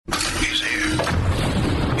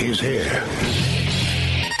here.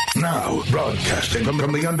 Now, broadcasting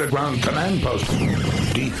from the underground command post,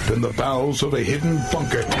 deep in the bowels of a hidden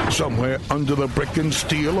bunker, somewhere under the brick and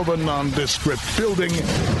steel of a nondescript building,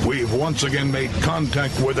 we've once again made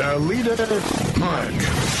contact with our leader, Mark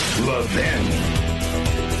Levin.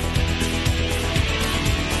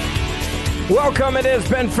 Welcome, it is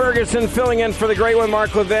Ben Ferguson filling in for the great one,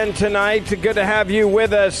 Mark Levin, tonight. Good to have you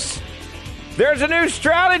with us. There's a new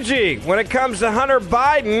strategy when it comes to Hunter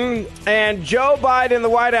Biden and Joe Biden in the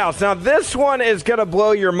White House. Now, this one is going to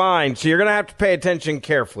blow your mind, so you're going to have to pay attention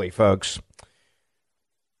carefully, folks.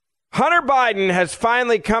 Hunter Biden has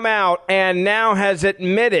finally come out and now has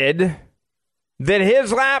admitted that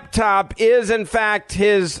his laptop is, in fact,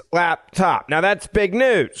 his laptop. Now, that's big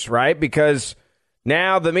news, right? Because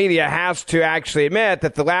now the media has to actually admit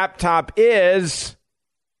that the laptop is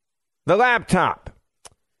the laptop.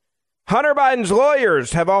 Hunter Biden's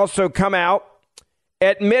lawyers have also come out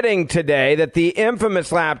admitting today that the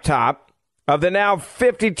infamous laptop of the now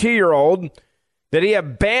 52-year-old that he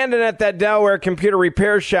abandoned at that Delaware computer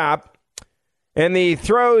repair shop in the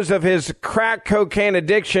throes of his crack cocaine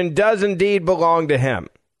addiction does indeed belong to him.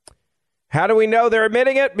 How do we know they're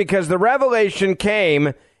admitting it? Because the revelation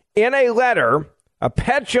came in a letter, a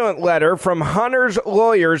petulant letter from Hunter's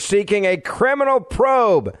lawyers seeking a criminal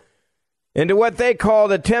probe into what they called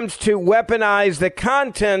attempts to weaponize the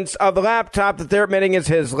contents of the laptop that they're admitting is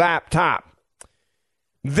his laptop.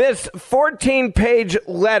 This 14-page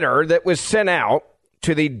letter that was sent out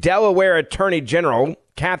to the Delaware Attorney General,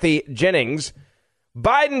 Kathy Jennings,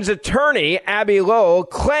 Biden's attorney, Abby Lowell,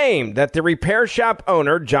 claimed that the repair shop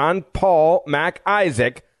owner, John Paul Mac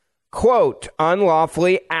Isaac, quote,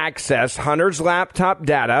 unlawfully accessed Hunter's laptop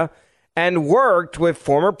data and worked with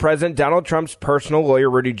former President Donald Trump's personal lawyer,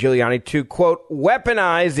 Rudy Giuliani, to, quote,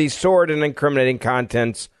 weaponize the sordid and incriminating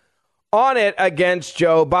contents on it against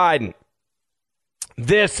Joe Biden.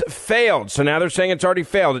 This failed. So now they're saying it's already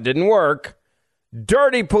failed. It didn't work.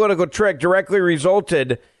 Dirty political trick directly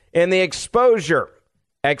resulted in the exposure,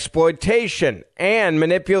 exploitation, and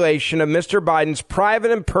manipulation of Mr. Biden's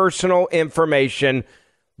private and personal information,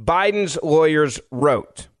 Biden's lawyers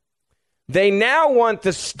wrote. They now want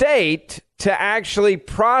the state to actually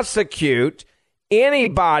prosecute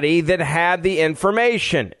anybody that had the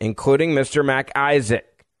information, including Mr. Mac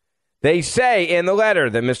Isaac. They say in the letter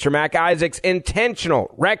that Mr. Mac Isaac's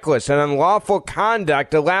intentional, reckless, and unlawful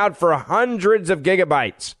conduct allowed for hundreds of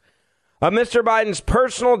gigabytes of Mr. Biden's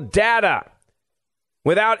personal data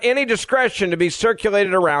without any discretion to be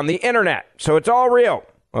circulated around the internet. So it's all real.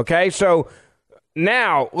 Okay, so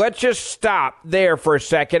now, let's just stop there for a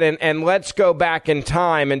second and let's go back in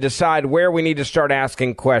time and decide where we need to start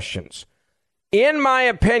asking questions. In my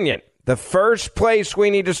opinion, the first place we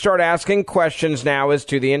need to start asking questions now is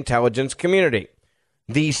to the intelligence community.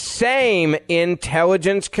 The same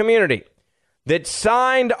intelligence community that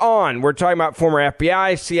signed on, we're talking about former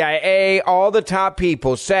FBI, CIA, all the top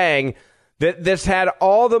people saying that this had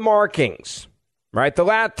all the markings. Right, the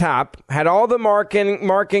laptop had all the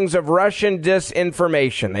markings of Russian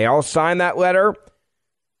disinformation. They all signed that letter,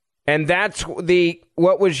 and that's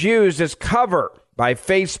what was used as cover by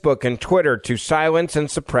Facebook and Twitter to silence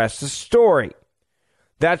and suppress the story.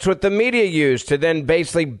 That's what the media used to then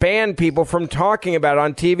basically ban people from talking about it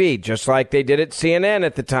on TV, just like they did at CNN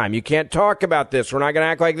at the time. You can't talk about this. We're not going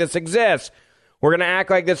to act like this exists. We're going to act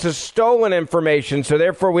like this is stolen information, so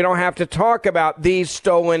therefore we don't have to talk about these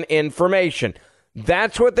stolen information.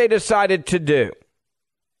 That's what they decided to do.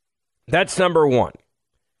 That's number one.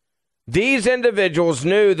 These individuals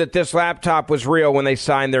knew that this laptop was real when they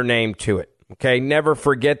signed their name to it. Okay, never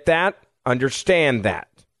forget that. Understand that.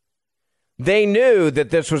 They knew that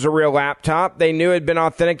this was a real laptop. They knew it had been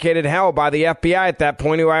authenticated by the FBI at that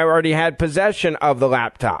point, who already had possession of the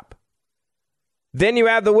laptop. Then you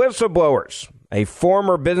have the whistleblowers, a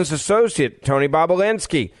former business associate, Tony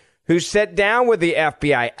Bobulinski, who sat down with the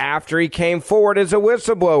FBI after he came forward as a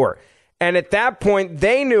whistleblower. And at that point,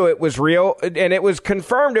 they knew it was real, and it was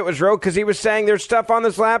confirmed it was real because he was saying there's stuff on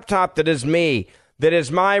this laptop that is me, that is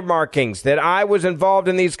my markings, that I was involved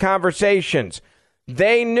in these conversations.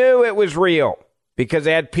 They knew it was real because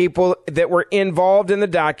they had people that were involved in the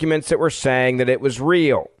documents that were saying that it was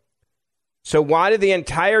real. So why did the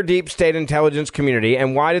entire deep state intelligence community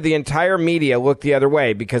and why did the entire media look the other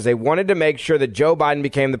way? Because they wanted to make sure that Joe Biden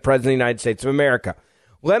became the president of the United States of America.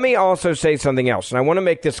 Let me also say something else, and I want to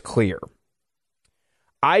make this clear.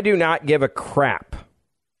 I do not give a crap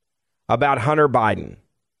about Hunter Biden.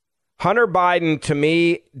 Hunter Biden, to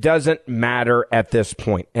me, doesn't matter at this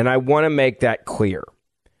point, and I want to make that clear.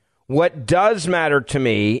 What does matter to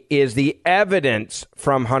me is the evidence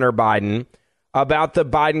from Hunter Biden about the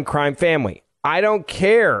Biden crime family. I don't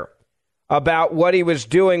care about what he was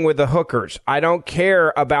doing with the hookers. I don't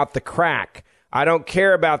care about the crack. I don't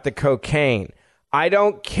care about the cocaine. I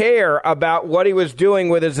don't care about what he was doing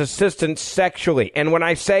with his assistant sexually. And when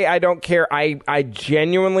I say I don't care, I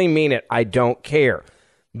genuinely mean it. I don't care.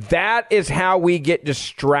 That is how we get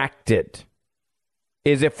distracted,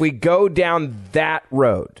 is if we go down that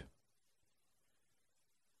road.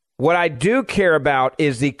 What I do care about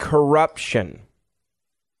is the corruption.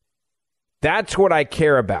 That's what I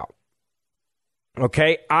care about.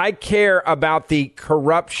 Okay? I care about the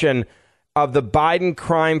corruption of the Biden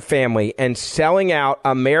crime family and selling out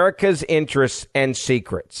America's interests and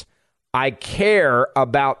secrets. I care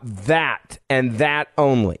about that and that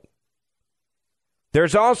only.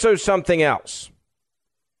 There's also something else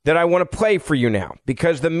that I want to play for you now,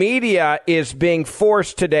 because the media is being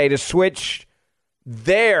forced today to switch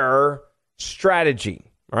their strategy.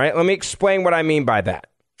 All right, let me explain what I mean by that.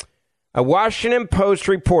 A Washington Post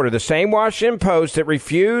reporter, the same Washington Post that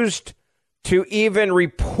refused to even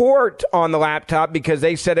report on the laptop because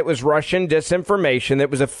they said it was Russian disinformation, that it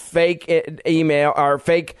was a fake email or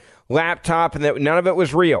fake laptop and that none of it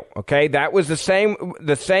was real. Okay, that was the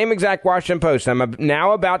same exact Washington Post I'm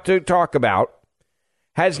now about to talk about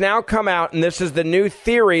has now come out, and this is the new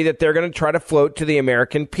theory that they're going to try to float to the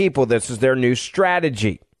American people. This is their new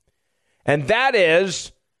strategy. And that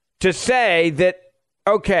is to say that,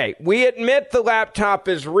 okay, we admit the laptop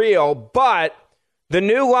is real, but the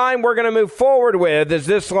new line we're going to move forward with is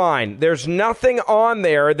this line. There's nothing on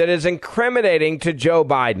there that is incriminating to Joe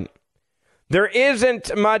Biden. There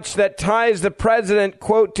isn't much that ties the president,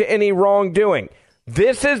 quote, to any wrongdoing.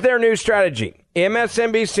 This is their new strategy.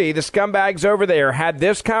 MSNBC, the scumbags over there, had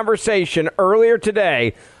this conversation earlier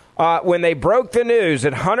today when they broke the news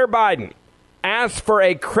that Hunter Biden asked for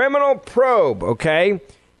a criminal probe, okay,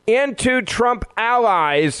 into Trump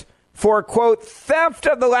allies for, quote, theft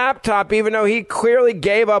of the laptop, even though he clearly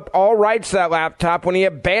gave up all rights to that laptop when he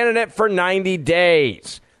abandoned it for 90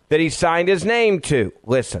 days that he signed his name to.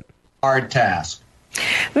 Listen. Hard task.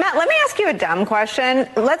 Matt, let me ask you a dumb question.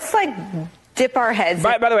 Let's, dip our heads.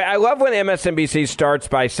 By the way, I love when MSNBC starts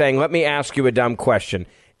by saying, let me ask you a dumb question.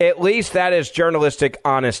 At least that is journalistic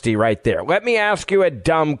honesty right there. Let me ask you a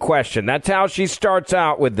dumb question. That's how she starts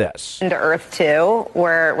out with this. Into Earth 2,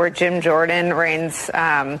 where Jim Jordan reigns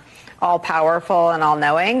all-powerful and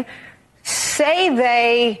all-knowing. Say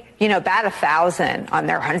they, bat 1,000 on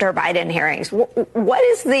their Hunter Biden hearings. What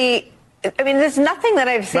is the... I mean, there's nothing that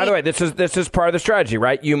I've seen. By the way, this is part of the strategy,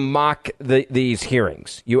 right? You mock these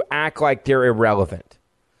hearings. You act like they're irrelevant.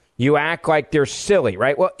 You act like they're silly,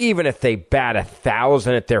 right? Well, even if they bat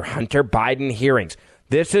 1,000 at their Hunter Biden hearings,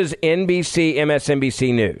 this is NBC,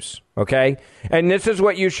 MSNBC News, okay? And this is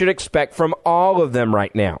what you should expect from all of them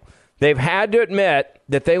right now. They've had to admit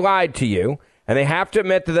that they lied to you, and they have to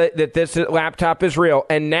admit that this laptop is real.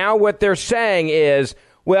 And now what they're saying is,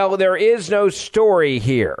 well, there is no story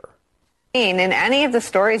here. In any of the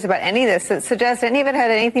stories about any of this that suggests any of it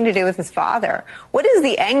had anything to do with his father. What is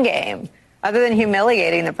the end game other than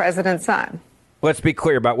humiliating the president's son? Let's be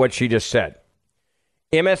clear about what she just said.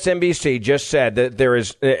 MSNBC just said that there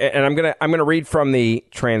is, and I'm gonna read from the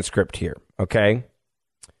transcript here. Okay,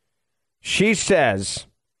 she says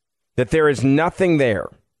that there is nothing there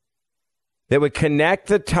that would connect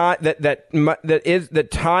the that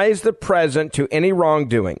ties the president to any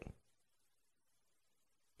wrongdoing.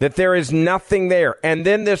 That there is nothing there. And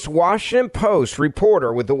then this Washington Post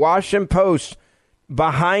reporter with the Washington Post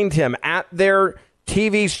behind him at their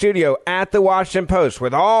TV studio at the Washington Post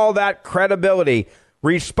with all that credibility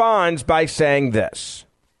responds by saying this.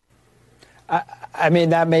 I mean,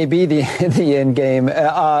 that may be the end game,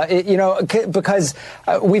 because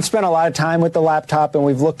we've spent a lot of time with the laptop and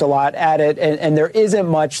we've looked a lot at it, and there isn't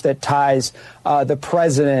much that ties the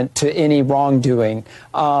president to any wrongdoing,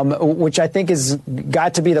 which I think has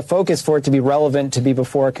got to be the focus for it to be relevant to be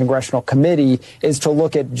before a congressional committee, is to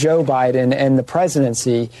look at Joe Biden and the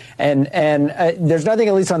presidency. And there's nothing,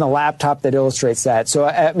 at least on the laptop, that illustrates that. So,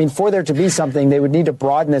 I mean, for there to be something, they would need to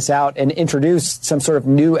broaden this out and introduce some sort of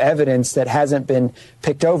new evidence that hasn't been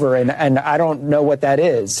picked over. And I don't know what that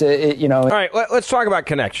is, All right, let's talk about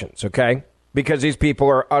connections, okay? Because these people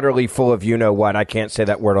are utterly full of you-know-what. I can't say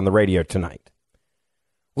that word on the radio tonight.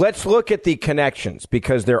 Let's look at the connections,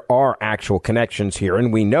 because there are actual connections here,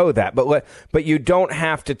 and we know that. But you don't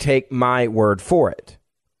have to take my word for it.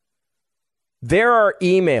 There are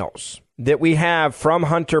emails that we have from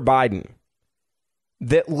Hunter Biden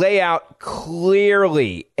that lay out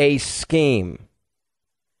clearly a scheme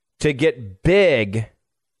to get big,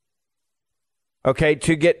 okay,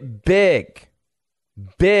 to get big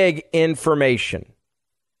big information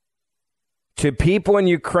to people in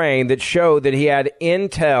Ukraine that showed that he had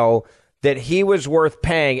intel that he was worth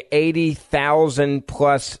paying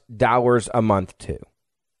 $80,000+ a month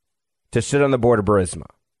to sit on the board of Burisma.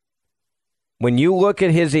 When you look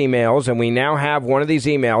at his emails, and we now have one of these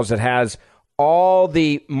emails that has all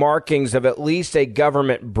the markings of at least a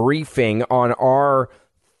government briefing on our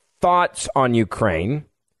thoughts on Ukraine,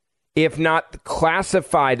 if not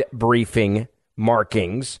classified briefing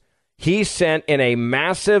markings, he sent in a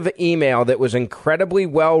massive email that was incredibly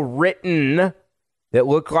well written, that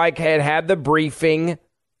looked like it had the briefing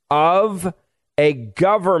of a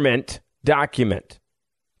government document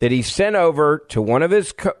that he sent over to one of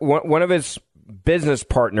his business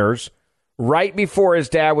partners right before his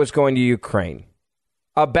dad was going to Ukraine,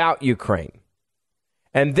 about Ukraine.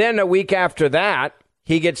 And then a week after that,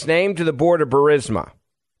 he gets named to the board of Burisma.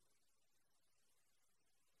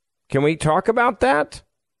 Can we talk about that?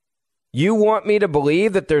 You want me to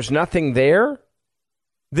believe that there's nothing there?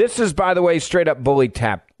 This is, by the way, straight up bully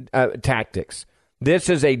tactics. This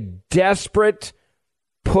is a desperate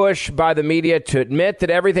push by the media to admit that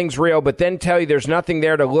everything's real, but then tell you there's nothing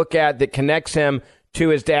there to look at that connects him to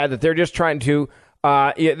his dad, that they're just trying to,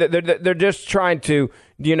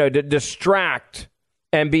 distract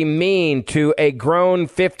and be mean to a grown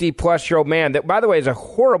 50-plus-year-old man that, by the way, is a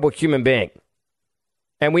horrible human being.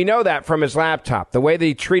 And we know that from his laptop. The way that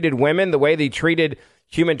he treated women, the way that he treated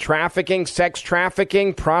human trafficking, sex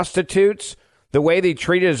trafficking, prostitutes, the way that he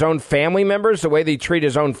treated his own family members, the way that he treated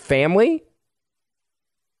his own family,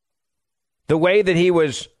 the way that he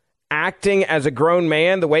was acting as a grown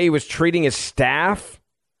man, the way he was treating his staff.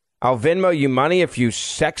 I'll Venmo you money if you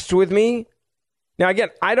sext with me. Now, again,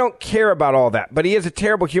 I don't care about all that, but he is a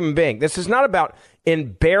terrible human being. This is not about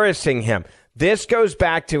embarrassing him. This goes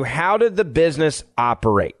back to, how did the business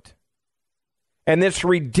operate? And this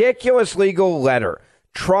ridiculous legal letter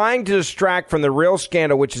trying to distract from the real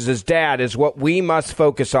scandal, which is his dad, is what we must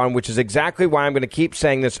focus on, which is exactly why I'm going to keep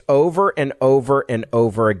saying this over and over and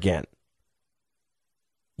over again.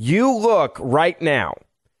 You look right now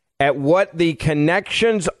at what the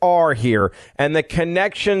connections are here, and the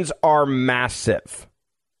connections are massive.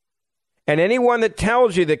 And anyone that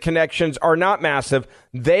tells you the connections are not massive,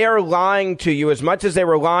 they are lying to you, as much as they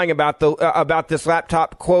were lying about this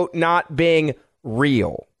laptop, quote, not being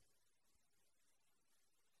real.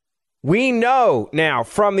 We know now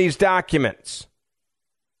from these documents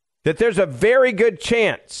that there's a very good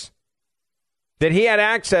chance that he had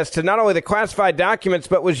access to not only the classified documents,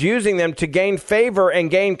 but was using them to gain favor and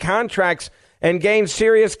gain contracts and gain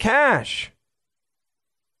serious cash.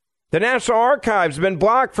 The National Archives have been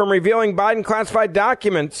blocked from revealing Biden classified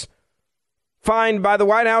documents found by the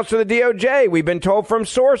White House or the DOJ. We've been told from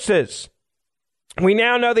sources. We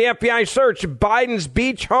now know the FBI searched Biden's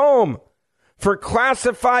beach home for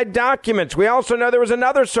classified documents. We also know there was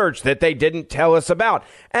another search that they didn't tell us about.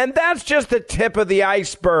 And that's just the tip of the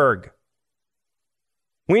iceberg.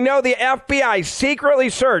 We know the FBI secretly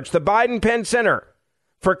searched the Biden Penn Center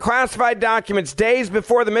for classified documents days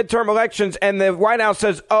before the midterm elections, and the White House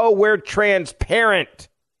says, oh, we're transparent.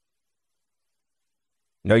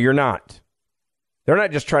 No, you're not. They're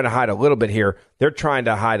not just trying to hide a little bit here. They're trying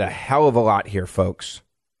to hide a hell of a lot here, folks.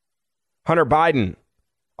 Hunter Biden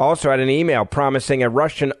also had an email promising a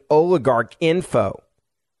Russian oligarch info,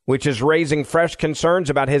 which is raising fresh concerns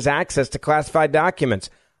about his access to classified documents.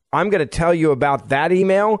 I'm going to tell you about that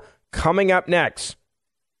email coming up next.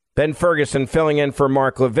 Ben Ferguson filling in for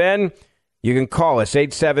Mark Levin. You can call us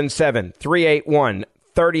 877-381-3811,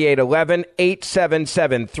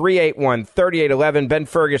 877-381-3811. Ben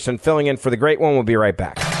Ferguson filling in for the great one. We'll be right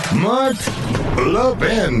back. Mark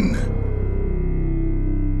Levin.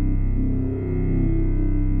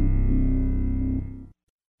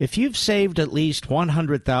 If you've saved at least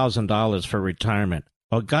 $100,000 for retirement,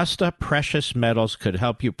 Augusta Precious Metals could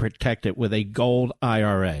help you protect it with a gold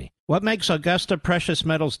IRA. What makes Augusta Precious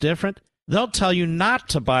Metals different? They'll tell you not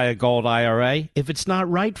to buy a gold IRA if it's not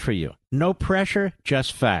right for you. No pressure,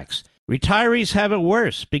 just facts. Retirees have it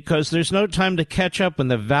worse because there's no time to catch up when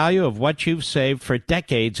the value of what you've saved for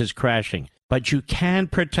decades is crashing. But you can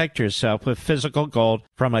protect yourself with physical gold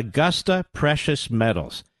from Augusta Precious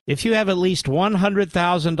Metals. If you have at least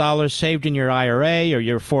 $100,000 saved in your IRA or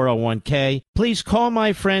your 401k, please call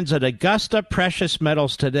my friends at Augusta Precious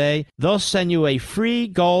Metals today. They'll send you a free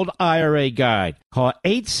gold IRA guide. Call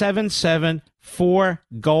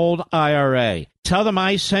 877-4-GOLD-IRA. Tell them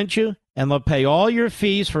I sent you, and they'll pay all your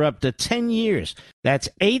fees for up to 10 years. That's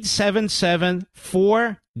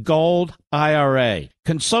 877-4-GOLD-IRA.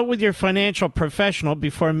 Consult with your financial professional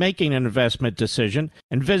before making an investment decision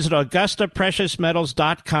and visit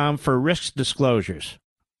AugustaPreciousMetals.com for risk disclosures.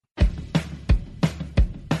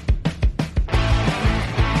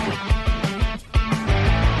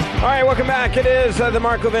 All right, welcome back. It is the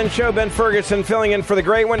Mark Levin Show. Ben Ferguson filling in for the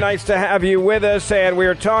great one. Nice to have you with us. And we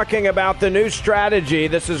are talking about the new strategy.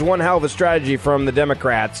 This is one hell of a strategy from the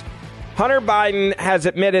Democrats. Hunter Biden has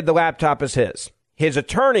admitted the laptop is his. His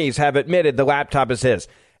attorneys have admitted the laptop is his.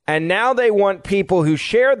 And now they want people who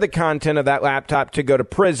shared the content of that laptop to go to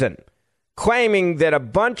prison, claiming that a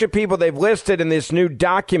bunch of people they've listed in this new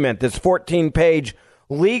document, this 14-page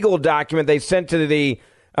legal document they sent to the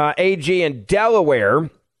AG in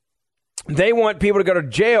Delaware, they want people to go to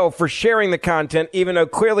jail for sharing the content, even though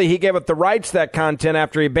clearly he gave up the rights to that content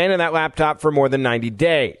after he abandoned that laptop for more than 90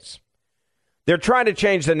 days. They're trying to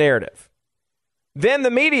change the narrative. Then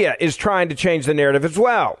the media is trying to change the narrative as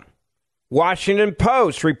well. Washington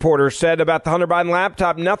Post reporter said about the Hunter Biden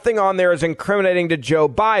laptop, nothing on there is incriminating to Joe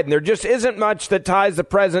Biden. There just isn't much that ties the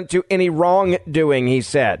president to any wrongdoing, he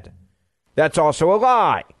said. That's also a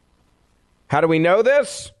lie. How do we know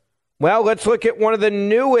this? Well, let's look at one of the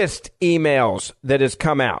newest emails that has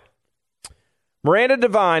come out. Miranda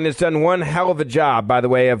Devine has done one hell of a job, by the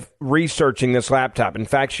way, of researching this laptop. In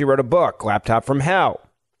fact, she wrote a book, Laptop from Hell.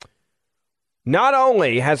 Not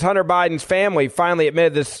only has Hunter Biden's family finally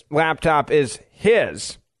admitted this laptop is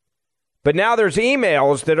his, but now there's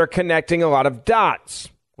emails that are connecting a lot of dots.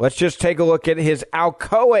 Let's just take a look at his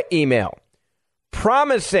Alcoa email,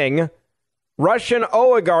 promising Russian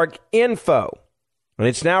oligarch info. And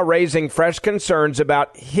it's now raising fresh concerns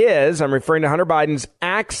about I'm referring to Hunter Biden's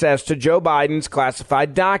access to Joe Biden's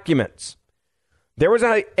classified documents. There was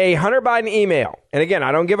a Hunter Biden email. And again,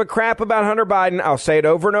 I don't give a crap about Hunter Biden. I'll say it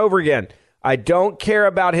over and over again. I don't care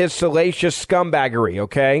about his salacious scumbaggery,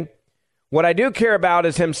 okay? What I do care about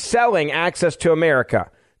is him selling access to America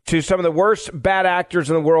to some of the worst bad actors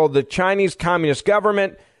in the world, the Chinese Communist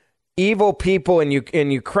government, evil people in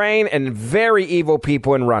Ukraine, and very evil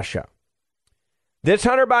people in Russia. This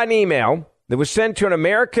Hunter Biden email that was sent to an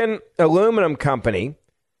American aluminum company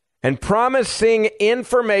and promising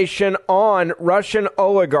information on Russian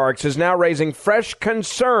oligarchs is now raising fresh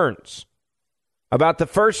concerns about the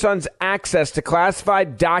first son's access to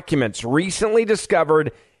classified documents recently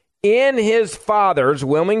discovered in his father's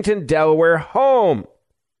Wilmington, Delaware home.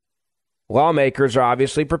 Lawmakers are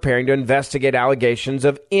obviously preparing to investigate allegations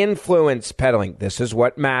of influence peddling. This is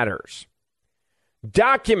what matters.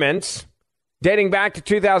 Documents dating back to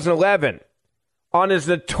 2011 on his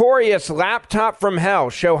notorious laptop from hell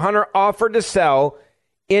show Hunter offered to sell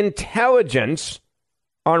intelligence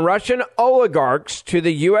on Russian oligarchs to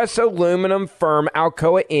the U.S. aluminum firm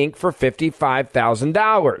Alcoa Inc. for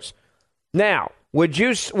 $55,000. Now,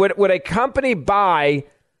 would a company buy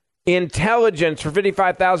intelligence for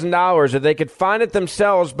 $55,000 if they could find it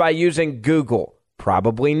themselves by using Google?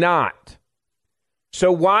 Probably not.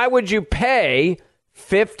 So why would you pay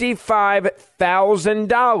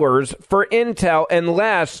 $55,000 for intel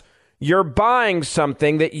unless you're buying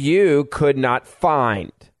something that you could not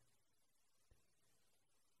find?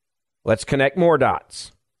 Let's connect more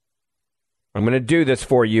dots. I'm going to do this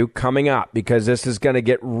for you coming up because this is going to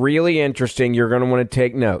get really interesting. You're going to want to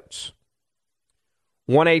take notes.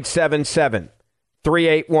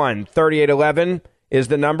 1-877-381-3811 is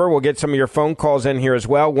the number. We'll get some of your phone calls in here as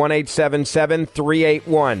well.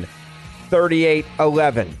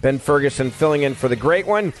 1-877-381-3811. Ben Ferguson filling in for the great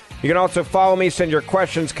one. You can also follow me, send your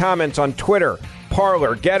questions, comments on Twitter,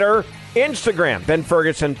 Parler, Getter, Instagram, Ben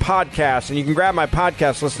Ferguson Podcast. And you can grab my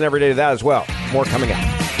podcast, listen every day to that as well. More coming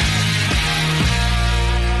up.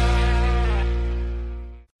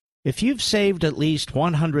 If you've saved at least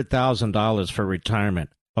 $100,000 for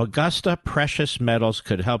retirement, Augusta Precious Metals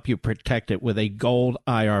could help you protect it with a gold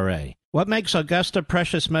IRA. What makes Augusta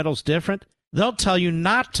Precious Metals different? They'll tell you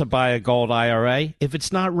not to buy a gold IRA if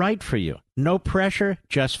it's not right for you. No pressure,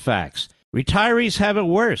 just facts. Retirees have it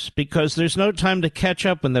worse because there's no time to catch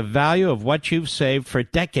up when the value of what you've saved for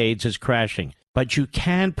decades is crashing. But you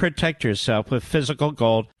can protect yourself with physical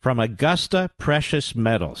gold from Augusta Precious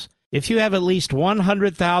Metals. If you have at least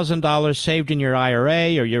 $100,000 saved in your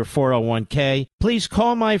IRA or your 401k, please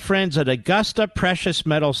call my friends at Augusta Precious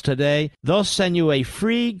Metals today. They'll send you a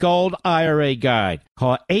free gold IRA guide.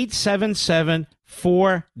 Call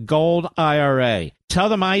 877-4-GOLD-IRA. Tell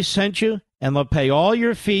them I sent you, and they'll pay all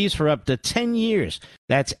your fees for up to 10 years.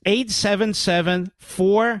 That's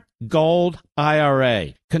 877-4 Gold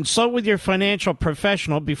IRA. Consult with your financial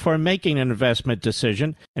professional before making an investment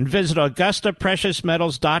decision and visit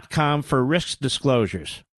AugustaPreciousMetals.com for risk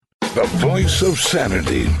disclosures. The voice of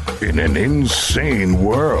sanity in an insane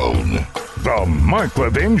world. The Mark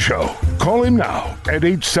Levin Show. Call him now at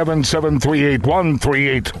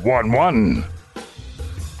 877-381-3811.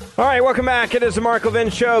 All right, welcome back. It is the Mark Levin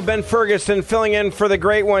Show. Ben Ferguson filling in for the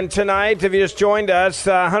great one tonight. If you just joined us,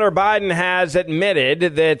 Hunter Biden has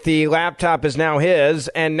admitted that the laptop is now his,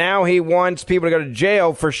 and now he wants people to go to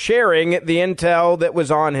jail for sharing the intel that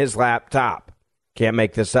was on his laptop. Can't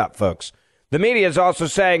make this up, folks. The media is also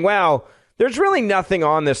saying, well, there's really nothing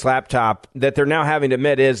on this laptop that they're now having to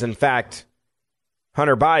admit is, in fact,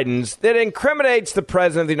 Hunter Biden's, that incriminates the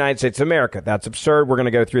president of the United States of America. That's absurd. We're going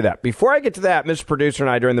to go through that. Before I get to that, Mr. Producer and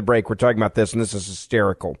I, during the break, we're talking about this, and this is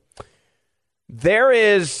hysterical. There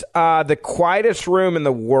is the quietest room in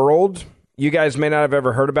the world. You guys may not have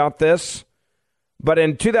ever heard about this, but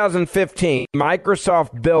in 2015,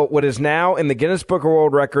 Microsoft built what is now in the Guinness Book of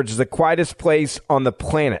World Records as the quietest place on the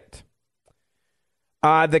planet.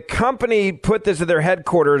 The company put this at their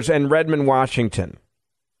headquarters in Redmond, Washington.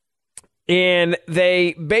 And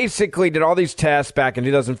they basically did all these tests back in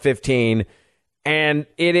 2015, and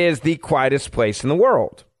it is the quietest place in the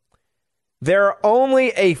world. There are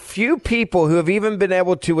only a few people who have even been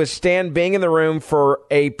able to withstand being in the room for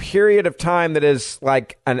a period of time that is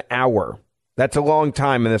like an hour. That's a long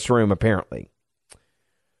time in this room, apparently.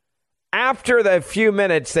 After the few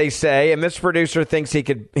minutes, they say, and this producer thinks he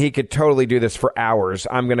could totally do this for hours.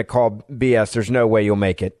 I'm going to call BS. There's no way you'll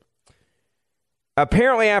make it.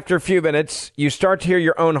 Apparently, after a few minutes, you start to hear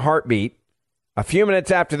your own heartbeat. A few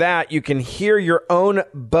minutes after that, you can hear your own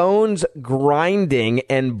bones grinding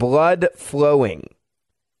and blood flowing.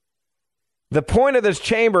 The point of this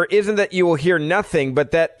chamber isn't that you will hear nothing,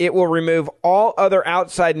 but that it will remove all other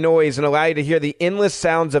outside noise and allow you to hear the endless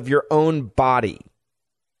sounds of your own body.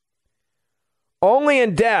 Only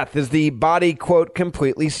in death is the body, quote,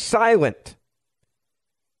 completely silent.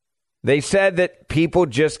 They said that people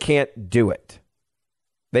just can't do it.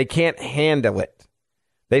 They can't handle it.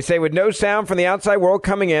 They say with no sound from the outside world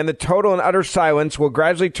coming in, the total and utter silence will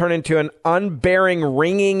gradually turn into an unbearing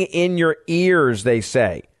ringing in your ears, they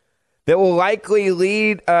say. That will likely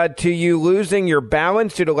lead to you losing your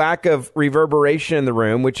balance due to lack of reverberation in the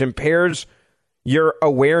room, which impairs your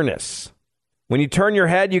awareness. When you turn your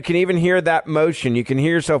head, you can even hear that motion. You can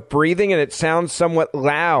hear yourself breathing, and it sounds somewhat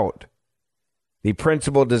loud. The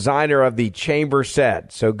principal designer of the chamber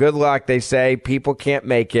said. So good luck, they say. People can't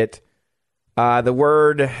make it. The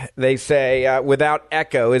word, they say, without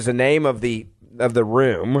echo is the name of the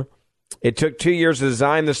room. It took 2 years to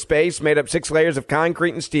design the space, made up 6 layers of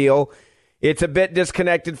concrete and steel. It's a bit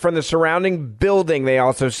disconnected from the surrounding building, they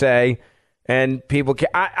also say. And people can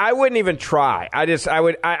I wouldn't even try.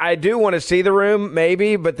 I do want to see the room,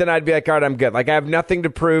 maybe, but then I'd be like, all right, I'm good. Like, I have nothing to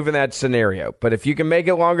prove in that scenario. But if you can make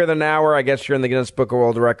it longer than an hour, I guess you're in the Guinness Book of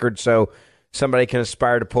World Records, so somebody can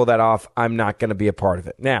aspire to pull that off. I'm not going to be a part of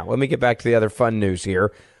it. Now, let me get back to the other fun news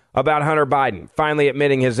here about Hunter Biden finally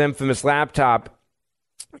admitting his infamous laptop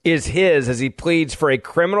is his as he pleads for a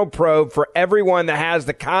criminal probe for everyone that has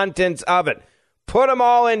the contents of it. Put them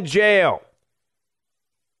all in jail.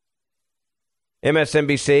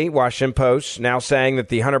 MSNBC, Washington Post, now saying that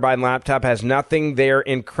the Hunter Biden laptop has nothing there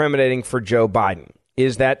incriminating for Joe Biden.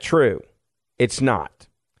 Is that true? It's not.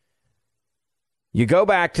 You go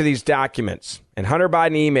back to these documents, and Hunter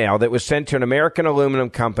Biden email that was sent to an American aluminum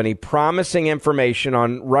company promising information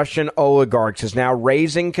on Russian oligarchs is now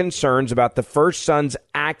raising concerns about the first son's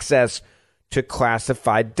access to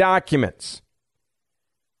classified documents.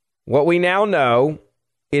 What we now know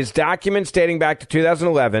is documents dating back to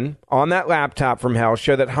 2011 on that laptop from hell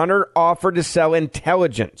show that Hunter offered to sell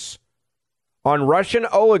intelligence on Russian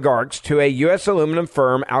oligarchs to a U.S. aluminum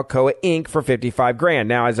firm, Alcoa Inc., for $55,000.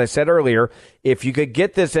 Now, as I said earlier, if you could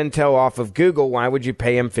get this intel off of Google, why would you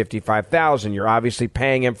pay him $55,000? You're obviously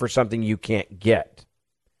paying him for something you can't get.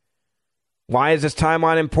 Why is this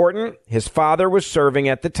timeline important? His father was serving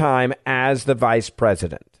at the time as the vice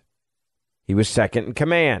president. He was second in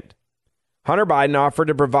command. Hunter Biden offered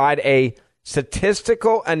to provide a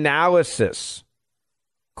statistical analysis,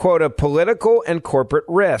 quote, of political and corporate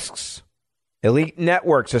risks, elite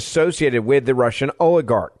networks associated with the Russian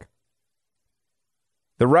oligarch.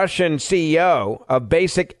 The Russian CEO of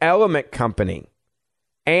Basic Element Company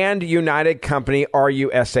and United Company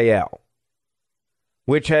RUSAL,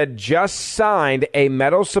 which had just signed a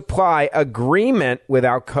metal supply agreement with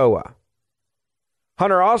Alcoa.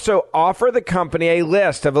 Hunter also offered the company a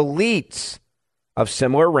list of elites of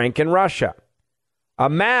similar rank in Russia. a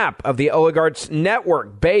map of the oligarch's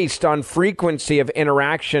network based on frequency of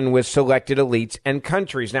interaction with selected elites and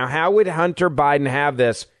countries. Now, how would Hunter Biden have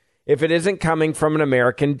this if it isn't coming from an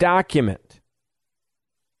American document?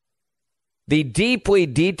 The deeply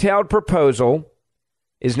detailed proposal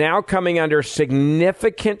is now coming under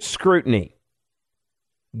significant scrutiny,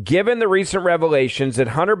 given the recent revelations that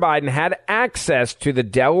Hunter Biden had access to the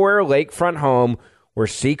Delaware lakefront home where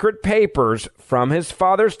secret papers from his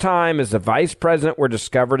father's time as the vice president were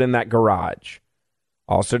discovered in that garage.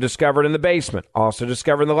 Also discovered in the basement. Also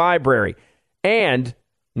discovered in the library. And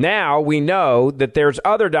now we know that there's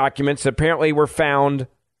other documents that apparently were found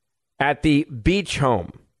at the beach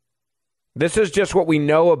home. This is just what we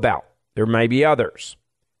know about. There may be others.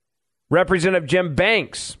 Representative Jim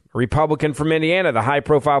Banks, a Republican from Indiana, the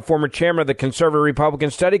high-profile former chairman of the Conservative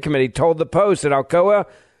Republican Study Committee, told the Post that Alcoa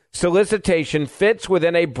solicitation fits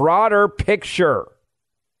within a broader picture.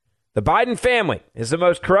 The Biden family is the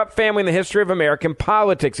most corrupt family in the history of American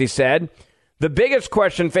politics, he said. The biggest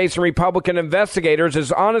question facing Republican investigators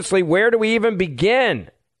is honestly, where do we even begin?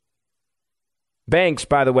 Banks,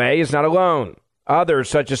 by the way, is not alone. Others,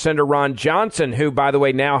 such as Senator Ron Johnson, who, by the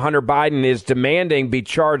way, now Hunter Biden is demanding be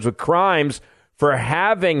charged with crimes for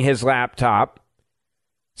having his laptop,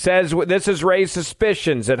 says this has raised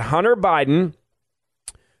suspicions that Hunter Biden,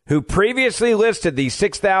 who previously listed the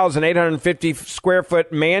 6,850 square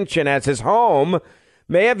foot mansion as his home,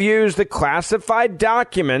 may have used the classified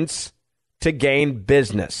documents to gain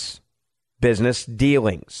business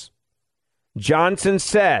dealings. Johnson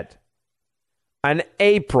said an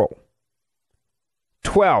April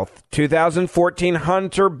 12th, 2014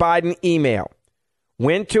 Hunter Biden email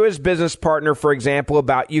went to his business partner, for example,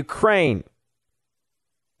 about Ukraine.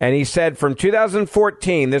 And he said from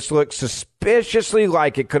 2014, this looks suspiciously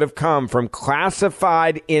like it could have come from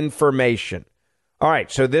classified information. All right,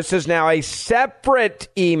 so this is now a separate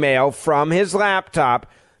email from his laptop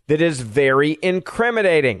that is very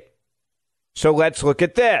incriminating. So let's look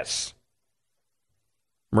at this.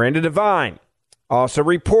 Miranda Devine also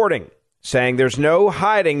reporting, saying there's no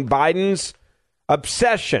hiding Biden's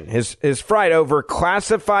obsession, his fright over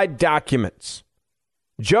classified documents.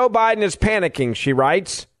 Joe Biden is panicking, she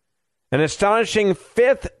writes. An astonishing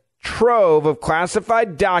fifth trove of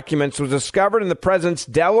classified documents was discovered in the president's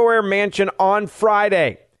Delaware mansion on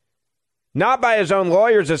Friday. Not by his own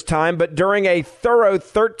lawyers this time, but during a thorough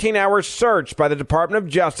 13-hour search by the Department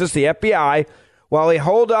of Justice, the FBI, while he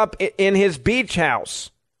holed up in his beach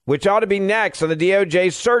house, which ought to be next on the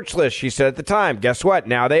DOJ's search list, she said at the time. Guess what?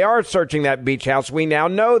 Now they are searching that beach house. We now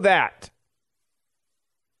know that.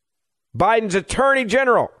 Biden's Attorney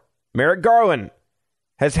General, Merrick Garland,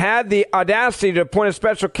 has had the audacity to appoint a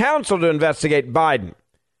special counsel to investigate Biden.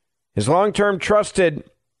 His long-term trusted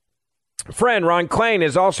friend, Ron Klain,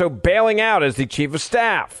 is also bailing out as the chief of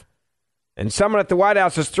staff. And someone at the White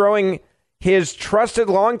House is throwing his trusted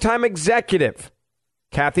longtime executive,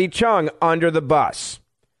 Kathy Chung, under the bus.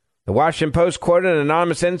 The Washington Post quoted an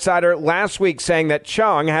anonymous insider last week saying that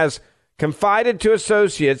Chung has confided to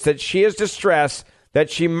associates that she is distressed that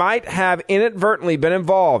she might have inadvertently been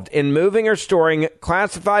involved in moving or storing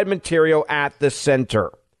classified material at the center,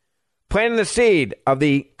 planting the seed of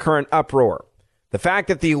the current uproar. The fact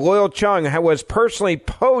that the loyal Chung was personally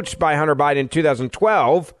poached by Hunter Biden in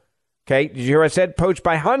 2012, okay, did you hear what I said? Poached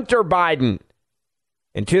by Hunter Biden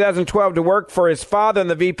in 2012 to work for his father in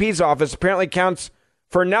the VP's office apparently counts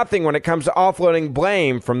for nothing when it comes to offloading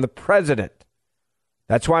blame from the president.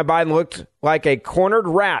 That's why Biden looked like a cornered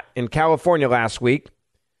rat in California last week,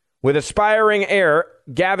 with aspiring heir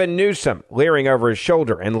Gavin Newsom leering over his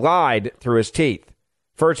shoulder and lied through his teeth.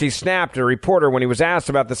 First, he snapped at a reporter when he was asked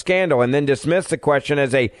about the scandal and then dismissed the question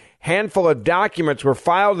as a handful of documents were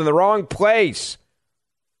filed in the wrong place.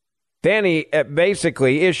 Then he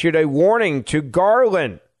basically issued a warning to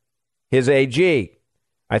Garland, his AG.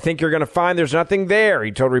 I think you're going to find there's nothing there,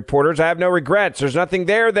 he told reporters. I have no regrets. There's nothing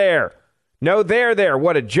there. No there.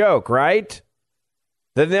 What a joke, right?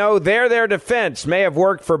 The no there defense may have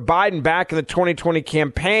worked for Biden back in the 2020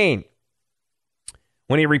 campaign,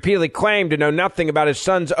 when he repeatedly claimed to know nothing about his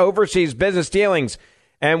son's overseas business dealings,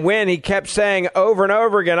 and when he kept saying over and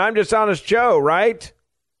over again, I'm just honest Joe, right?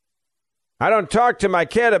 I don't talk to my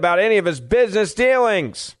kid about any of his business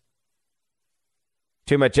dealings.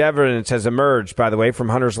 Too much evidence has emerged, by the way, from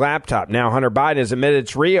Hunter's laptop. Now Hunter Biden has admitted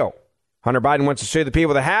it's real. Hunter Biden wants to sue the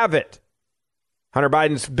people that have it. Hunter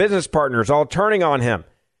Biden's business partners all turning on him.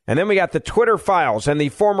 And then we got the Twitter files and the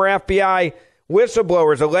former FBI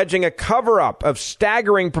whistleblowers alleging a cover-up of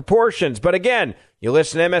staggering proportions. But again, you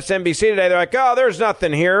listen to MSNBC today, they're like, oh, there's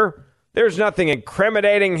nothing here. There's nothing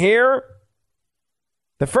incriminating here.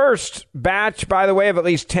 The first batch, by the way, of at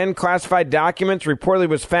least 10 classified documents reportedly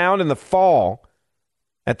was found in the fall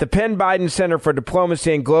at the Penn Biden Center for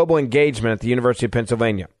Diplomacy and Global Engagement at the University of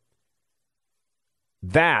Pennsylvania.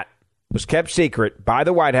 That was kept secret by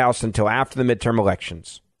the White House until after the midterm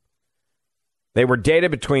elections. They were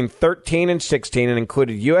dated between 13 and 16 and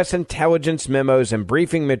included U.S. intelligence memos and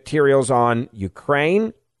briefing materials on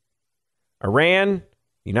Ukraine, Iran,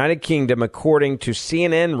 United Kingdom, according to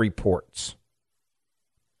CNN reports.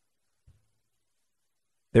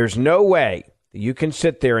 There's no way that you can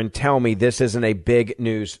sit there and tell me this isn't a big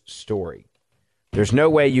news story. There's no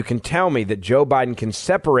way you can tell me that Joe Biden can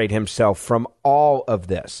separate himself from all of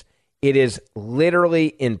this. It is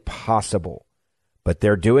literally impossible. But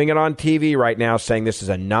they're doing it on TV right now, saying this is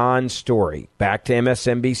a non-story. Back to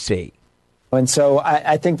MSNBC. And so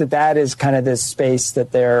I think that is kind of this space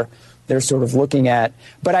that they're sort of looking at.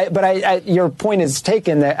 But your point is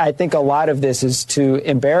taken that I think a lot of this is to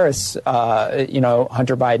embarrass,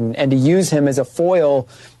 Hunter Biden and to use him as a foil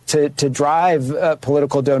to drive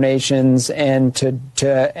political donations and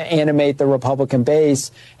to animate the Republican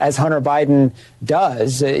base as Hunter Biden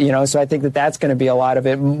does. So I think that's going to be a lot of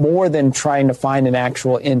it, more than trying to find an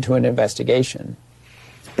actual end to an investigation.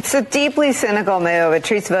 It's a deeply cynical move. It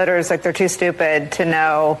treats voters like they're too stupid to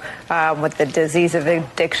know what the disease of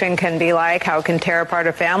addiction can be like, how it can tear apart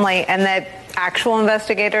a family, and that actual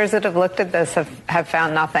investigators that have looked at this have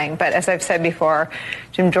found nothing. But as I've said before,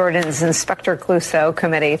 Jim Jordan's Inspector Clouseau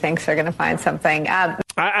committee thinks they're going to find something.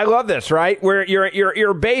 I love this, right? Where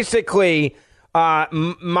you're basically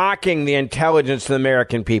mocking the intelligence of the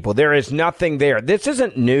American people. There is nothing there. This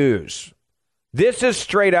isn't news. This is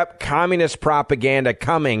straight up communist propaganda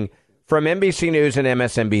coming from NBC News and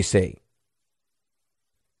MSNBC.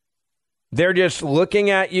 They're just looking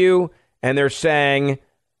at you and they're saying,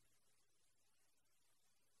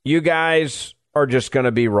 you guys are just going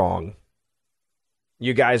to be wrong.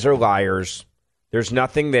 You guys are liars. There's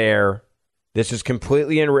nothing there. This is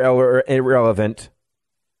completely irrelevant.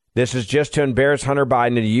 This is just to embarrass Hunter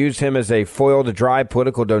Biden, to use him as a foil to drive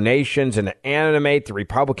political donations and to animate the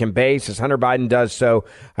Republican base as Hunter Biden does so.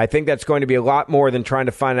 I think that's going to be a lot more than trying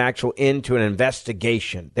to find an actual end to an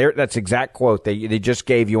investigation. That's the exact quote they just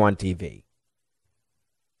gave you on TV.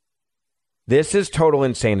 This is total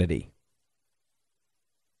insanity.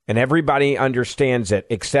 And everybody understands it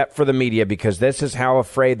except for the media, because this is how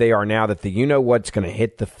afraid they are now that the you-know-what's going to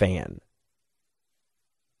hit the fan.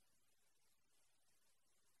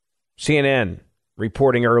 CNN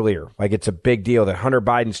reporting earlier, like it's a big deal, that Hunter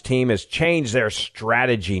Biden's team has changed their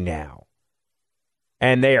strategy now.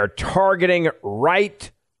 And they are targeting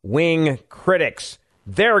right-wing critics.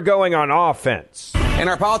 They're going on offense. And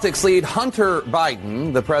our politics lead, Hunter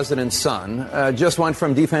Biden, the president's son, just went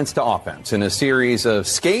from defense to offense. In a series of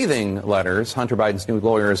scathing letters, Hunter Biden's new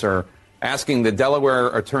lawyers are asking the Delaware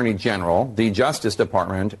Attorney General, the Justice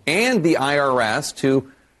Department, and the IRS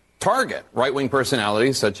to target right-wing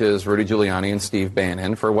personalities such as Rudy Giuliani and Steve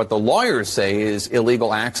Bannon for what the lawyers say is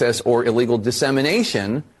illegal access or illegal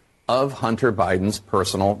dissemination of Hunter Biden's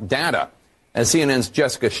personal data. As CNN's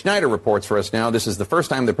Jessica Schneider reports for us now, this is the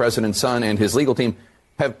first time the president's son and his legal team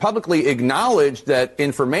have publicly acknowledged that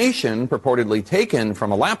information purportedly taken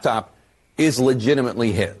from a laptop is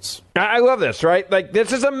legitimately his. I love this, right? Like,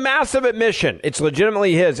 this is a massive admission. It's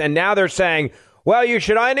legitimately his. And now they're saying, well,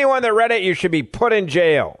 anyone that read it, you should be put in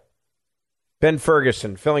jail. Ben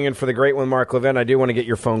Ferguson, filling in for the great one, Mark Levin. I do want to get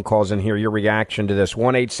your phone calls in here, your reaction to this.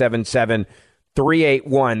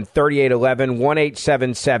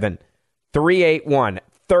 1-877-381-3811,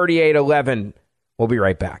 1-877-381-3811. We'll be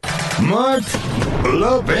right back. Mark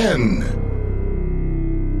Levin.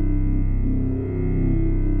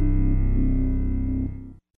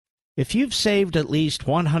 If you've saved at least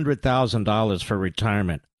 $100,000 for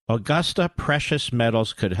retirement, Augusta Precious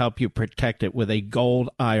Metals could help you protect it with a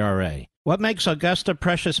gold IRA. What makes Augusta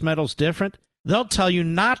Precious Metals different? They'll tell you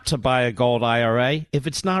not to buy a gold IRA if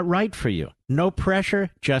it's not right for you. No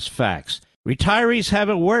pressure, just facts. Retirees have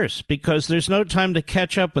it worse because there's no time to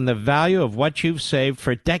catch up when the value of what you've saved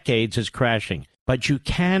for decades is crashing. But you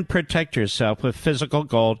can protect yourself with physical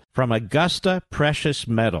gold from Augusta Precious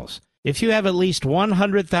Metals. If you have at least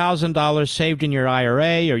 $100,000 saved in your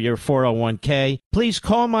IRA or your 401k, please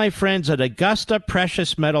call my friends at Augusta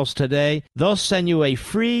Precious Metals today. They'll send you a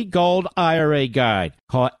free gold IRA guide.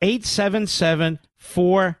 Call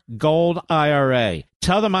 877-4GOLD-IRA.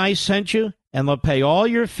 Tell them I sent you, and they'll pay all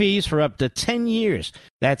your fees for up to 10 years.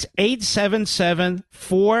 That's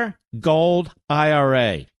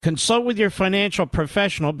 877-4GOLD-IRA. Consult with your financial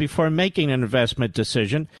professional before making an investment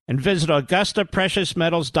decision, and visit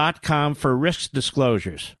AugustaPreciousMetals.com for risk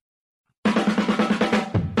disclosures.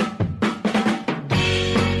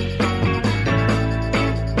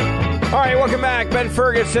 Welcome back. Ben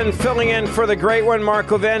Ferguson filling in for the great one, Mark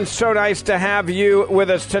Levin. So nice to have you with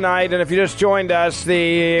us tonight. And if you just joined us,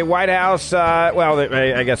 the White House,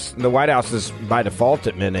 I guess the White House is by default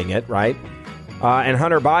admitting it, right? And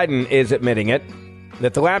Hunter Biden is admitting it,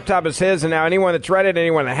 that the laptop is his, and now anyone that's read it,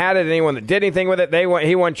 anyone that had it, anyone that did anything with it,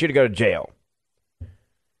 he wants you to go to jail.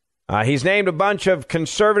 He's named a bunch of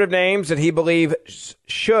conservative names that he believes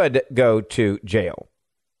should go to jail.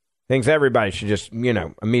 Thinks everybody should just,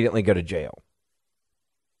 immediately go to jail.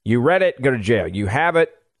 You read it, go to jail. You have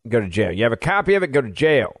it, go to jail. You have a copy of it, go to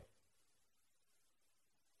jail.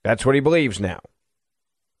 That's what he believes now.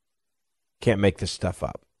 Can't make this stuff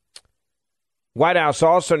up. White House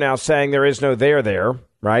also now saying there is no there,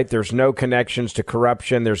 right? There's no connections to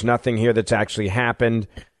corruption. There's nothing here that's actually happened.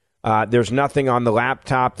 There's nothing on the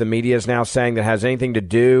laptop, the media is now saying, that has anything to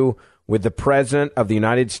do with the President of the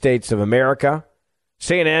United States of America.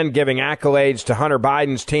 CNN giving accolades to Hunter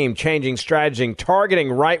Biden's team, changing strategy,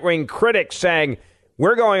 targeting right-wing critics, saying,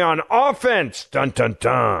 we're going on offense. Dun, dun,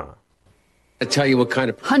 dun. I tell you what kind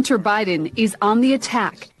of... Hunter Biden is on the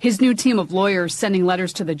attack. His new team of lawyers sending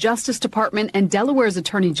letters to the Justice Department and Delaware's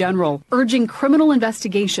Attorney General urging criminal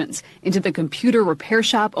investigations into the computer repair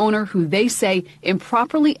shop owner who they say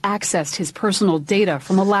improperly accessed his personal data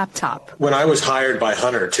from a laptop. When I was hired by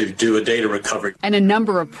Hunter to do a data recovery. And a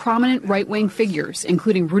number of prominent right-wing figures,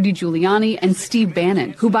 including Rudy Giuliani and Steve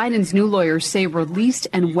Bannon, who Biden's new lawyers say released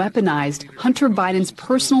and weaponized Hunter Biden's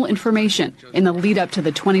personal information in the lead up to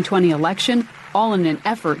the 2020 election, all in an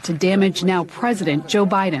effort to damage now President Joe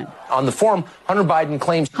Biden. On the form, Hunter Biden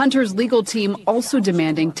claims... Hunter's legal team also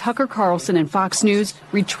demanding Tucker Carlson and Fox News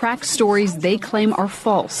retract stories they claim are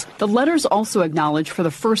false. The letters also acknowledge for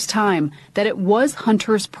the first time that it was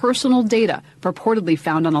Hunter's personal data purportedly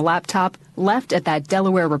found on a laptop left at that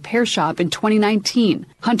Delaware repair shop in 2019.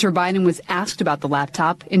 Hunter Biden was asked about the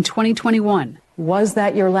laptop in 2021. Was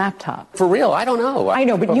that your laptop? For real, I don't know. I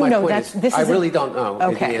know, but you know that this is... I really don't know.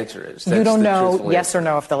 Okay. The answer is. You don't know yes or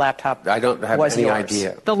no if the laptop I don't have was any yours.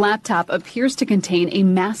 idea. The laptop appears to contain a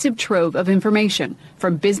massive trove of information,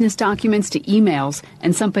 from business documents to emails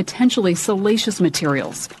and some potentially salacious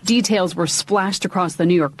materials. Details were splashed across the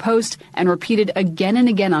New York Post and repeated again and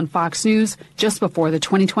again on Fox News just before the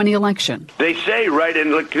 2020 election. They say, right, and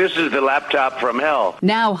look, this is the laptop from hell.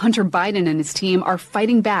 Now Hunter Biden and his team are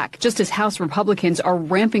fighting back, just as House Republicans are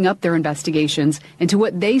ramping up their investigations into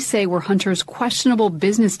what they say were Hunter's questionable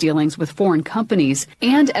business dealings with foreign companies,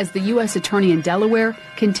 and as the U.S. Attorney in Delaware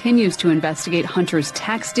continues to investigate Hunter's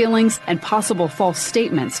tax dealings and possible false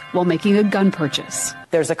statements while making a gun purchase.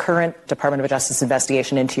 There's a current Department of Justice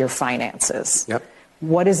investigation into your finances. Yep.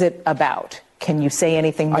 What is it about? Can you say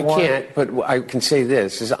anything more? I can't, but I can say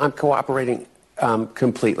this, is I'm cooperating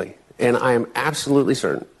completely. And I am absolutely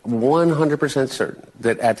certain, 100% certain,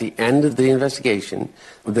 that at the end of the investigation,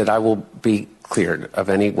 that I will be cleared of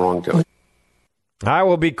any wrongdoing. I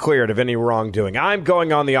will be cleared of any wrongdoing. I'm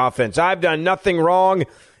going on the offense. I've done nothing wrong.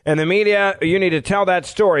 And the media, you need to tell that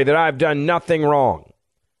story that I've done nothing wrong.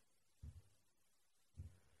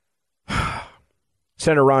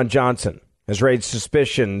 Senator Ron Johnson has raised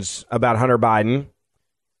suspicions about Hunter Biden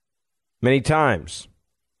many times.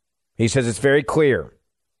 He says it's very clear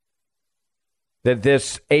that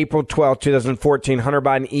this April 12, 2014, Hunter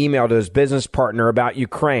Biden email to his business partner about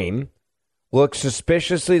Ukraine looks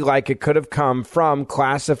suspiciously like it could have come from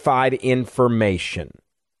classified information.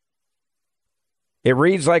 It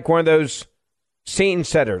reads like one of those scene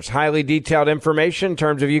setters, highly detailed information in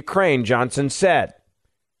terms of Ukraine, Johnson said.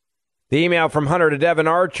 The email from Hunter to Devin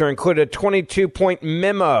Archer included a 22-point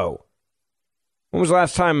memo. When was the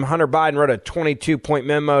last time Hunter Biden wrote a 22-point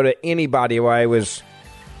memo to anybody while he was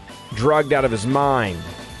drugged out of his mind?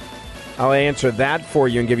 I'll answer that for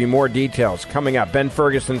you and give you more details coming up. Ben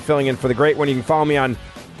Ferguson filling in for the great one. You can follow me on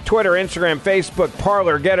Twitter, Instagram, Facebook,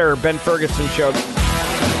 Parler, Getter, Ben Ferguson Show.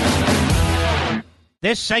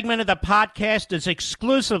 This segment of the podcast is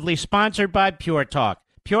exclusively sponsored by Pure Talk.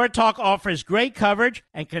 Pure Talk offers great coverage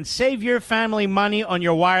and can save your family money on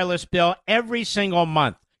your wireless bill every single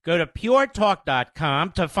month. Go to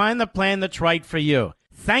puretalk.com to find the plan that's right for you.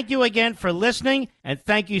 Thank you again for listening, and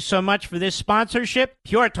thank you so much for this sponsorship,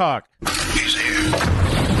 Pure Talk. He's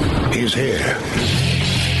here. He's here.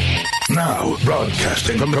 Now,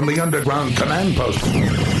 broadcasting from the underground command post,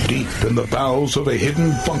 deep in the bowels of a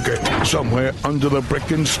hidden bunker, somewhere under the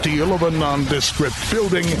brick and steel of a nondescript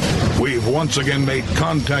building, we've once again made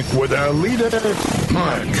contact with our leader,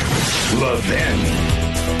 Mark Levin.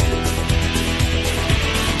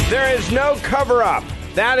 There is no cover-up.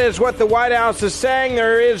 That is what the White House is saying.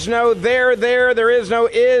 There is no there. There is no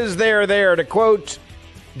is there. To quote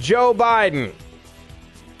Joe Biden.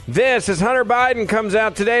 This is Hunter Biden comes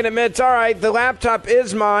out today and admits, all right, the laptop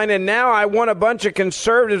is mine, and now I want a bunch of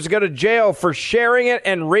conservatives to go to jail for sharing it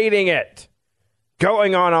and reading it.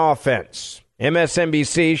 Going on offense.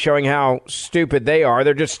 MSNBC showing how stupid they are.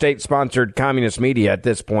 They're just state-sponsored communist media at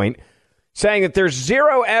this point, saying that there's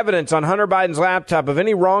zero evidence on Hunter Biden's laptop of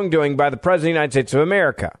any wrongdoing by the President of the United States of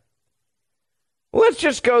America. Let's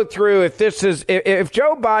just go through if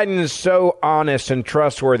Joe Biden is so honest and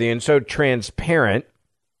trustworthy and so transparent.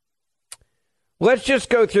 Let's just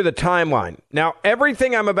go through the timeline. Now,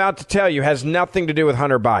 everything I'm about to tell you has nothing to do with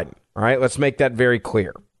Hunter Biden. All right, let's make that very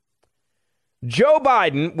clear. Joe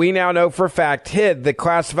Biden, we now know for a fact, hid the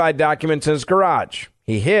classified documents in his garage.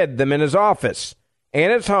 He hid them in his office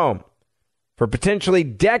and his home for potentially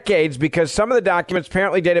decades because some of the documents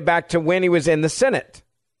apparently dated back to when he was in the Senate.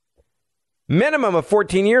 Minimum of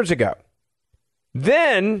 14 years ago.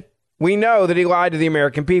 Then we know that he lied to the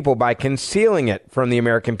American people by concealing it from the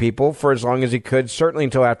American people for as long as he could, certainly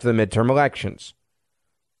until after the midterm elections.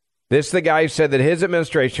 This is the guy who said that his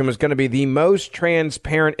administration was going to be the most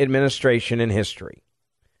transparent administration in history.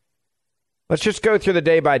 Let's just go through the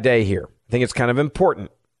day by day here. I think it's kind of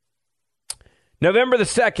important. November the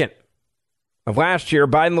 2nd of last year,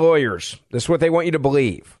 Biden lawyers, this is what they want you to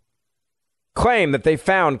believe, claim that they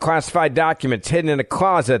found classified documents hidden in a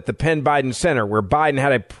closet at the Penn Biden Center where Biden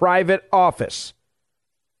had a private office.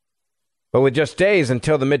 But with just days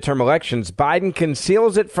until the midterm elections, Biden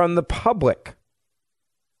conceals it from the public.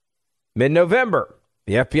 Mid-November,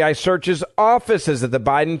 the FBI searches offices at the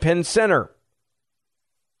Biden Penn Center.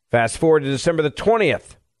 Fast forward to December the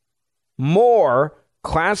 20th. More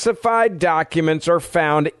classified documents are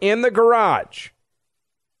found in the garage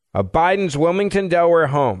of Biden's Wilmington, Delaware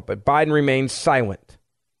home, but Biden remains silent.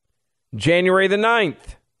 January the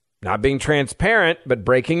 9th, not being transparent, but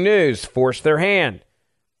breaking news, forced their hand.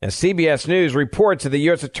 As CBS News reports that the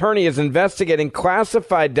U.S. Attorney is investigating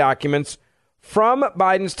classified documents from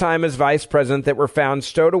Biden's time as vice president that were found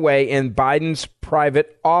stowed away in Biden's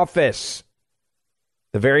private office.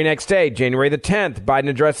 The very next day, January the 10th, Biden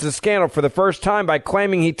addresses the scandal for the first time by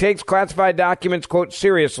claiming he takes classified documents, quote,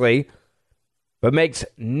 seriously, but makes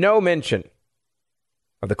no mention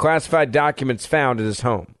of the classified documents found at his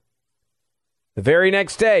home. The very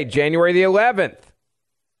next day, January the 11th,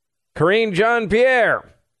 Karine Jean-Pierre,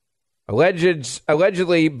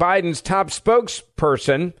 allegedly Biden's top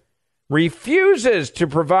spokesperson, refuses to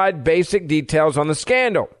provide basic details on the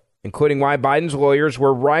scandal, including why Biden's lawyers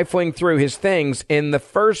were rifling through his things in the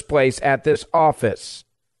first place at this office.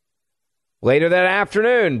 Later that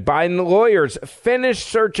afternoon, Biden lawyers finished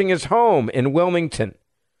searching his home in Wilmington,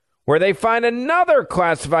 where they find another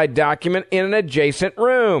classified document in an adjacent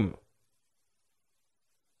room.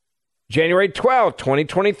 January 12,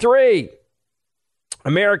 2023,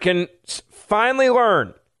 Americans finally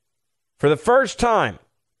learned for the first time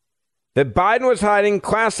that Biden was hiding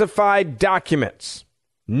classified documents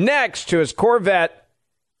next to his Corvette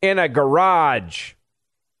in a garage.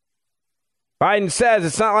 Biden says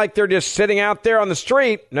it's not like they're just sitting out there on the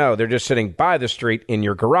street. No, they're just sitting by the street in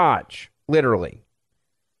your garage, literally.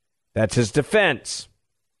 That's his defense.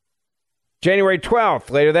 January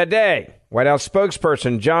 12th, later that day, White House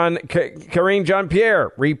spokesperson Karine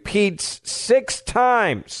Jean-Pierre repeats 6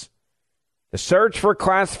 times the search for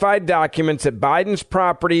classified documents at Biden's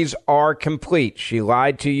properties are complete. She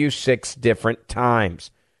lied to you 6 different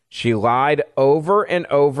times. She lied over and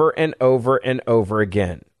over and over and over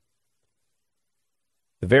again.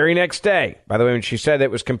 The very next day, by the way, when she said that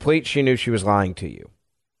it was complete, she knew she was lying to you.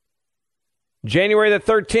 January the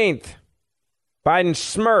 13th, Biden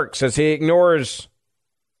smirks as he ignores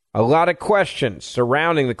a lot of questions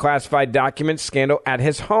surrounding the classified documents scandal at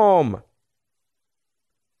his home.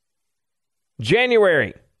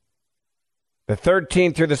 January the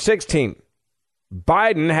 13th through the 16th,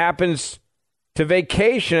 Biden happens to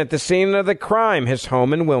vacation at the scene of the crime, his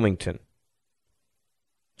home in Wilmington.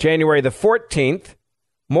 January the 14th,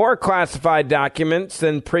 more classified documents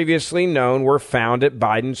than previously known were found at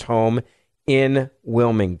Biden's home in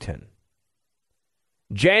Wilmington.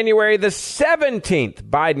 January the 17th,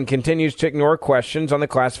 Biden continues to ignore questions on the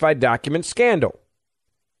classified document scandal.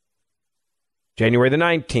 January the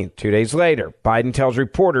 19th, 2 days later, Biden tells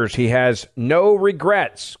reporters he has no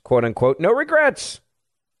regrets, quote unquote, no regrets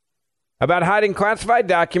about hiding classified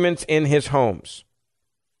documents in his homes,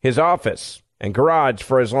 his office, and garage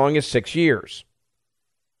for as long as 6 years.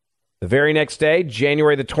 The very next day,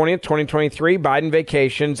 January the 20th, 2023, Biden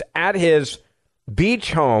vacations at his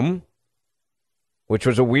beach home, which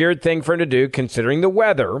was a weird thing for him to do considering the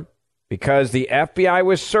weather, because the FBI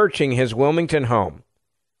was searching his Wilmington home.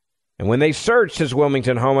 And when they searched his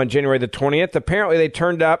Wilmington home on January the 20th, apparently they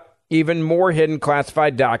turned up even more hidden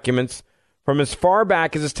classified documents from as far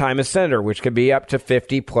back as his time as senator, which could be up to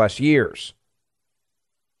 50 plus years.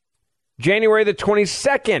 January the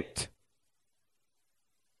 22nd,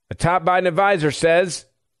 a top Biden advisor says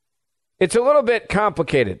it's a little bit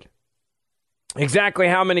complicated. Exactly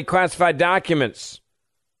how many classified documents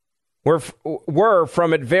were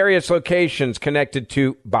from at various locations connected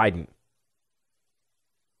to Biden.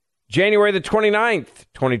 January the 29th,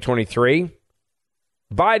 2023,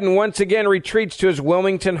 Biden once again retreats to his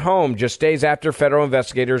Wilmington home just days after federal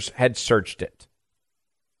investigators had searched it.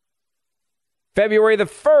 February the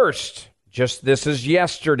 1st, this is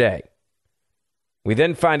yesterday. We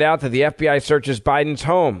then find out that the FBI searches Biden's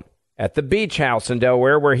home at the beach house in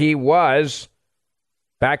Delaware, where he was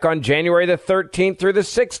back on January the 13th through the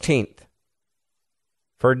 16th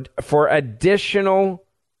for additional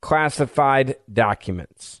classified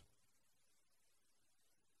documents.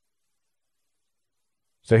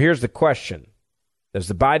 So here's the question. Does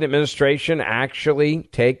the Biden administration actually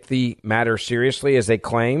take the matter seriously as they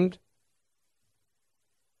claimed?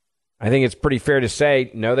 I think it's pretty fair to say,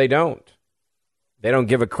 no, they don't. They don't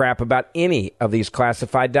give a crap about any of these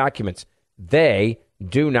classified documents. They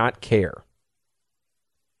do not care.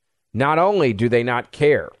 Not only do they not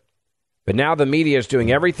care, but now the media is doing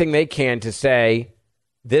everything they can to say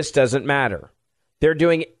this doesn't matter. They're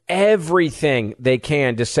doing everything they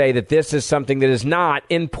can to say that this is something that is not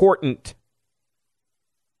important.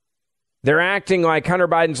 They're acting like Hunter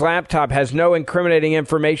Biden's laptop has no incriminating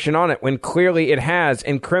information on it, when clearly it has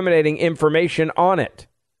incriminating information on it.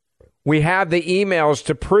 We have the emails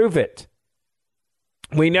to prove it.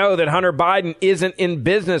 We know that Hunter Biden isn't in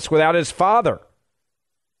business without his father.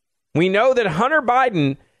 We know that Hunter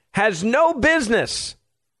Biden has no business.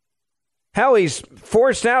 Hell, he's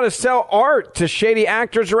forced now to sell art to shady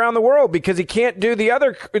actors around the world because he can't do the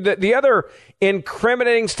other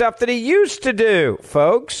incriminating stuff that he used to do,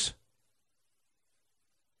 folks.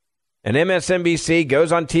 And MSNBC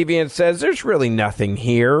goes on TV and says, there's really nothing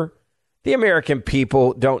here. The American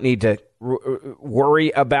people don't need to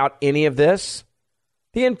worry about any of this.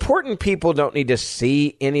 The important people don't need to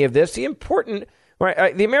see any of this. The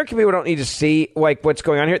American people don't need to see what's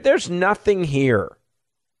going on here. There's nothing here.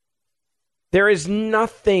 There is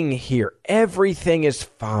nothing here. Everything is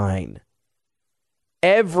fine.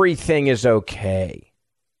 Everything is okay.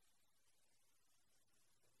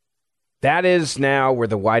 That is now where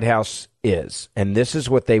the White House is, and this is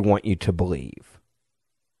what they want you to believe.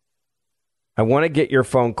 I want to get your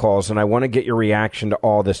phone calls, and I want to get your reaction to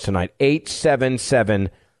all this tonight.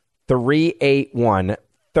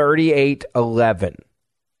 877-381-3811.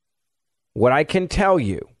 What I can tell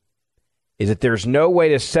you is that there's no way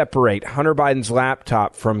to separate Hunter Biden's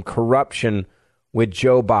laptop from corruption with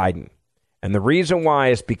Joe Biden. And the reason why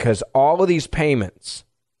is because all of these payments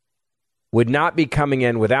would not be coming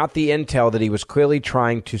in without the intel that he was clearly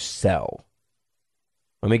trying to sell.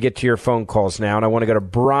 Let me get to your phone calls now, and I want to go to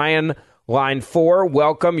Brian, line 4.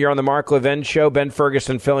 Welcome. You're on the Mark Levin Show. Ben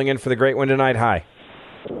Ferguson filling in for the great one tonight. Hi.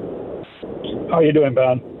 How are you doing,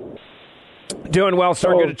 Ben? Doing well,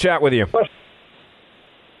 sir. Good to chat with you.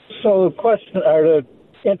 So the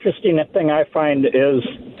interesting thing I find is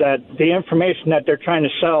that the information that they're trying to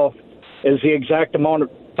sell is the exact amount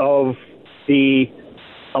of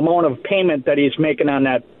payment that he's making on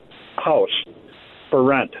that house for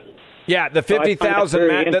rent. Yeah, the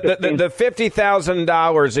 $50,000 the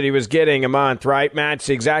 $50,000 that he was getting a month, right, matched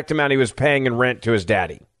the exact amount he was paying in rent to his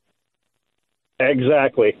daddy.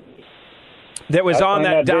 Exactly. That was on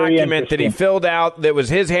that document that he filled out. That was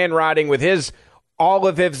his handwriting with all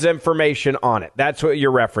of his information on it. That's what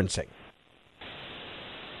you're referencing.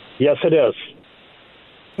 Yes, it is.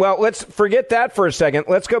 Well, let's forget that for a second.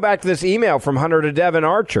 Let's go back to this email from Hunter to Devin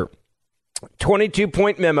Archer.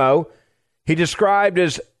 22-point memo. He described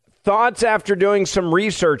his thoughts after doing some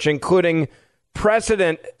research, including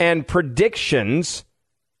precedent and predictions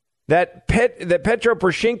that Petro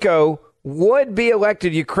Poroshenko would be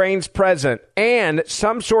elected Ukraine's president, and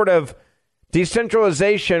some sort of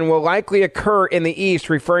decentralization will likely occur in the East,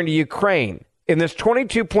 referring to Ukraine. In this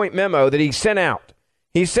 22-point memo that he sent out,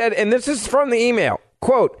 he said, and this is from the email,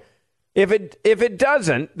 quote, if it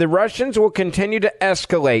doesn't, the Russians will continue to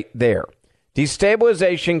escalate their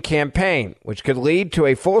destabilization campaign, which could lead to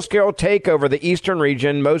a full-scale takeover of the eastern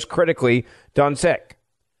region, most critically Donetsk.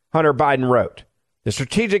 Hunter Biden wrote, the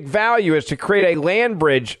strategic value is to create a land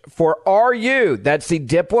bridge for RU. That's the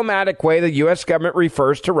diplomatic way the U.S. government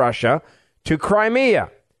refers to Russia, to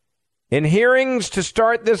Crimea. In hearings to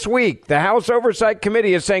start this week, the House Oversight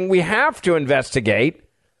Committee is saying we have to investigate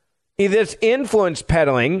this influence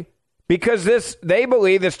peddling Because they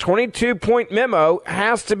believe this 22-point memo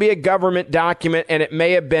has to be a government document, and it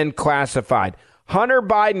may have been classified. Hunter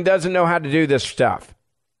Biden doesn't know how to do this stuff.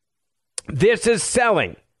 This is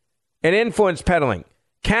selling and influence peddling,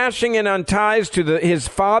 cashing in on ties to his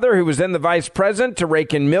father, who was then the vice president, to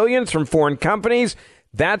rake in millions from foreign companies.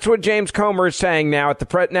 That's what James Comer is saying now at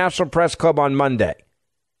the National Press Club on Monday.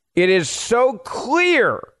 It is so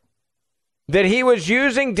clear that he was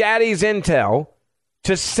using daddy's intel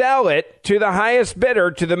to sell it to the highest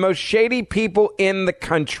bidder, to the most shady people in the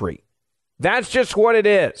country. That's just what it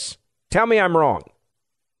is. Tell me I'm wrong.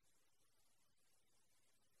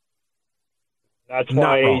 That's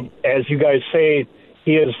why, as you guys say,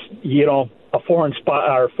 he is, a foreign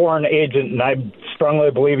spy or foreign agent, and I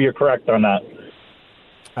strongly believe you're correct on that.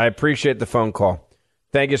 I appreciate the phone call.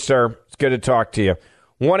 Thank you, sir. It's good to talk to you.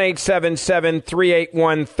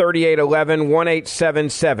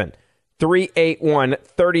 1-877-381-3811,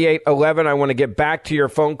 1-877-381-3811. I want to get back to your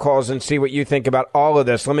phone calls and see what you think about all of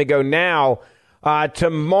this. Let me go now to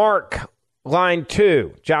Mark, line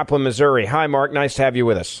 2, Joplin, Missouri. Hi, Mark. Nice to have you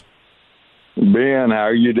with us. Ben, how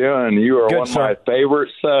are you doing? You are Good, one of sir. my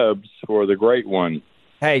favorite subs for the great one.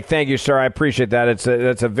 Hey, thank you, sir. I appreciate that.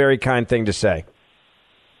 That's a very kind thing to say.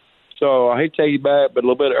 So I hate to take you back, but a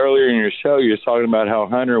little bit earlier in your show, you were talking about how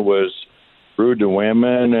Hunter was rude to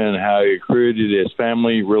women and how he recruited his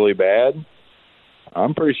family really bad.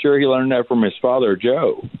 I'm pretty sure he learned that from his father,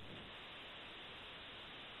 Joe.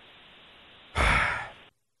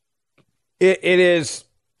 It is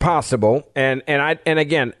possible, and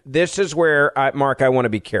again, this is where, Mark, I want to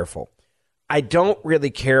be careful. I don't really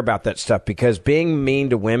care about that stuff because being mean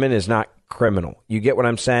to women is not criminal. You get what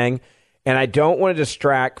I'm saying? And I don't want to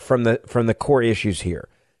distract from the core issues here.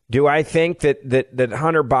 Do I think that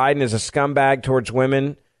Hunter Biden is a scumbag towards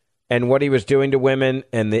women and what he was doing to women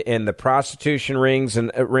and the prostitution ring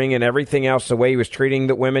and everything else, the way he was treating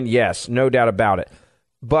the women? Yes, no doubt about it.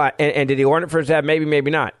 But and did he learn it from his dad? Maybe,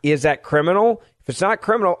 maybe not. Is that criminal? If it's not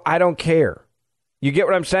criminal, I don't care. You get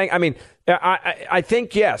what I'm saying? I mean, I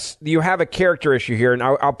think, yes, you have a character issue here, and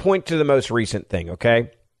I'll point to the most recent thing,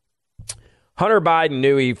 okay? Hunter Biden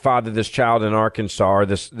knew he fathered this child in Arkansas,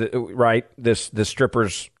 this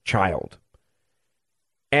stripper's child.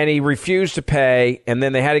 And he refused to pay, and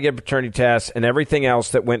then they had to get a paternity test and everything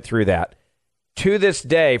else that went through that. To this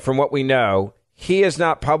day, from what we know, he has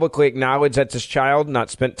not publicly acknowledged that's his child,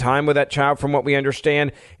 not spent time with that child from what we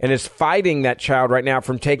understand, and is fighting that child right now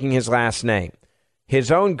from taking his last name.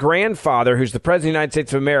 His own grandfather, who's the President of the United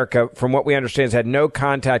States of America, from what we understand, has had no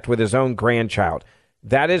contact with his own grandchild.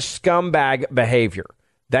 That is scumbag behavior.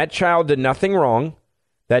 That child did nothing wrong.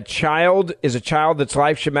 That child is a child that's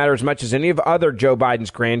life should matter as much as any of other Joe Biden's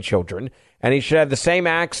grandchildren, and he should have the same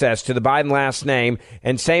access to the Biden last name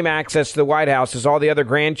and same access to the White House as all the other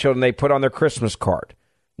grandchildren they put on their Christmas card.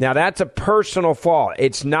 Now, that's a personal flaw.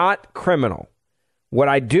 It's not criminal. What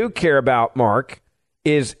I do care about, Mark,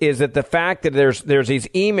 is that the fact that there's these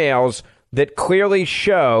emails that clearly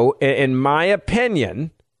show, in my opinion,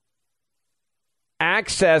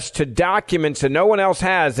 access to documents that no one else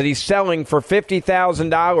has that he's selling for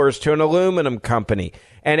 $50,000 to an aluminum company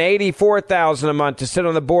and $84,000 a month to sit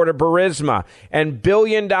on the board of Burisma and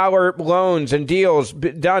billion-dollar loans and deals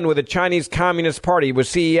done with the Chinese Communist Party with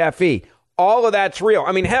CEFE. All of that's real.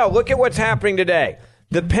 I mean, hell, look at what's happening today.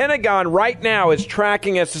 The Pentagon right now is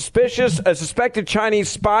tracking a suspected Chinese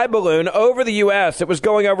spy balloon over the U.S. that was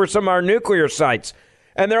going over some of our nuclear sites.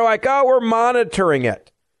 And they're like, oh, we're monitoring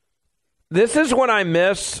it. This is what I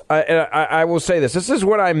miss. I will say this. This is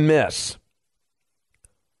what I miss.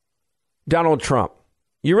 Donald Trump.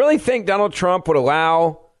 You really think Donald Trump would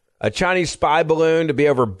allow a Chinese spy balloon to be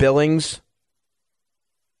over Billings?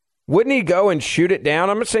 Wouldn't he go and shoot it down?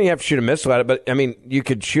 I'm not saying you have to shoot a missile at it, but, I mean, you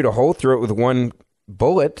could shoot a hole through it with one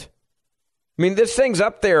bullet. I mean, this thing's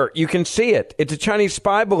up there. You can see it. It's a Chinese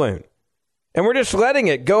spy balloon. And we're just letting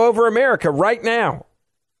it go over America right now.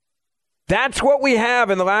 That's what we have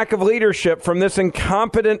in the lack of leadership from this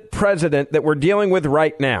incompetent president that we're dealing with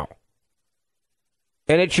right now.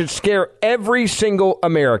 And it should scare every single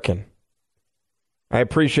American. I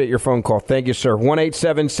appreciate your phone call. Thank you, sir.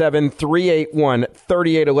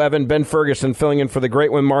 1-877-381-3811. Ben Ferguson filling in for the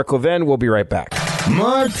great one, Mark Levin. We'll be right back.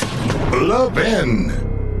 Mark Levin.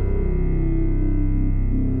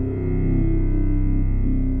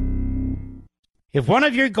 If one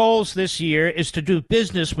of your goals this year is to do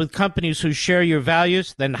business with companies who share your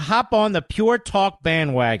values, then hop on the Pure Talk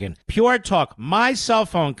bandwagon. Pure Talk, my cell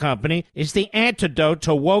phone company, is the antidote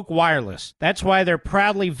to woke wireless. That's why they're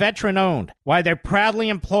proudly veteran-owned, why they proudly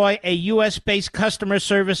employ a U.S.-based customer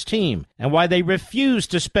service team, and why they refuse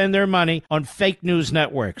to spend their money on fake news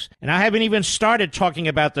networks. And I haven't even started talking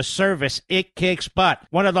about the service It Kicks Butt,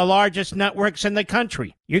 one of the largest networks in the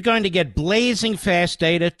country. You're going to get blazing fast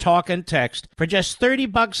data, talk, and text for just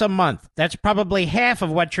 $30 a month. That's probably half of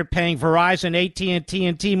what you're paying Verizon, AT&T,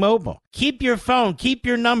 and T-Mobile. Keep your phone, keep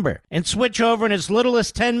your number, and switch over in as little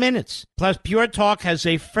as 10 minutes. Plus, Pure Talk has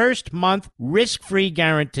a first-month risk-free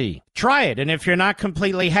guarantee. Try it, and if you're not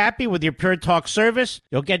completely happy with your Pure Talk service,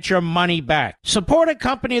 you'll get your money back. Support a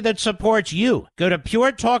company that supports you. Go to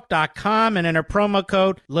puretalk.com and enter promo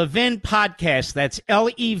code Levin Podcast. That's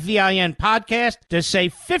Levin Podcast to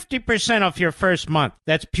save 50% off your first month.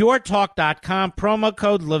 That's puretalk.com, promo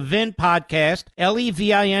code Levin Podcast,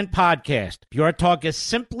 Levin Podcast. Pure Talk is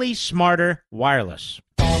simply smarter wireless.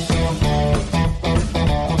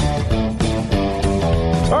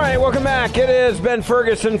 All right, welcome back. It is Ben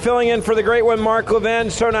Ferguson filling in for the great one, Mark Levin.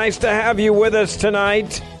 So nice to have you with us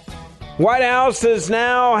tonight. White House is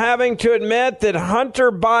now having to admit that Hunter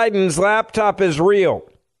Biden's laptop is real.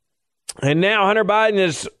 And now Hunter Biden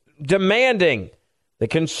is demanding the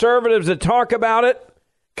conservatives that talk about it,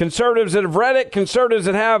 conservatives that have read it, conservatives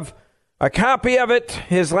that have a copy of it,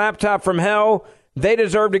 his laptop from hell, they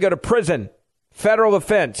deserve to go to prison. Federal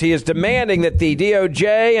offense. He is demanding that the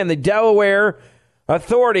DOJ and the Delaware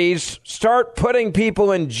authorities start putting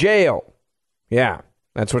people in jail. Yeah,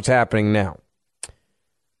 that's what's happening now.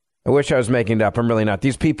 I wish I was making it up. I'm really not.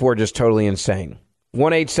 These people are just totally insane.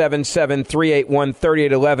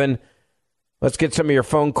 1-877-381-3811. Let's get some of your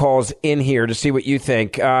phone calls in here to see what you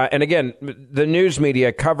think. And again, the news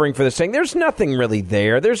media covering for this saying there's nothing really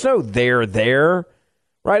there. There's no there.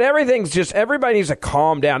 Right? Everything's just, everybody needs to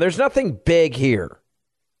calm down. There's nothing big here.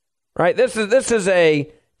 Right? This is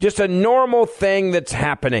just a normal thing that's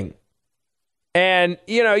happening. And,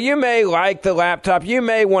 you know, you may like the laptop. You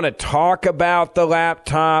may want to talk about the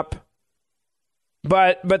laptop.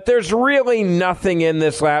 But there's really nothing in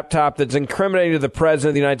this laptop that's incriminating to the President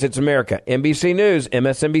of the United States of America. NBC News,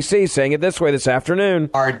 MSNBC saying it this way this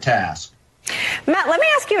afternoon. Hard task. Matt, let me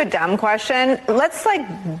ask you a dumb question. Let's,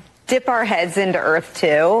 dip our heads into Earth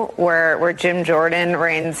 2, where Jim Jordan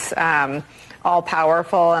reigns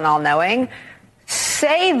all-powerful and all-knowing.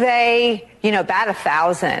 Say they, bat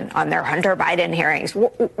 1,000 on their Hunter Biden hearings.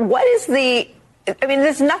 What is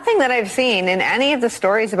there's nothing that I've seen in any of the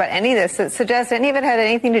stories about any of this that suggests any of it had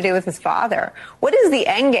anything to do with his father. What is the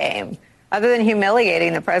end game other than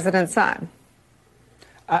humiliating the president's son?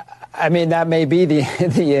 That may be the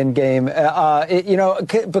end game,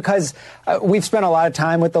 because we've spent a lot of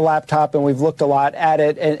time with the laptop and we've looked a lot at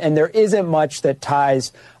it, and there isn't much that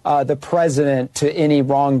ties the president to any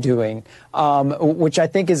wrongdoing, which I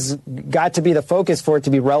think has got to be the focus for it to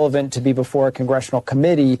be relevant to be before a congressional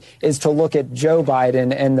committee, is to look at Joe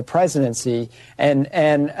Biden and the presidency. And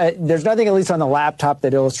there's nothing, at least on the laptop,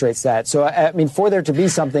 that illustrates that. So, for there to be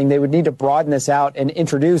something, they would need to broaden this out and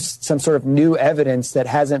introduce some sort of new evidence that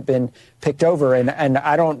hasn't been picked over. And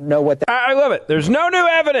I don't know what that... I love it. There's no new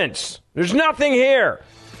evidence. There's nothing here.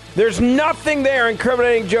 There's nothing there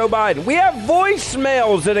incriminating Joe Biden. We have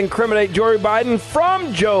voicemails that incriminate Joe Biden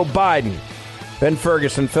from Joe Biden. Ben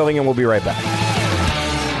Ferguson filling in. We'll be right back.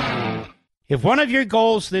 If one of your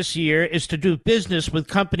goals this year is to do business with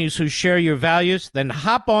companies who share your values, then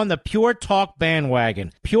hop on the Pure Talk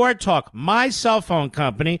bandwagon. Pure Talk, my cell phone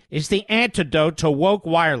company, is the antidote to woke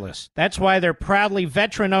wireless. That's why they're proudly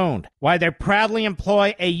veteran-owned, why they proudly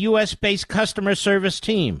employ a U.S.-based customer service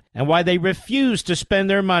team, and why they refuse to spend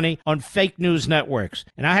their money on fake news networks.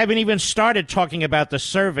 And I haven't even started talking about the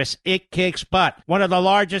service It Kicks Butt, one of the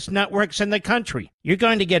largest networks in the country. You're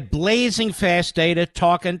going to get blazing fast data,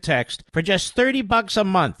 talk, and text for just $30 a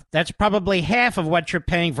month. That's probably half of what you're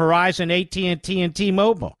paying Verizon, AT&T, and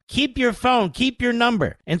T-Mobile. Keep your phone, keep your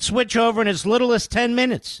number, and switch over in as little as 10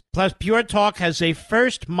 minutes. Plus, Pure Talk has a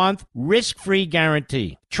first-month risk-free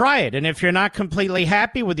guarantee. Try it, and if you're not completely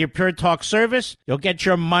happy with your Pure Talk service, you'll get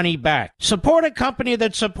your money back. Support a company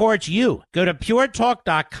that supports you. Go to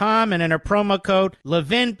puretalk.com and enter promo code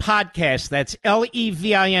Levin Podcast. That's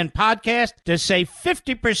Levin Podcast to save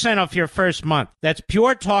 50% off your first month. That's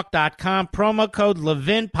puretalk.com, promo code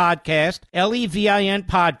Levin Podcast, Levin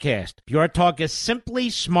Podcast. Pure Talk is simply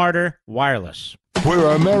smarter wireless. Where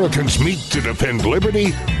Americans meet to defend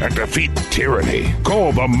liberty and defeat tyranny.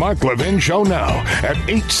 Call the Mark Levin Show now at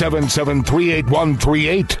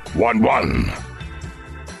 877-381-3811.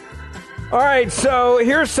 All right, so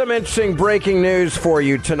here's some interesting breaking news for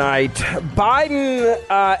you tonight. Biden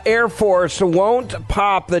Air Force won't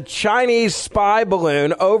pop the Chinese spy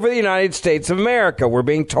balloon over the United States of America. We're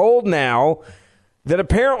being told now that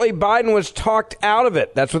apparently Biden was talked out of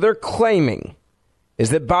it. That's what they're claiming,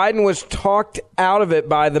 is that Biden was talked out of it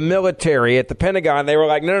by the military at the Pentagon. They were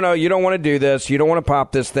like, no, you don't want to do this. You don't want to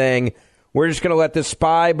pop this thing. We're just going to let this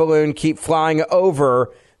spy balloon keep flying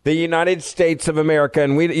over the United States of America,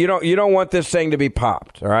 and you don't want this thing to be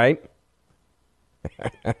popped, all right?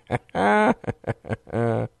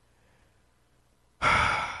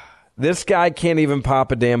 This guy can't even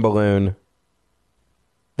pop a damn balloon.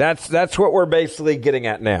 That's what we're basically getting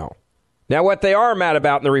at now. Now, what they are mad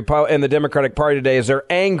about in the Democratic Party today is they're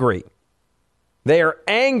angry. They are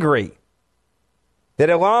angry that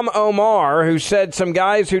Ilham Omar, who said some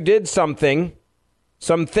guys who did some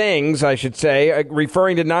things, I should say,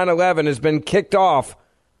 referring to 9/11, has been kicked off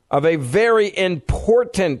of a very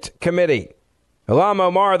important committee. Ilham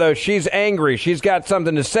Omar, though, she's angry. She's got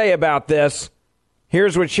something to say about this.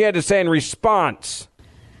 Here's what she had to say in response.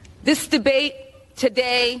 This debate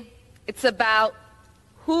today, it's about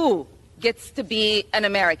who gets to be an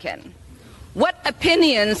American. What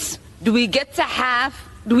opinions do we have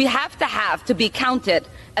to have to be counted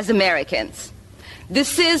as Americans?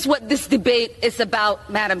 This is what this debate is about,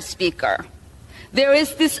 Madam Speaker. There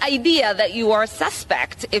is this idea that you are a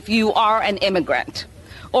suspect if you are an immigrant,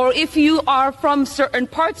 or if you are from certain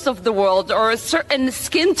parts of the world, or a certain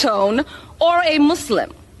skin tone, or a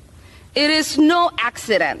Muslim. It is no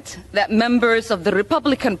accident that members of the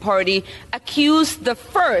Republican Party accused the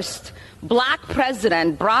first black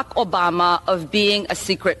president, Barack Obama, of being a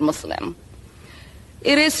secret Muslim.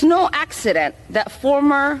 It is no accident that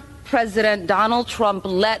former President Donald Trump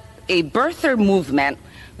led a birther movement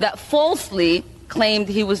that falsely claimed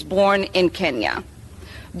he was born in Kenya.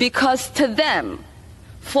 Because to them,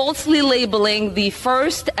 falsely labeling the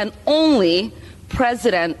first and only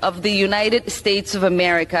president of the United States of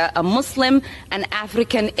America a Muslim and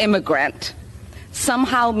African immigrant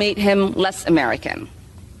somehow made him less American.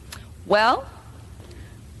 Well,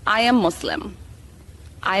 I am Muslim.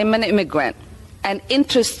 I am an immigrant, and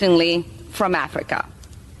interestingly, from Africa.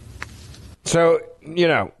 So,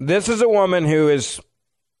 this is a woman who is,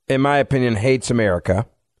 in my opinion, hates America.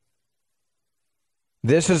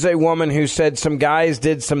 This is a woman who said some guys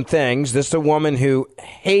did some things. This is a woman who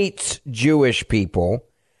hates Jewish people.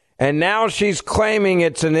 And now she's claiming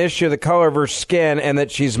it's an issue of the color of her skin and that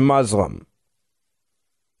she's Muslim.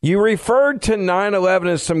 You referred to 9/11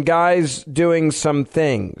 as some guys doing some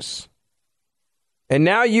things. And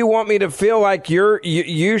now you want me to feel like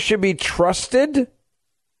you should be trusted?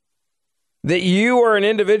 That you are an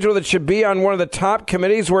individual that should be on one of the top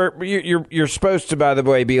committees where you're supposed to, by the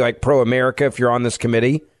way, be like pro-America if you're on this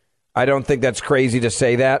committee. I don't think that's crazy to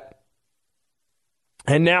say that.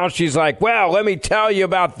 And now she's like, well, let me tell you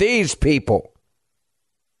about these people.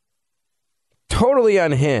 Totally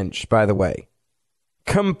unhinged, by the way.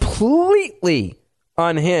 Completely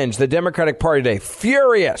unhinged. The Democratic Party today.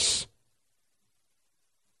 Furious.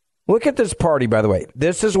 Look at this party, by the way.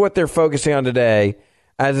 This is what they're focusing on today.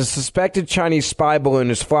 As a suspected Chinese spy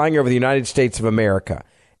balloon is flying over the United States of America.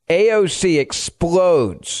 AOC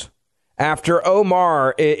explodes after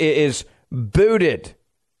Omar is booted.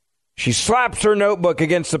 She slaps her notebook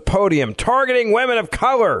against the podium. Targeting women of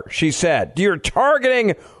color, she said. You're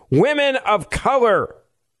targeting women of color.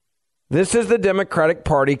 This is the Democratic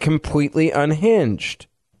Party completely unhinged.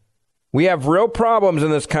 We have real problems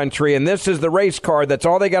in this country, and this is the race card. That's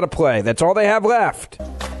all they got to play. That's all they have left.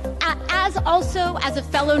 As a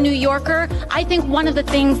fellow New Yorker, I think one of the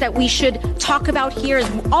things that we should talk about here is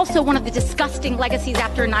also one of the disgusting legacies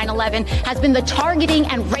after 9/11 has been the targeting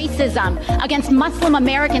and racism against Muslim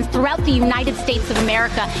Americans throughout the United States of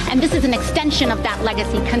America. And this is an extension of that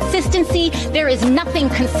legacy. Consistency, there is nothing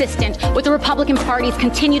consistent with the Republican Party's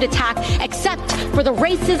continued attack except for the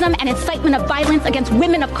racism and incitement of violence against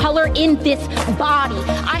women of color in this body.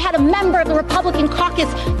 I had a member of the Republican caucus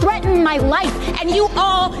threaten my life, and you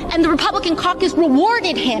all and the Republican caucus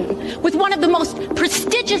rewarded him with one of the most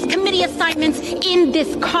prestigious committee assignments in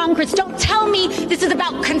this Congress. Don't tell me this is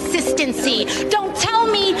about consistency. Don't tell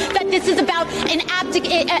me that this is about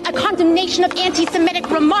a condemnation of anti-Semitic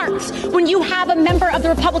remarks when you have a member of the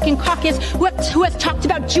Republican caucus who has talked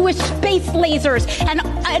about Jewish space lasers and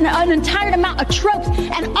an entire amount of tropes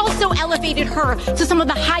and also elevated her to some of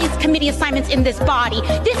the highest committee assignments in this body.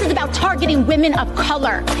 This is about targeting women of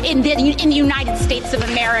color in the United States of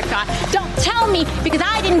America. Don't tell me, because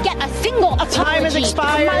I didn't get a single apology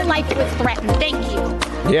when my life was threatened. Thank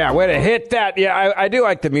you. Yeah, way to hit that. Yeah, I do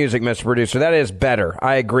like the music, Mr. Producer. That is better.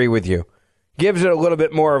 I agree with you. Gives it a little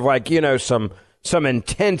bit more of like, some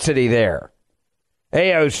intensity there.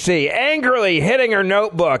 AOC angrily hitting her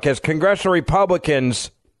notebook as congressional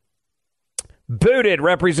Republicans booted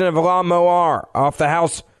Representative Ilhan Omar off the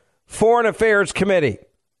House Foreign Affairs Committee.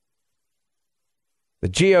 The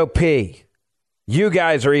GOP, you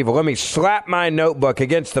guys are evil. Let me slap my notebook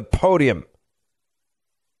against the podium.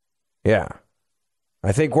 Yeah.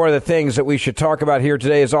 I think one of the things that we should talk about here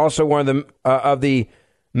today is also one of the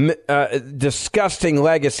disgusting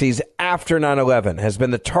legacies after 9/11 has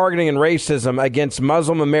been the targeting and racism against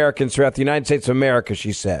Muslim Americans throughout the United States of America,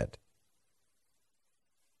 she said.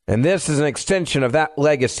 And this is an extension of that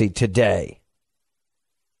legacy today.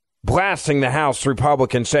 Blasting the House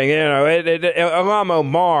Republicans, saying, Ilhan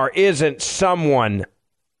Omar isn't someone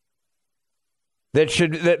that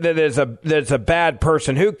is a bad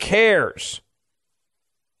person. Who cares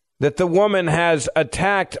that the woman has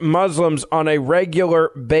attacked Muslims on a regular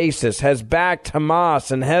basis, has backed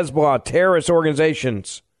Hamas and Hezbollah terrorist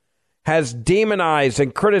organizations, has demonized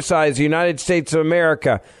and criticized the United States of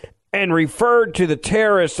America, and referred to the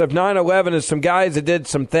terrorists of 9/11 as some guys that did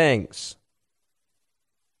some things?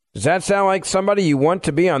 Does that sound like somebody you want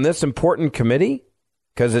to be on this important committee?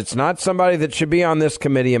 Because it's not somebody that should be on this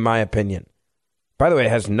committee, in my opinion. By the way,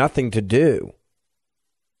 it has nothing to do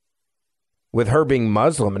with her being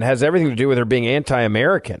Muslim. It has everything to do with her being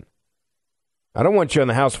anti-American. I don't want you on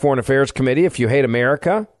the House Foreign Affairs Committee if you hate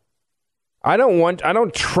America. I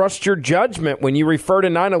don't trust your judgment when you refer to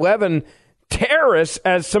 9/11 terrorists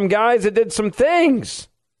as some guys that did some things.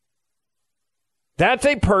 That's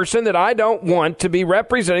a person that I don't want to be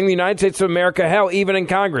representing the United States of America, hell, even in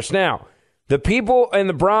Congress. Now, the people in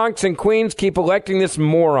the Bronx and Queens keep electing this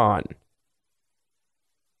moron.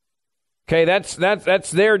 Okay, that's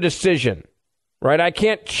their decision, right? I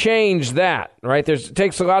can't change that, right? It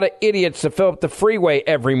takes a lot of idiots to fill up the freeway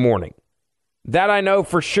every morning. That I know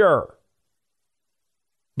for sure.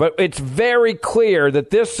 But it's very clear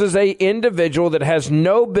that this is an individual that has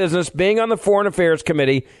no business being on the Foreign Affairs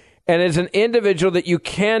Committee and is an individual that you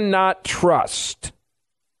cannot trust.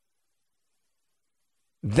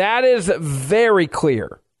 That is very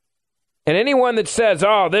clear. And anyone that says,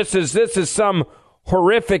 oh, this is some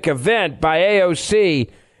horrific event by AOC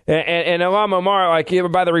and Ilhan Omar, like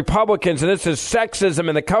by the Republicans, and this is sexism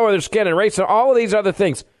and the color of their skin and race and all of these other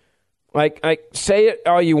things. Like say it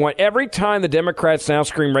all you want. Every time the Democrats now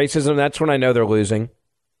scream racism, that's when I know they're losing.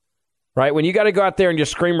 Right? When you got to go out there and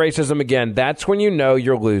just scream racism again, that's when you know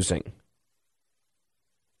you're losing.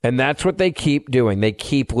 And that's what they keep doing. They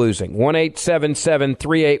keep losing.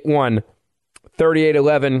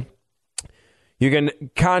 1-877-381-3811. You can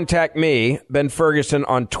contact me, Ben Ferguson,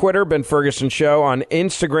 on Twitter, Ben Ferguson Show, on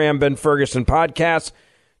Instagram, Ben Ferguson Podcast.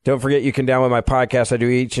 Don't forget you can download my podcast. I do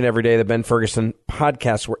each and every day, the Ben Ferguson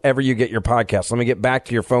Podcast, wherever you get your podcasts. Let me get back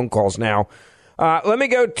to your phone calls now. Let me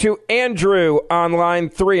go to Andrew on line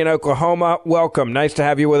 3 in Oklahoma. Welcome. Nice to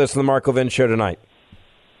have you with us on the Mark Levin Show tonight.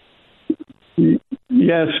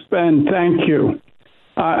 Yes, Ben, thank you.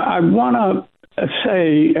 I want to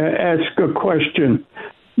ask a question.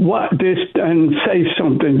 And say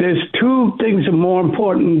something. There's two things that are more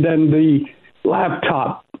important than the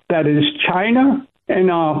laptop. That is China and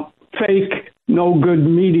fake, no good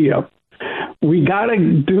media. We got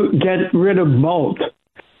to get rid of both.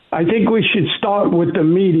 I think we should start with the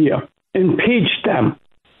media. Impeach them.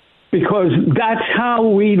 Because that's how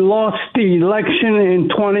we lost the election in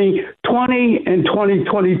 2020 and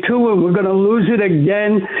 2022, and we're going to lose it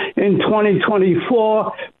again in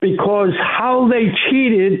 2024 because how they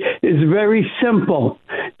cheated is very simple.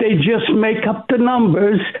 They just make up the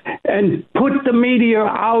numbers and put the media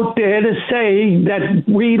out there to say that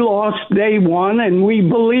we lost, they won, and we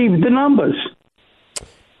believe the numbers.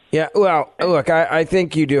 Yeah, well, look, I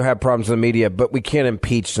think you do have problems with the media, but we can't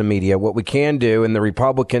impeach the media. What we can do, and the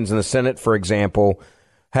Republicans in the Senate, for example,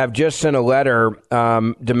 have just sent a letter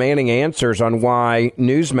demanding answers on why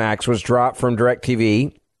Newsmax was dropped from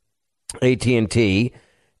DirecTV, AT&T,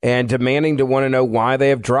 and demanding to want to know why they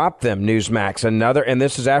have dropped them, Newsmax. And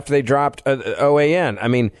this is after they dropped OAN. I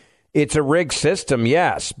mean, it's a rigged system,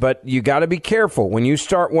 yes, but you got to be careful. When you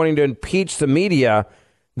start wanting to impeach the media,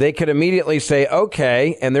 they could immediately say,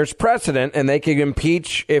 okay, and there's precedent, and they could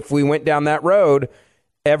impeach, if we went down that road,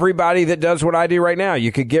 everybody that does what I do right now.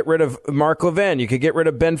 You could get rid of Mark Levin. You could get rid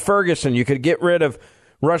of Ben Ferguson. You could get rid of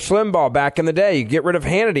Rush Limbaugh back in the day. You get rid of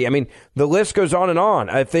Hannity. I mean, the list goes on and on.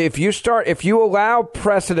 If you allow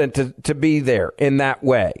precedent to be there in that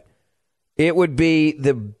way, it would be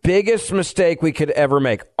the biggest mistake we could ever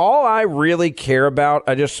make. All I really care about,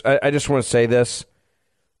 I just want to say this,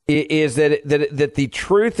 is that the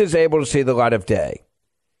truth is able to see the light of day.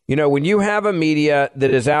 You know, when you have a media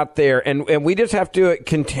that is out there, and we just have to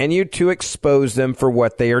continue to expose them for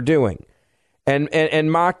what they are doing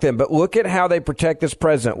and mock them. But look at how they protect this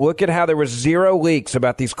president. Look at how there was zero leaks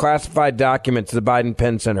about these classified documents at the Biden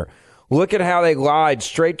Penn Center. Look at how they lied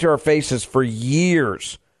straight to our faces for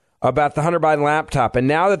years about the Hunter Biden laptop. And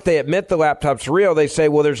now that they admit the laptop's real, they say,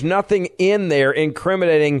 well, there's nothing in there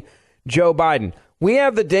incriminating Joe Biden. We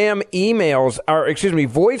have the damn voicemails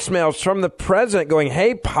from the president going,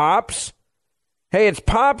 hey, Pops. Hey, it's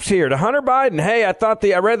Pops here to Hunter Biden. Hey, I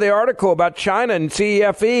read the article about China and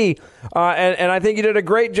CEFE, and I think you did a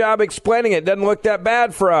great job explaining it. Doesn't look that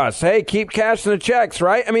bad for us. Hey, keep cashing the checks,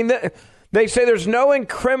 right? I mean, they say there's no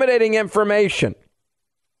incriminating information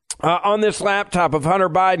on this laptop of Hunter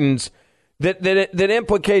Biden's that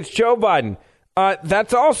implicates Joe Biden.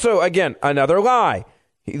 That's also, again, another lie.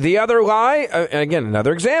 The other lie, again,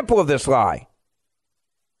 another example of this lie,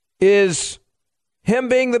 is him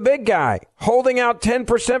being the big guy, holding out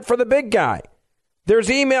 10% for the big guy. There's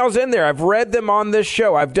emails in there. I've read them on this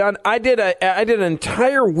show. I did an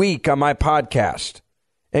entire week on my podcast,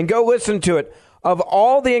 and go listen to it, of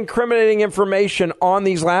all the incriminating information on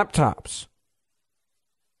these laptops,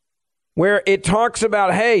 where it talks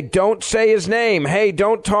about, hey, don't say his name. Hey,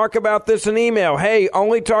 don't talk about this in email. Hey,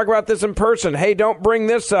 only talk about this in person. Hey, don't bring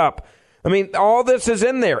this up. I mean, all this is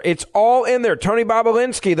in there. It's all in there. Tony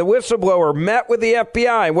Bobulinski, the whistleblower, met with the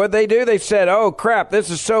FBI. What'd they do? They said, oh, crap, this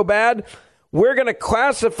is so bad. We're going to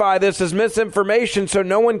classify this as misinformation so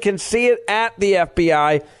no one can see it at the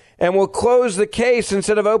FBI, and we'll close the case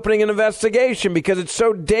instead of opening an investigation because it's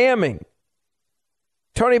so damning.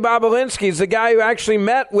 Tony Bobulinski is the guy who actually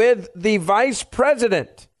met with the vice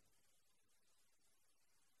president.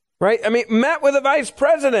 Right? I mean, met with the vice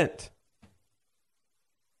president.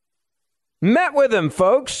 Met with him,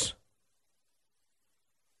 folks.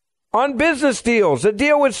 On business deals. A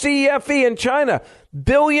deal with CEFE in China.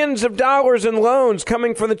 Billions of dollars in loans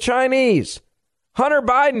coming from the Chinese. Hunter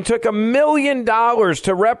Biden took $1 million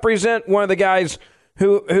to represent one of the guys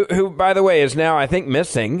who, by the way, is now, I think,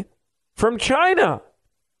 missing from China.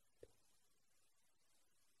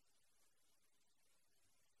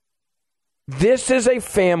 This is a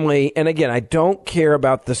family, and again, I don't care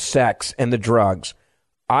about the sex and the drugs.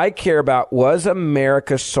 I care about, was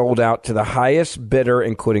America sold out to the highest bidder,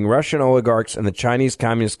 including Russian oligarchs and the Chinese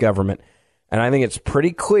Communist government? And I think it's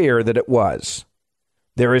pretty clear that it was.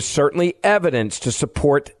 There is certainly evidence to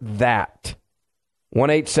support that.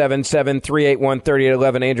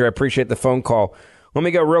 1-877-381-3811. Andrew, I appreciate the phone call. Let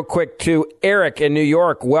me go real quick to Eric in New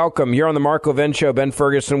York. Welcome. You're on the Mark Levin Show. Ben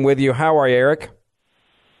Ferguson with you. How are you, Eric?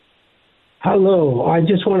 Hello. I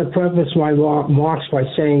just want to preface my remarks by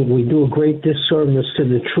saying we do a great disservice to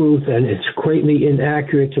the truth, and it's greatly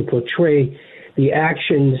inaccurate to portray the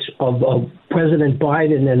actions of President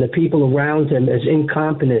Biden and the people around him as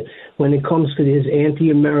incompetent when it comes to his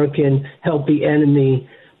anti-American, help the enemy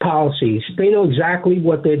policies. They know exactly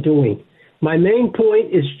what they're doing. My main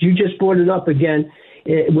point is, you just brought it up again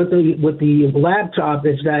with the laptop,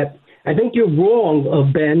 is that I think you're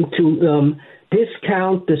wrong, Ben, to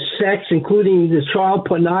discount the sex, including the child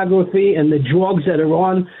pornography and the drugs that are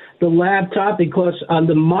on the laptop, because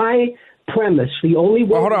under my premise, the only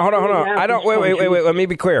way... Well, hold on. I don't... Wait. Let me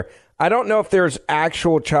be clear. I don't know if there's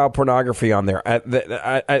actual child pornography on there.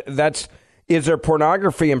 Is there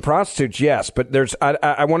pornography in prostitutes? Yes, but there's...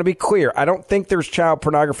 I want to be clear. I don't think there's child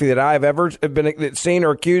pornography that I've ever been seen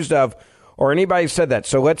or accused of, or anybody said that.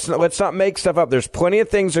 So let's not make stuff up. There's plenty of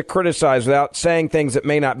things to criticize without saying things that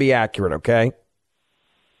may not be accurate, okay?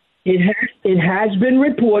 It has been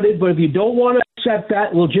reported, but if you don't want to accept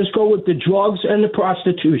that, we'll just go with the drugs and the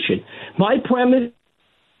prostitution. My premise,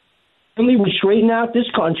 we straighten out this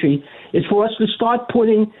country, is for us to start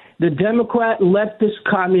putting the Democrat leftist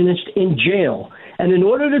communists in jail. And in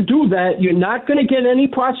order to do that, you're not going to get any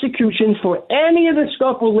prosecutions for any of the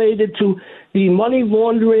stuff related to the money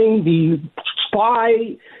laundering, the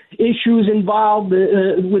spy issues involved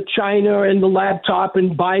with China and the laptop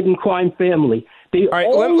and Biden crime family. All right,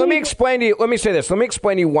 let me explain to you. Let me say this. Let me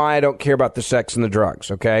explain to you why I don't care about the sex and the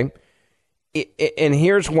drugs, okay? And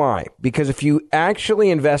here's why. Because if you actually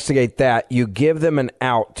investigate that, you give them an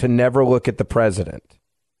out to never look at the president.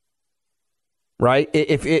 Right?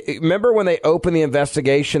 Remember when they opened the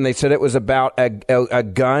investigation, they said it was about a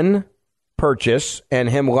gun purchase and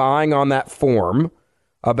him lying on that form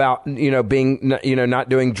about, being, not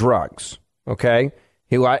doing drugs. Okay?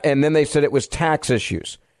 And then they said it was tax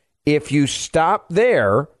issues. If you stop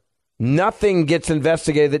there, nothing gets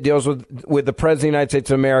investigated that deals with the President of the United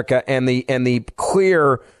States of America and the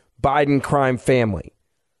clear Biden crime family.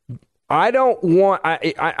 I don't want,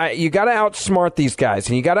 you got to outsmart these guys,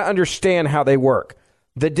 and you got to understand how they work.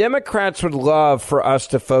 The Democrats would love for us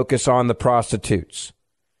to focus on the prostitutes.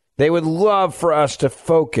 They would love for us to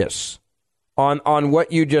focus on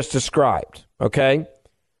what you just described, okay?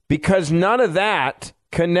 Because none of that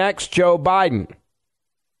connects Joe Biden.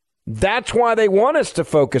 That's why they want us to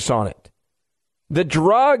focus on it. The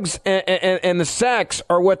drugs and the sex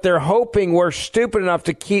are what they're hoping we're stupid enough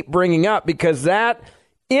to keep bringing up, because that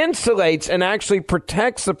insulates and actually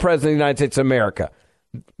protects the President of the United States of America.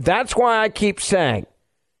 That's why I keep saying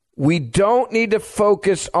we don't need to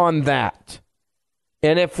focus on that.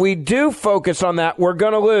 And if we do focus on that, we're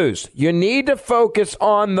going to lose. You need to focus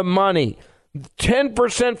on the money.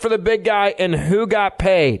 10% for the big guy and who got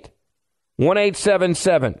paid.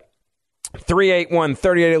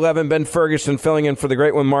 1-877-381-3811. Ben Ferguson filling in for the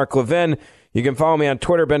great one, Mark Levin. You can follow me on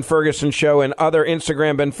Twitter, Ben Ferguson Show, and other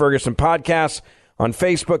Instagram, Ben Ferguson Podcasts, on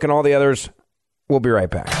Facebook and all the others. We'll be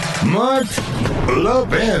right back. Mark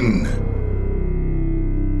Levin.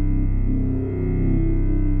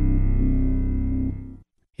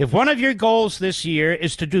 If one of your goals this year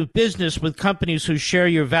is to do business with companies who share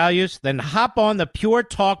your values, then hop on the Pure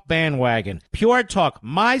Talk bandwagon. Pure Talk,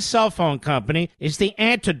 my cell phone company, is the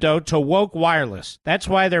antidote to woke wireless. That's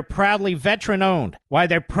why they're proudly veteran-owned, why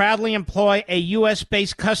they proudly employ a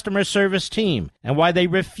U.S.-based customer service team, and why they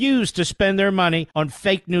refuse to spend their money on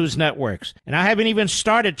fake news networks. And I haven't even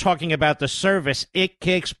started talking about the service. It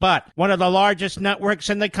kicks butt. One of the largest networks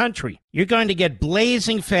in the country. You're going to get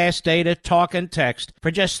blazing fast data, talk, and text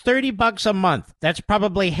for just $30 a month. That's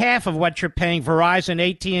probably half of what you're paying Verizon,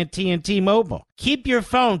 AT&T, and T-Mobile. Keep your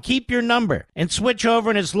phone, keep your number, and switch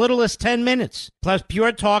over in as little as 10 minutes. Plus,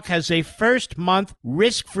 Pure Talk has a first-month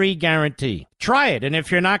risk-free guarantee. Try it, and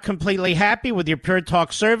if you're not completely happy with your Pure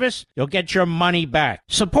Talk service, you'll get your money back.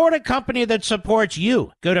 Support a company that supports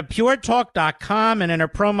you. Go to puretalk.com and enter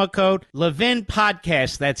promo code Levin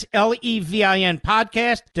Podcast. That's Levin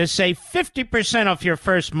Podcast to save 50% off your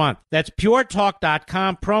first month. That's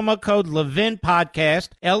puretalk.com, promo code Levin Podcast,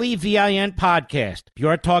 Levin Podcast.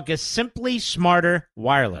 Pure Talk is simply smarter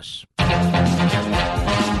wireless.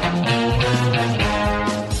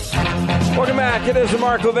 Welcome back. It is the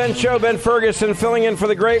Mark Levin Show. Ben Ferguson filling in for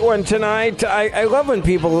the great one tonight. I love when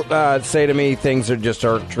people say to me things that just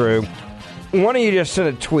aren't true. One of you just sent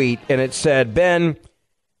a tweet, and it said, Ben,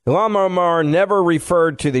 Ilhan Omar never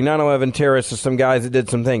referred to the 9/11 terrorists as some guys that did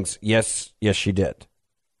some things. Yes, she did.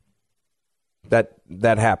 That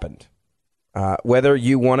happened. Whether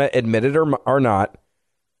you want to admit it or not,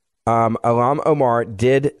 Ilhan Omar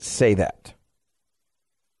did say that.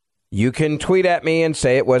 You can tweet at me and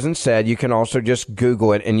say it wasn't said. You can also just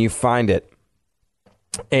Google it and you find it.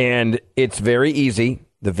 And it's very easy.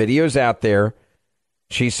 The video's out there.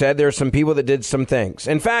 She said there's some people that did some things.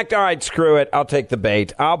 In fact, all right, screw it. I'll take the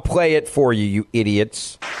bait. I'll play it for you, you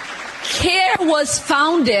idiots. CARE was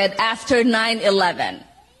founded after 9/11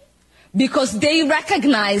 because they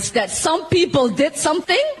recognized that some people did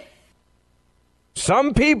something.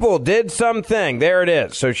 Some people did something. There it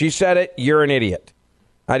is. So she said it. You're an idiot.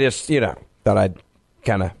 I just, thought I'd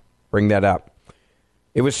kind of bring that up.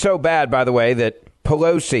 It was so bad, by the way, that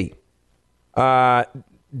Pelosi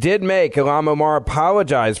did make Ilhan Omar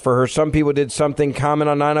apologize for her. Some people did something comment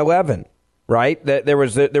on 9/11, right? That there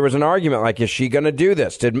was an argument like, is she going to do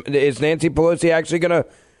this? Is Nancy Pelosi actually going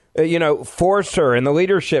to, force her in the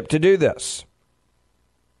leadership to do this?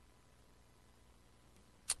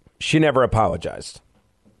 She never apologized.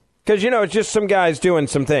 Because, it's just some guys doing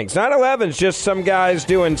some things. 9/11's just some guys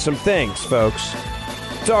doing some things, folks.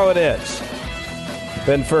 That's all it is.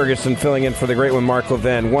 Ben Ferguson filling in for the great one, Mark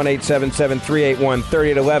Levin.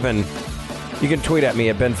 1-877-381-3811. You can tweet at me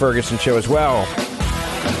at Ben Ferguson Show as well.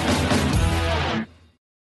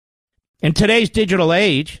 In today's digital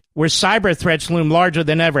age, where cyber threats loom larger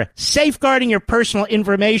than ever, safeguarding your personal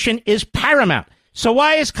information is paramount. So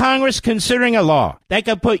why is Congress considering a law that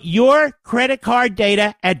could put your credit card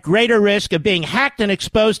data at greater risk of being hacked and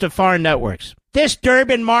exposed to foreign networks? This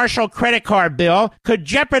Durbin-Marshall credit card bill could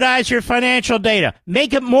jeopardize your financial data,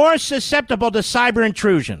 make it more susceptible to cyber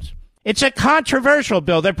intrusions. It's a controversial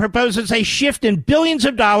bill that proposes a shift in billions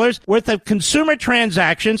of dollars worth of consumer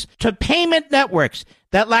transactions to payment networks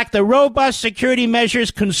that lack the robust security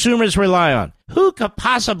measures consumers rely on. Who could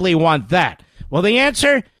possibly want that? Well, the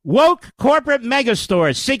answer? Woke corporate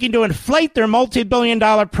megastores seeking to inflate their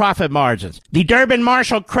multi-billion-dollar profit margins. The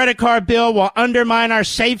Durbin-Marshall credit card bill will undermine our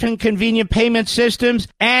safe and convenient payment systems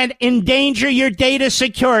and endanger your data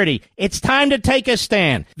security. It's time to take a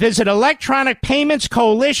stand. Visit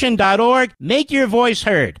electronicpaymentscoalition.org. Make your voice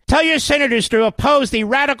heard. Tell your senators to oppose the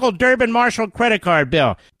radical Durbin-Marshall credit card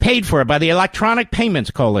bill, paid for by the Electronic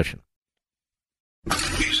Payments Coalition.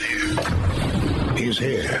 He's here. He's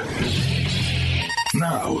here.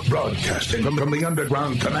 Now, broadcasting from the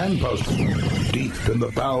underground command post, deep in the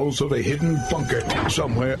bowels of a hidden bunker,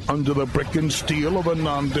 somewhere under the brick and steel of a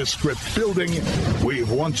nondescript building, we've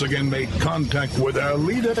once again made contact with our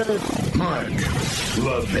leader, Mark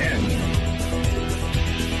Levin.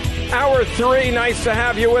 Hour 3, nice to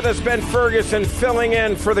have you with us. Ben Ferguson filling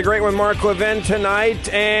in for the great one, Mark Levin, tonight.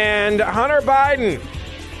 And Hunter Biden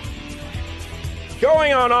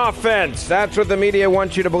going on offense. That's what the media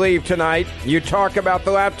wants you to believe tonight. You talk about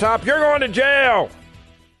the laptop, you're going to jail.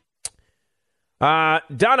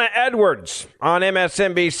 Donna Edwards on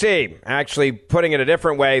MSNBC, actually putting it a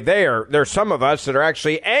different way, there's some of us that are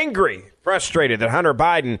actually angry, frustrated that Hunter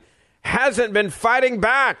Biden hasn't been fighting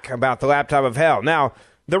back about the laptop of hell. Now,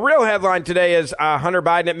 the real headline today is Hunter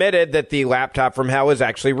Biden admitted that the laptop from hell is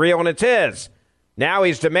actually real, and it's his. Now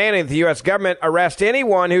he's demanding that the U.S. government arrest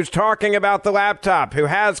anyone who's talking about the laptop, who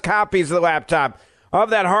has copies of the laptop, of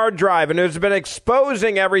that hard drive, and who's been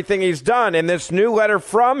exposing everything he's done in this new letter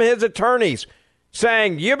from his attorneys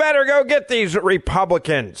saying, you better go get these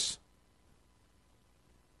Republicans.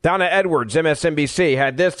 Donna Edwards, MSNBC,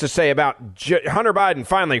 had this to say about Hunter Biden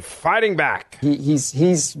finally fighting back.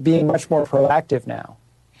 He's being much more proactive now.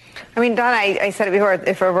 I mean, Don, I said it before,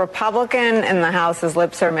 if a Republican in the House's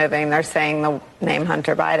lips are moving, they're saying the name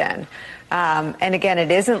Hunter Biden. And again,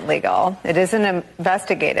 it isn't legal. It isn't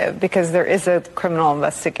investigative because there is a criminal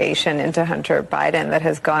investigation into Hunter Biden that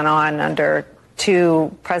has gone on under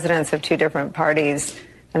two presidents of two different parties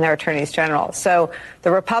and their attorneys general. So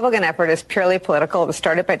the Republican effort is purely political. It was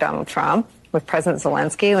started by Donald Trump with President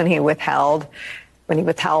Zelensky when he withheld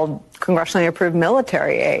congressionally approved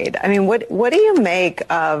military aid. I mean, what do you make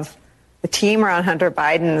of the team around Hunter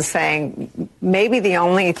Biden saying maybe the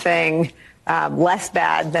only thing less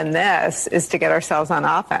bad than this is to get ourselves on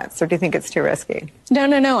offense? Or do you think it's too risky?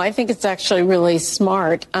 No. I think it's actually really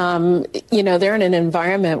smart. They're in an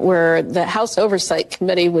environment where the House Oversight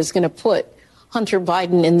Committee was going to put Hunter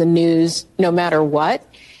Biden in the news no matter what.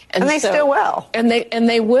 And they still will. And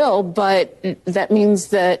they will, but that means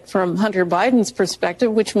that from Hunter Biden's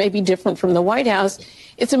perspective, which may be different from the White House,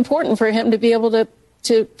 it's important for him to be able to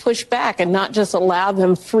push back and not just allow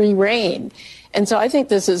them free rein. And so I think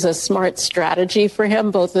this is a smart strategy for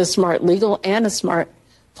him, both a smart legal and a smart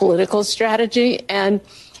political strategy. And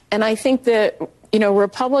I think that,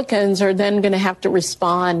 Republicans are then going to have to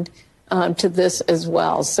respond to this as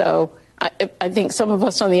well. So I think some of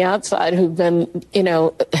us on the outside who've been,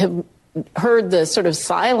 have heard the sort of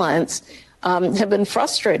silence, have been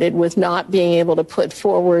frustrated with not being able to put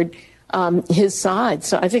forward his side.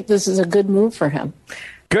 So I think this is a good move for him.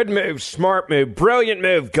 Good move, smart move, brilliant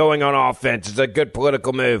move going on offense. It's a good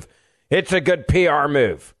political move. It's a good PR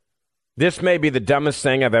move. This may be the dumbest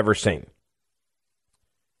thing I've ever seen.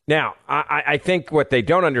 Now, I think what they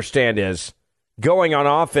don't understand is going on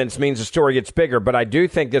offense means the story gets bigger, but I do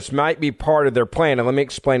think this might be part of their plan, and let me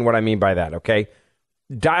explain what I mean by that, okay?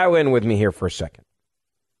 Dial in with me here for a second.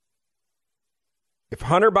 If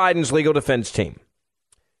Hunter Biden's legal defense team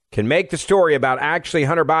can make the story about actually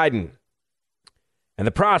Hunter Biden and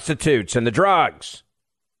the prostitutes and the drugs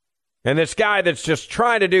and this guy that's just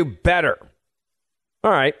trying to do better,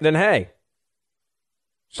 all right, then hey,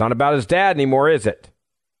 it's not about his dad anymore, is it?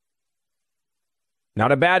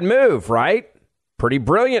 Not a bad move, right? Pretty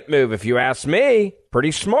brilliant move, if you ask me.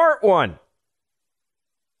 Pretty smart one.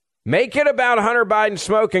 Make it about Hunter Biden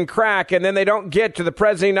smoking crack, and then they don't get to the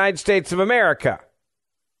President of the United States of America.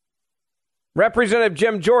 Representative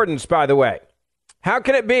Jim Jordan's, by the way. How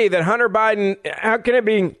can it be Hunter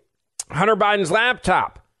Biden's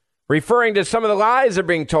laptop? Referring to some of the lies that are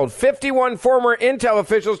being told. 51 former Intel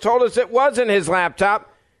officials told us it wasn't his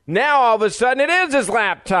laptop. Now, all of a sudden, it is his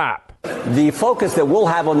laptop. The focus that we'll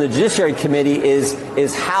have on the Judiciary Committee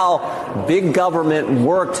is how big government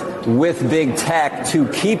worked with big tech to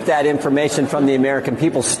keep that information from the American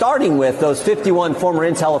people, starting with those 51 former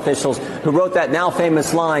Intel officials who wrote that now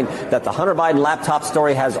famous line that the Hunter Biden laptop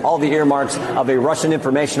story has all the earmarks of a Russian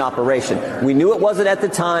information operation. We knew it wasn't at the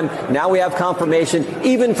time. Now we have confirmation,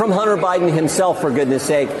 even from Hunter Biden himself, for goodness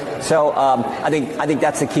sake. So I think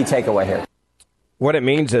that's the key takeaway here. What it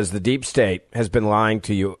means is the deep state has been lying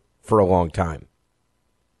to you for a long time.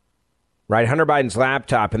 right? Hunter Biden's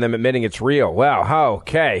laptop and them admitting it's real. Well,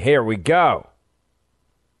 okay, here we go.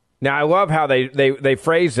 Now, I love how they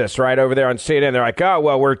phrase this right over there on CNN. They're like, oh,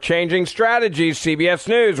 well, we're changing strategies. CBS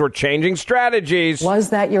News, we're changing strategies.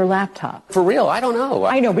 Was that your laptop? For real, I don't know.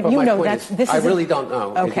 I know, but you know that this is. I really don't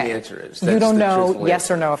know. Okay. The answer is. You don't know, yes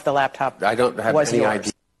or no, if the laptop I don't have was any yours.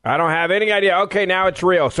 idea. I don't have any idea. Okay, now it's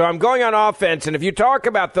real. So I'm going on offense, and if you talk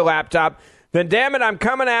about the laptop, then damn it, I'm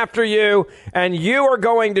coming after you, and you are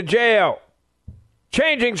going to jail.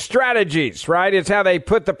 Changing strategies, right? It's how they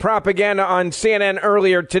put the propaganda on CNN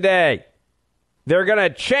earlier today. They're going to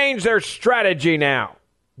change their strategy now.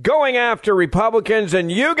 Going after Republicans, and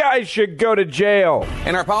you guys should go to jail.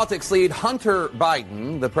 And our politics lead, Hunter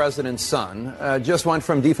Biden, the president's son, just went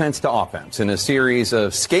from defense to offense. In a series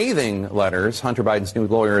of scathing letters, Hunter Biden's new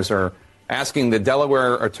lawyers are asking the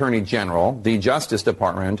Delaware Attorney General, the Justice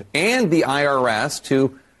Department, and the IRS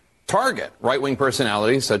to target right-wing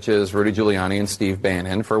personalities such as Rudy Giuliani and Steve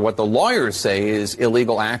Bannon for what the lawyers say is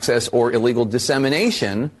illegal access or illegal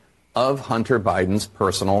dissemination of Hunter Biden's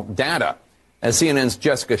personal data. As CNN's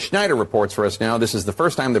Jessica Schneider reports for us now, this is the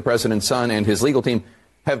first time the president's son and his legal team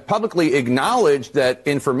have publicly acknowledged that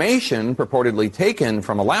information purportedly taken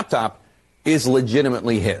from a laptop is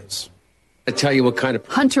legitimately his. I tell you what kind of...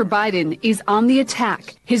 Hunter Biden is on the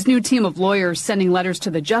attack. His new team of lawyers sending letters to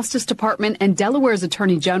the Justice Department and Delaware's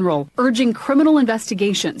Attorney General urging criminal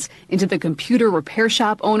investigations into the computer repair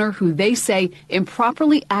shop owner who they say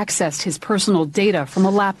improperly accessed his personal data from a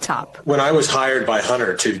laptop. When I was hired by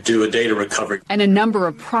Hunter to do a data recovery. And a number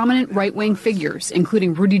of prominent right-wing figures,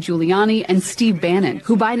 including Rudy Giuliani and Steve Bannon,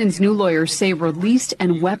 who Biden's new lawyers say released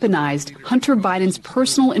and weaponized Hunter Biden's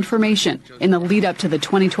personal information in the lead up to the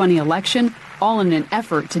 2020 election, all in an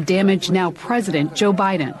effort to damage now President Joe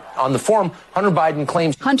Biden. On the form, Hunter Biden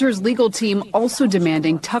claims Hunter's legal team also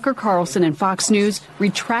demanding Tucker Carlson and Fox News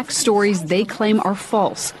retract stories they claim are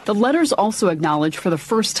false. The letters also acknowledge for the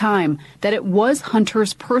first time that it was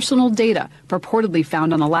Hunter's personal data purportedly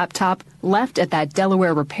found on a laptop left at that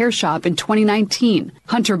Delaware repair shop in 2019.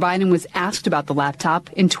 Hunter Biden was asked about the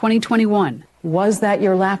laptop in 2021. Was that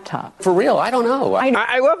your laptop? For real, I don't know.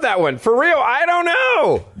 I love that one. For real, I don't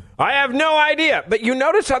know. I have no idea. But you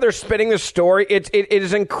notice how they're spinning the story? It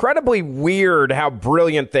is incredibly weird how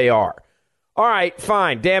brilliant they are. All right,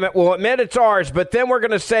 fine. Damn it. We'll admit it's ours. But then we're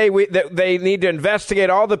going to say that they need to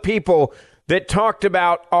investigate all the people that talked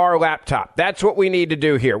about our laptop. That's what we need to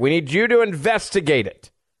do here. We need you to investigate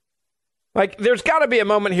it. Like, there's got to be a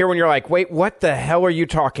moment here when you're like, wait, what the hell are you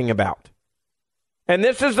talking about? And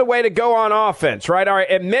this is the way to go on offense, right? All right,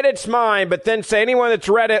 admit it's mine, but then say anyone that's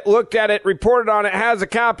read it, looked at it, reported on it, has a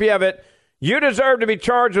copy of it, you deserve to be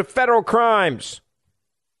charged with federal crimes.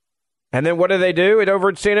 And then what do? Over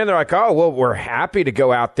at CNN, they're like, oh, well, we're happy to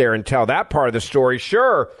go out there and tell that part of the story,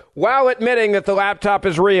 sure, while admitting that the laptop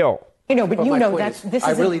is real. You know, but you know that this is.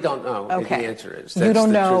 I really don't know. Okay. The answer is. You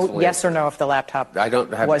don't know, yes or no, if the laptop. I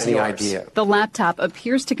don't have was any yours. idea. The laptop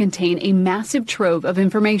appears to contain a massive trove of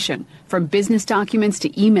information, from business documents to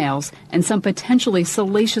emails and some potentially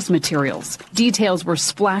salacious materials. Details were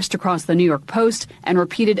splashed across the New York Post and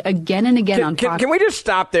repeated again and again on Fox. Can we just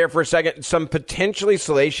stop there for a second? Some potentially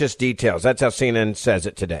salacious details. That's how CNN says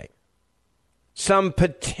it today. Some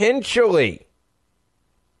potentially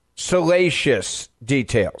salacious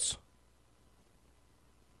details.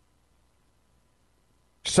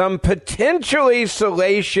 Some potentially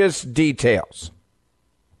salacious details.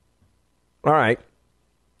 All right.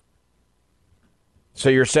 So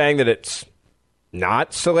you're saying that it's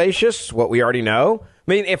not salacious, what we already know?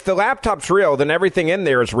 I mean, if the laptop's real, then everything in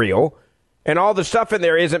there is real, and all the stuff in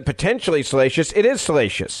there isn't potentially salacious. It is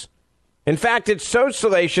salacious. In fact, it's so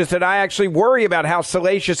salacious that I actually worry about how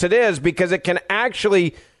salacious it is, because it can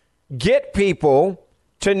actually get people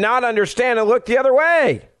to not understand and look the other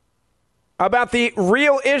way about the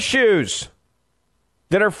real issues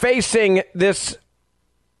that are facing this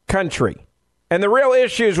country, and the real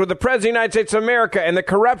issues with the President of the United States of America and the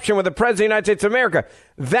corruption with the President of the United States of America.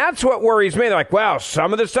 That's what worries me. They're like, well,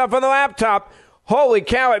 some of the stuff on the laptop, holy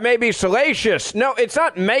cow, it may be salacious. No, it's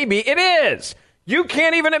not maybe, it is. You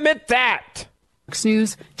can't even admit that. Fox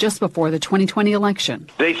News just before the 2020 election.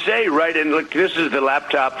 They say, right, and look, this is the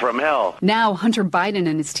laptop from hell. Now Hunter Biden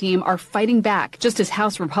and his team are fighting back, just as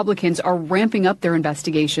House Republicans are ramping up their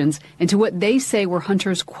investigations into what they say were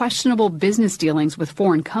Hunter's questionable business dealings with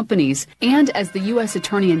foreign companies, and as the U.S.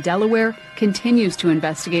 Attorney in Delaware continues to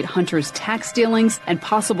investigate Hunter's tax dealings and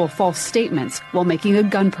possible false statements while making a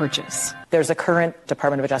gun purchase. There's a current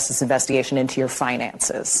Department of Justice investigation into your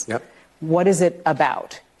finances. Yep. What is it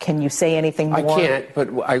about? Can you say anything more? I can't, but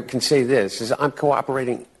I can say this, is I'm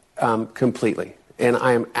cooperating completely. And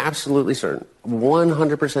I am absolutely certain,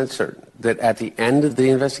 100% certain, that at the end of the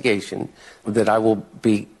investigation, that I will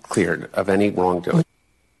be cleared of any wrongdoing.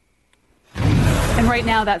 And right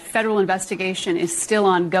now, that federal investigation is still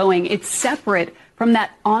ongoing. It's separate from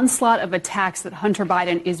that onslaught of attacks that Hunter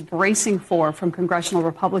Biden is bracing for from congressional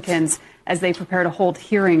Republicans as they prepare to hold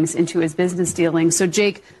hearings into his business dealings. So,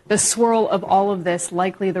 Jake, the swirl of all of this,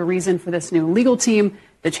 likely the reason for this new legal team,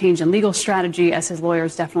 the change in legal strategy as his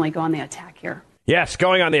lawyers definitely go on the attack here. Yes,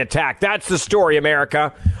 going on the attack. That's the story,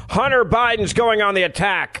 America. Hunter Biden's going on the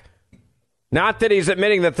attack. Not that he's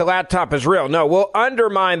admitting that the laptop is real. No, we'll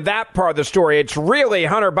undermine that part of the story. It's really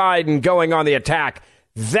Hunter Biden going on the attack.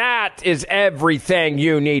 That is everything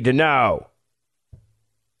you need to know.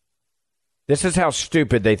 This is how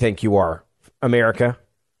stupid they think you are, America.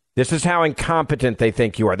 This is how incompetent they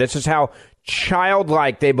think you are. This is how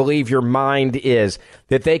childlike they believe your mind is,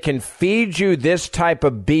 that they can feed you this type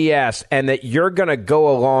of BS and that you're going to go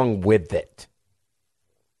along with it.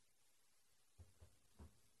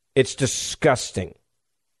 It's disgusting.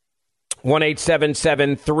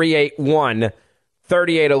 1-877-381-3811.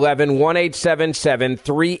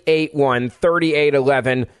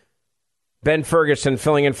 1-877-381-3811. Ben Ferguson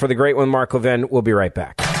filling in for the great one, Mark Levin. We'll be right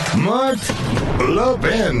back. Mark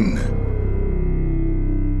Levin.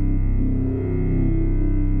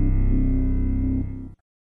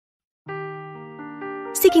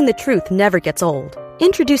 Seeking the truth never gets old.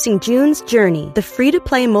 Introducing June's Journey, the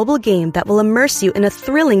free-to-play mobile game that will immerse you in a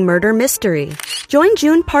thrilling murder mystery. Join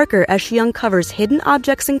June Parker as she uncovers hidden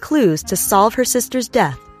objects and clues to solve her sister's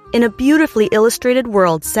death in a beautifully illustrated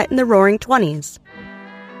world set in the Roaring '20s.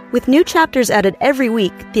 With new chapters added every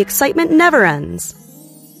week, the excitement never ends.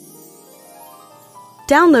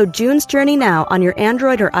 Download June's Journey now on your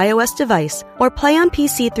Android or iOS device, or play on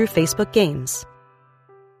PC through Facebook Games.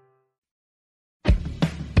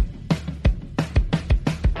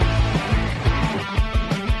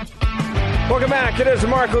 Welcome back. It is the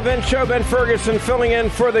Mark Levin Show. Ben Ferguson filling in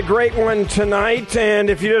for the great one tonight. And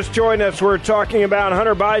if you just joined us, we're talking about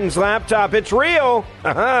Hunter Biden's laptop. It's real.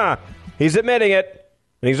 He's admitting it.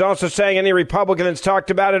 And he's also saying any Republican that's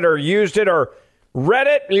talked about it or used it or read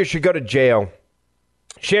it, you should go to jail.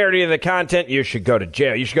 Shared any of the content, you should go to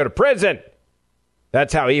jail. You should go to prison.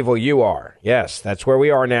 That's how evil you are. Yes, that's where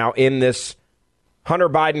we are now in this Hunter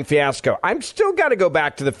Biden fiasco. I'm still got to go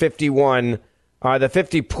back to the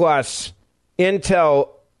 50-plus Intel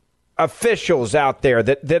officials out there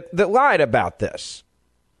that lied about this.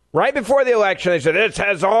 Right before the election, they said, this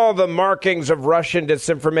has all the markings of Russian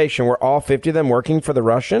disinformation. Were all 50 of them working for the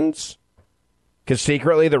Russians? Because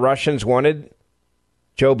secretly the Russians wanted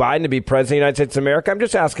Joe Biden to be president of the United States of America? I'm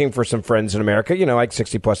just asking for some friends in America, like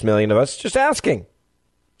 60-plus million of us. Just asking.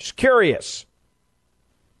 Just curious.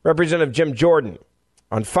 Representative Jim Jordan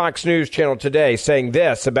on Fox News Channel today saying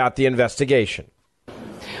this about the investigation.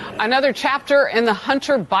 Another chapter in the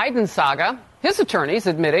Hunter Biden saga. His attorneys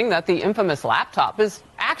admitting that the infamous laptop is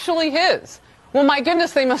actually his. Well, my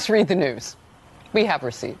goodness, they must read the news. We have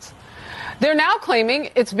receipts. They're now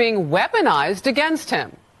claiming it's being weaponized against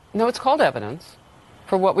him. No, it's called evidence.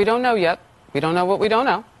 For what we don't know yet, we don't know what we don't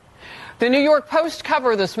know. The New York Post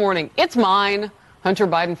cover this morning, it's mine. Hunter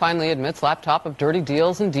Biden finally admits laptop of dirty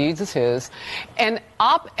deals and deeds is his. An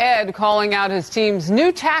op-ed calling out his team's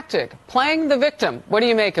new tactic, playing the victim. What do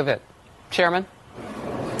you make of it, Chairman?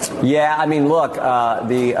 Yeah, I mean, look,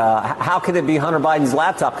 how could it be Hunter Biden's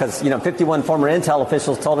laptop? Because 51 former Intel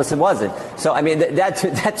officials told us it wasn't. So, I mean,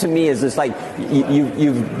 that to me is just like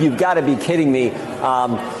you've got to be kidding me.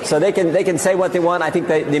 So they can say what they want. I think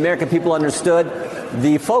the American people understood.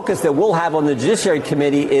 The focus that we'll have on the Judiciary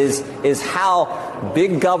Committee is how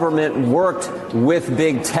big government worked with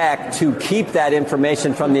big tech to keep that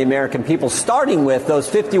information from the American people, starting with those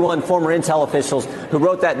 51 former Intel officials who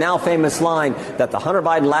wrote that now famous line that the Hunter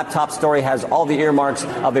Biden laptop story has all the earmarks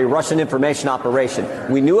of a Russian information operation.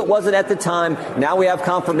 We knew it wasn't at the time. Now we have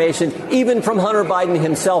confirmation, even from Hunter Biden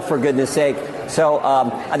himself, for goodness sake. So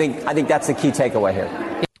I think that's the key takeaway here.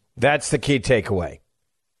 That's the key takeaway.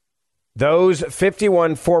 Those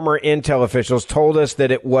 51 former Intel officials told us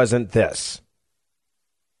that it wasn't this.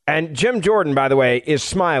 And Jim Jordan, by the way, is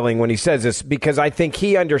smiling when he says this because I think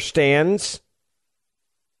he understands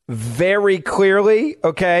very clearly,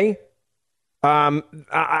 okay?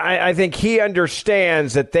 I think he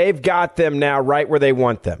understands that they've got them now right where they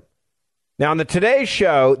want them. Now, on the Today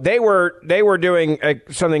Show, they were doing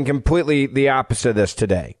something completely the opposite of this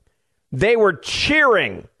today. They were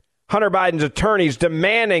cheering Hunter Biden's attorneys,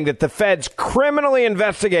 demanding that the feds criminally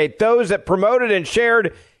investigate those that promoted and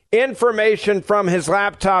shared information from his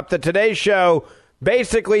laptop. The Today Show,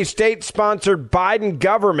 basically state-sponsored Biden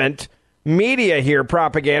government media here,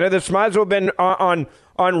 propaganda. This might as well have been on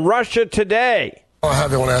Russia Today. I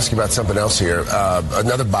want to ask you about something else here.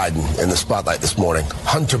 Another Biden in the spotlight this morning,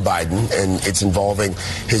 Hunter Biden, and it's involving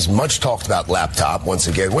his much talked about laptop once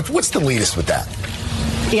again. What's the latest with that?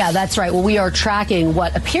 Yeah, that's right. Well, we are tracking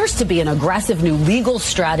what appears to be an aggressive new legal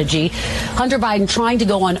strategy. Hunter Biden trying to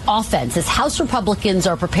go on offense as House Republicans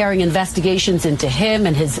are preparing investigations into him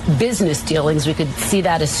and his business dealings. We could see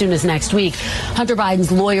that as soon as next week. Hunter Biden's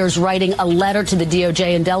lawyers writing a letter to the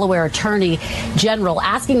DOJ and Delaware Attorney General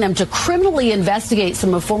asking them to criminally investigate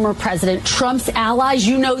some of former President Trump's allies.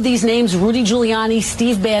 You know these names, Rudy Giuliani,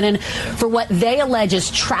 Steve Bannon, for what they allege is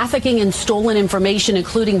trafficking in stolen information,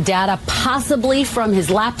 including data possibly from his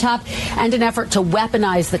laptop and an effort to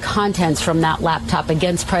weaponize the contents from that laptop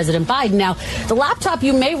against President Biden. Now, the laptop,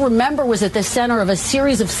 you may remember, was at the center of a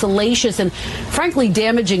series of salacious and frankly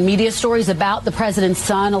damaging media stories about the president's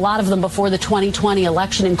son, a lot of them before the 2020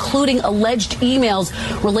 election, including alleged emails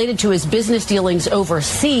related to his business dealings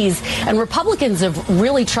overseas. And Republicans have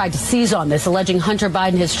really tried to seize on this, alleging Hunter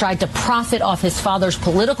Biden has tried to profit off his father's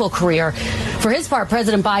political career. For his part,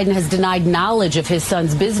 President Biden has denied knowledge of his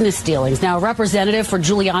son's business dealings. Now, a representative for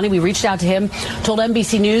Giuliani, we reached out to him, told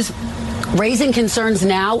NBC News, raising concerns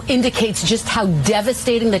now indicates just how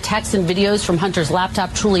devastating the texts and videos from Hunter's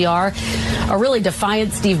laptop truly are. A really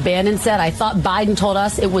defiant Steve Bannon said, I thought Biden told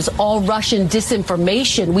us it was all Russian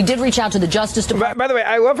disinformation. We did reach out to the Justice Department. By the way,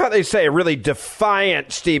 I love how they say a really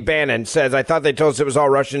defiant Steve Bannon says, I thought they told us it was all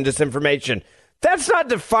Russian disinformation. That's not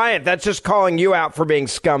defiant. That's just calling you out for being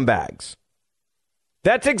scumbags.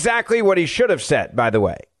 That's exactly what he should have said, by the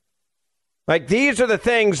way. Like, these are the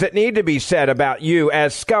things that need to be said about you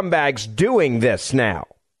as scumbags doing this now.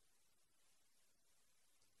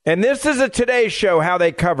 And this is a Today Show, how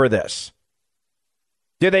they cover this.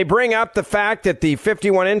 Did they bring up the fact that the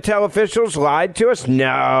 51 Intel officials lied to us?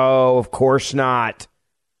 No, of course not.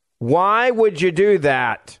 Why would you do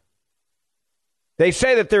that? They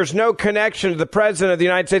say that there's no connection to the president of the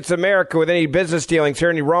United States of America with any business dealings here,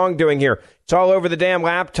 any wrongdoing here. It's all over the damn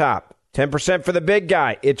laptop. 10% for the big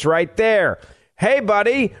guy. It's right there. Hey,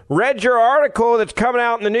 buddy, read your article that's coming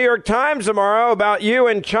out in the New York Times tomorrow about you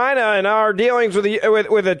and China and our dealings with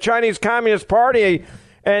the Chinese Communist Party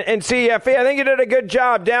and CFE. I think you did a good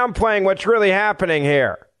job downplaying what's really happening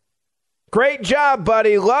here. Great job,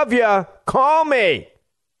 buddy. Love you. Call me.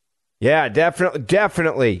 Yeah,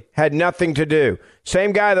 definitely had nothing to do.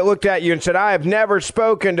 Same guy that looked at you and said, I have never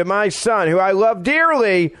spoken to my son, who I love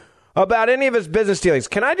dearly, about any of his business dealings.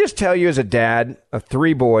 Can I just tell you, as a dad of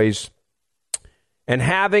 3 boys and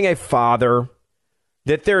having a father,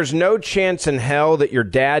 that there's no chance in hell that your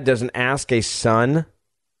dad doesn't ask a son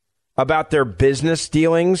about their business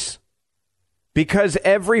dealings? Because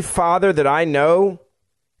every father that I know,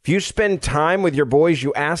 if you spend time with your boys,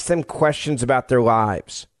 you ask them questions about their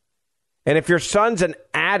lives. And if your son's an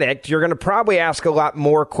addict, you're going to probably ask a lot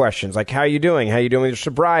more questions, like, how are you doing? How are you doing with your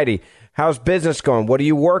sobriety? How's business going? What are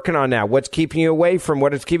you working on now? What's keeping you away from?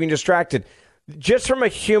 What is keeping you distracted? Just from a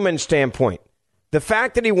human standpoint, the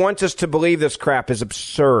fact that he wants us to believe this crap is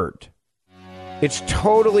absurd. It's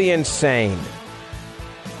totally insane.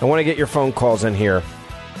 I want to get your phone calls in here.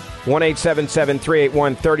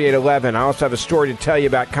 1-877-381-3811. I also have a story to tell you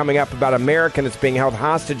about coming up about an American that's being held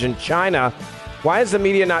hostage in China. Why is the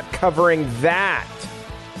media not covering that?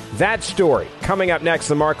 That story coming up next.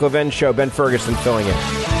 The Mark Levin Show. Ben Ferguson filling in.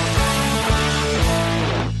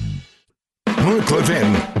 Mark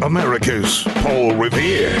Levin, America's Paul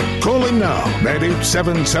Revere. Call him now at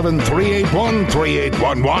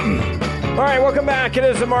 877-381-3811. All right, welcome back. It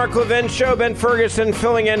is the Mark Levin Show. Ben Ferguson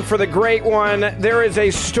filling in for the great one. There is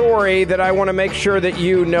a story that I want to make sure that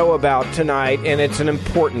you know about tonight, and it's an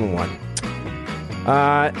important one.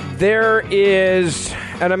 There is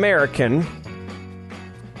an American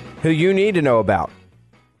who you need to know about.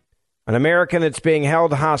 An American that's being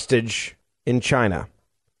held hostage in China.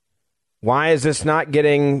 Why is this not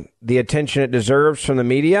getting the attention it deserves from the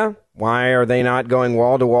media? Why are they not going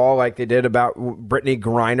wall to wall like they did about Brittany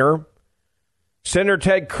Griner? Senator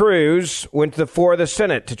Ted Cruz went to the floor of the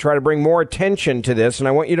Senate to try to bring more attention to this. And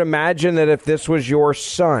I want you to imagine that if this was your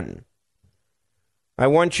son, I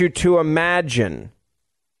want you to imagine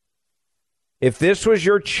if this was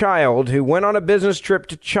your child who went on a business trip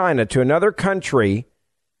to China, to another country,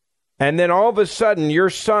 and then all of a sudden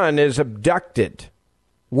your son is abducted.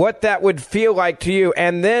 What that would feel like to you,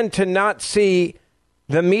 and then to not see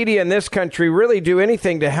the media in this country really do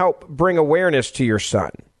anything to help bring awareness to your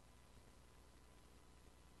son.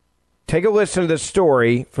 Take a listen to this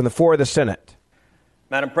story from the floor of the Senate.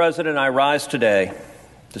 Madam President, I rise today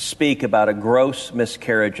to speak about a gross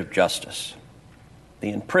miscarriage of justice. the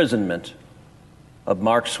imprisonment of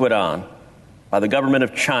Mark Swidan by the government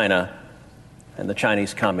of China and the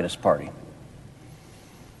Chinese Communist Party.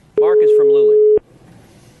 Mark is from Luling,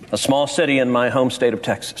 a small city in my home state of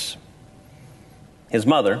Texas. His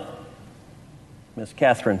mother, Miss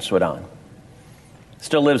Catherine Swidan,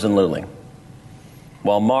 still lives in Luling,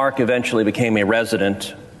 while Mark eventually became a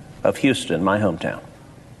resident of Houston, my hometown.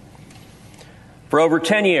 For over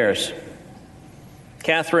 10 years,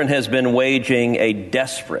 Catherine has been waging a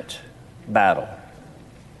desperate battle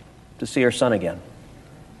to see her son again.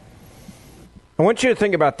 I want you to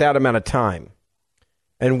think about that amount of time.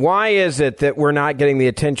 And why is it that we're not getting the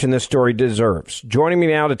attention this story deserves? Joining me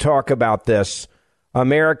now to talk about this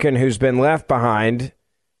American who's been left behind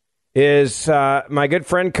is my good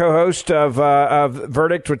friend, co-host of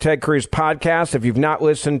Verdict with Ted Cruz podcast. If you've not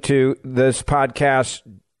listened to this podcast,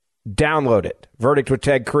 download it. Verdict with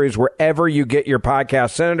Ted Cruz, wherever you get your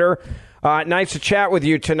podcast. Senator, nice to chat with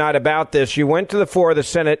you tonight about this. You went to the floor of the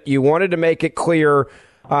Senate. You wanted to make it clear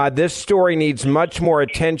this story needs much more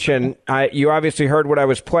attention. You obviously heard what I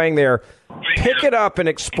was playing there. Pick it up and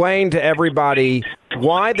explain to everybody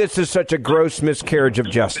why this is such a gross miscarriage of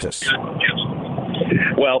justice.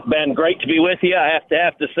 Well, Ben, great to be with you. I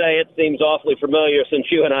have to say it seems awfully familiar since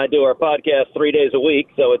you and I do our podcast 3 days a week.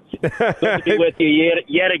 So it's good to be with you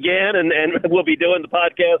yet again, and we'll be doing the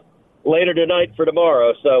podcast later tonight for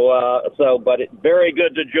tomorrow. But it's very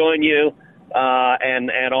good to join you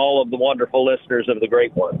and all of the wonderful listeners of the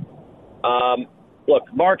Great One. Look,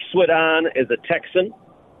 Mark Swidan is a Texan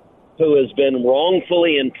who has been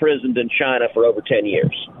wrongfully imprisoned in China for over 10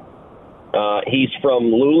 years. He's from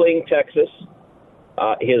Luling, Texas.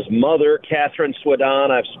 His mother, Catherine Swidan,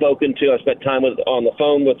 I've spoken to. I spent time on the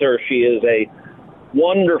phone with her. She is a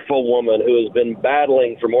wonderful woman who has been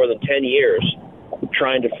battling for more than 10 years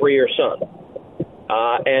trying to free her son.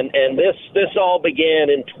 And this all began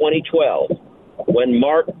in 2012 when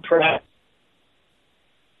Mark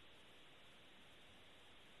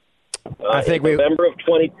I think November of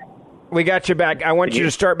 20. We got you back. I want you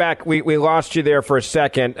to start back. We lost you there for a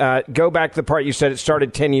second. Go back to the part you said it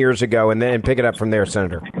started 10 years ago, and then pick it up from there,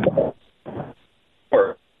 Senator.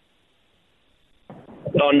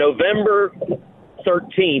 On November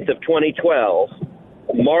 13th of 2012,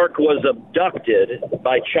 Mark was abducted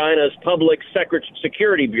by China's Public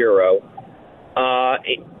Security Bureau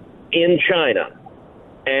in China.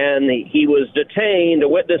 And he was detained. A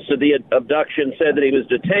witness to the abduction said that he was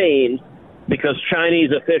detained because Chinese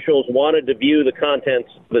officials wanted to view the contents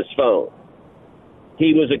of his phone.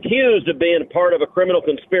 He was accused of being part of a criminal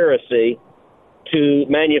conspiracy to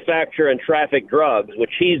manufacture and traffic drugs,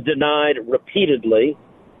 which he's denied repeatedly.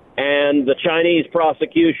 And the Chinese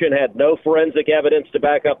prosecution had no forensic evidence to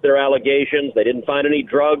back up their allegations. They didn't find any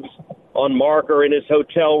drugs on Mark or in his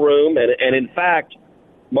hotel room. And in fact,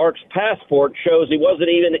 Mark's passport shows he wasn't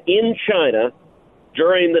even in China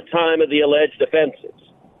during the time of the alleged offenses.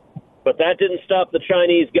 But that didn't stop the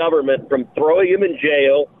Chinese government from throwing him in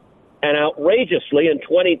jail. And outrageously, in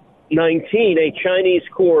 2019, a Chinese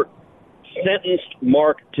court sentenced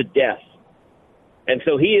Mark to death. And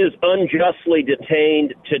so he is unjustly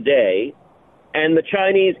detained today. And the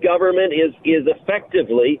Chinese government is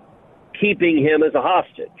effectively keeping him as a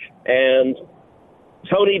hostage. And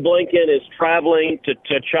Tony Blinken is traveling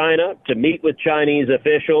to China to meet with Chinese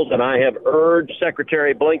officials. And I have urged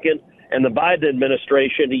Secretary Blinken and the Biden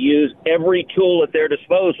administration to use every tool at their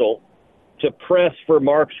disposal to press for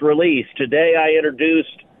Mark's release. Today, I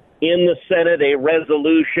introduced in the Senate a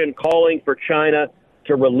resolution calling for China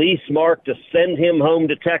to release Mark, to send him home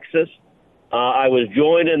to Texas. I was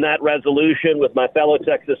joined in that resolution with my fellow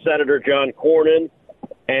Texas Senator John Cornyn,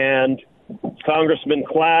 and Congressman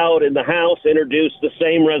Cloud in the House introduced the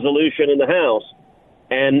same resolution in the House.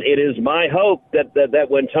 And it is my hope that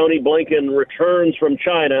when Tony Blinken returns from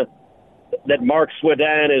China, that Mark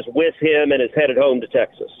Swidan is with him and is headed home to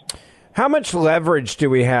Texas. How much leverage do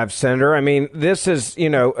we have, Senator? I mean, this is,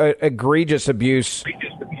 egregious abuse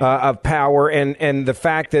of power, and the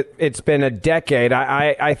fact that it's been a decade.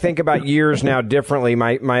 I think about years now differently.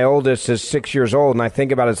 My oldest is 6 years old, and I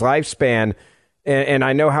think about his lifespan, and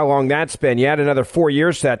I know how long that's been. You add another 4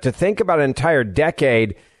 years to that. To think about an entire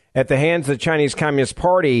decade at the hands of the Chinese Communist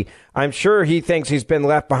Party, I'm sure he thinks he's been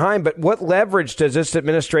left behind. But what leverage does this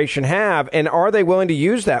administration have, and are they willing to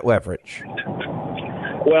use that leverage?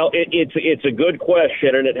 Well, it's a good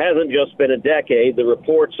question, and it hasn't just been a decade. The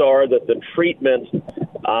reports are that the treatment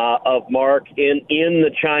of Mark in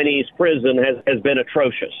the Chinese prison has been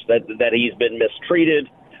atrocious, that he's been mistreated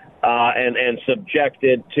and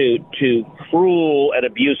subjected to cruel and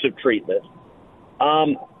abusive treatment.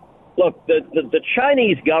 Look, the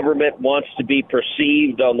Chinese government wants to be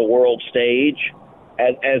perceived on the world stage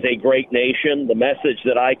as a great nation. The message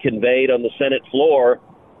that I conveyed on the Senate floor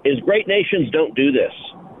is great nations don't do this.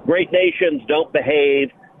 Great nations don't behave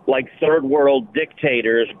like third world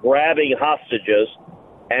dictators grabbing hostages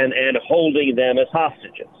and holding them as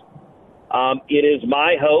hostages. It is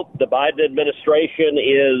my hope the Biden administration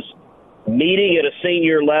is meeting at a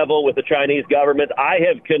senior level with the Chinese government. I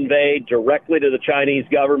have conveyed directly to the Chinese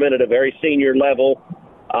government at a very senior level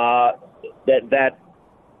that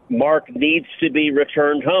Mark needs to be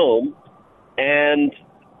returned home. And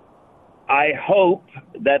I hope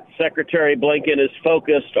that Secretary Blinken is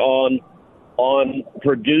focused on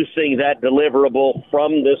producing that deliverable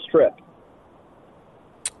from this trip.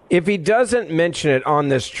 If he doesn't mention it on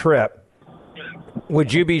this trip,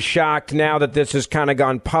 would you be shocked now that this has kind of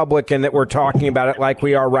gone public and that we're talking about it like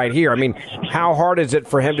we are right here? I mean, how hard is it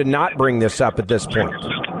for him to not bring this up at this point?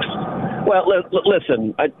 Well,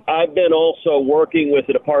 listen, I've been also working with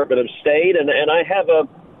the Department of State, and I have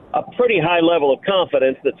a pretty high level of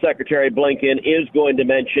confidence that Secretary Blinken is going to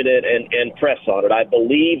mention it and press on it. I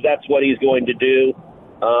believe that's what he's going to do.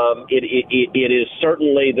 It is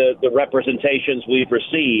certainly the representations we've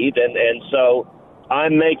received, and so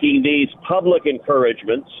I'm making these public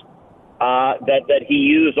encouragements that he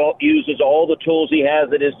uses all the tools he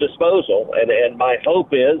has at his disposal, and my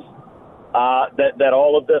hope is that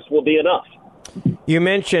all of this will be enough. You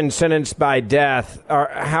mentioned sentence by death.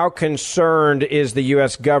 How concerned is the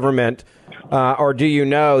U.S. government, or do you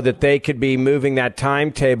know that they could be moving that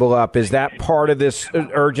timetable up? Is that part of this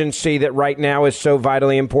urgency that right now is so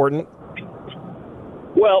vitally important?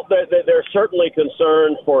 Well, there's certainly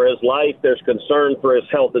concern for his life. There's concern for his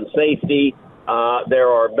health and safety. There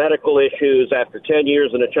are medical issues after 10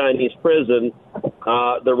 years in a Chinese prison.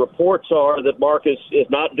 The reports are that Mark is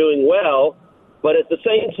not doing well. But at the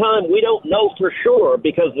same time, we don't know for sure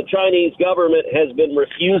because the Chinese government has been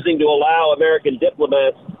refusing to allow American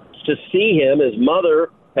diplomats to see him. His mother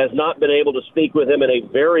has not been able to speak with him in a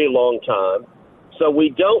very long time. So we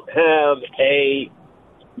don't have a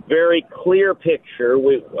very clear picture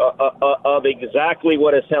of exactly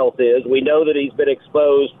what his health is. We know that he's been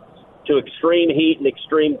exposed to extreme heat and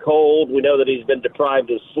extreme cold. We know that he's been deprived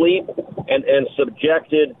of sleep and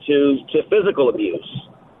subjected to physical abuse.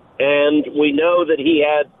 And we know that he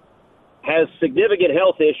has significant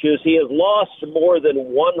health issues. He has lost more than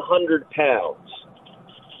 100 pounds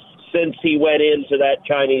since he went into that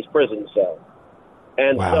Chinese prison cell.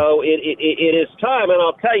 And so it is time. And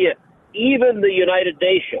I'll tell you, even the United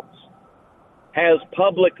Nations has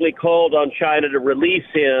publicly called on China to release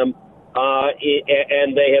him,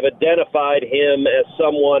 and they have identified him as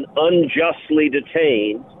someone unjustly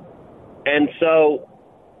detained. And so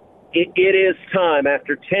it is time.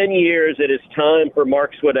 After 10 years, it is time for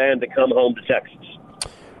Mark Swedan to come home to Texas.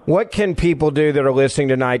 What can people do that are listening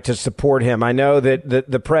tonight to support him? I know that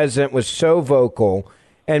the president was so vocal,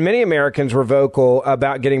 and many Americans were vocal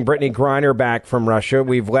about getting Brittany Griner back from Russia.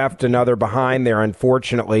 We've left another behind there,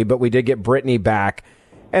 unfortunately, but we did get Brittany back.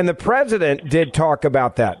 And the president did talk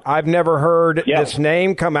about that. I've never heard this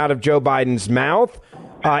name come out of Joe Biden's mouth.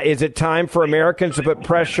 Is it time for Americans to put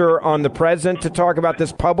pressure on the president to talk about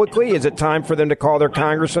this publicly? Is it time for them to call their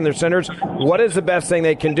Congress and their senators? What is the best thing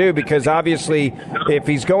they can do? Because obviously, if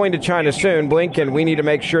he's going to China soon, Blinken, we need to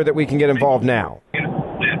make sure that we can get involved now.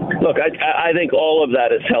 Look, I think all of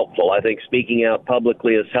that is helpful. I think speaking out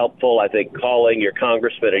publicly is helpful. I think calling your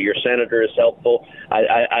congressman or your senator is helpful.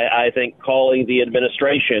 I think calling the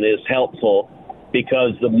administration is helpful,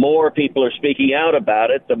 because the more people are speaking out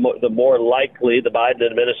about it, the more likely the Biden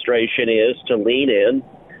administration is to lean in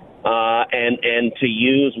and to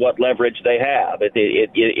use what leverage they have.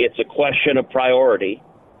 It's a question of priority,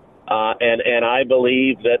 and I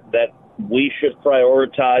believe that we should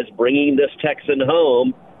prioritize bringing this Texan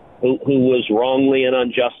home who was wrongly and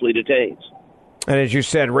unjustly detained. And as you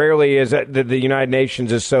said, rarely is that the United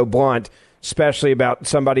Nations is so blunt, especially about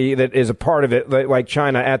somebody that is a part of it, like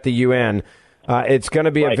China at the UN. It's going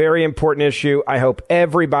to be a very important issue. I hope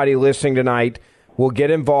everybody listening tonight will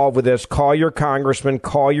get involved with this. Call your congressman,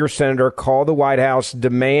 call your senator, call the White House,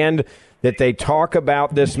 demand that they talk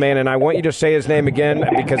about this man. And I want you to say his name again,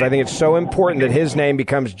 because I think it's so important that his name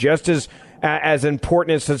becomes just as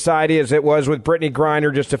important in society as it was with Brittany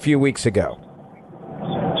Griner just a few weeks ago.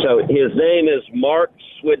 So his name is Mark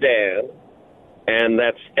Swedan, and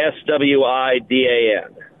that's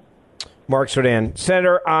Swidan. Mark Swidan.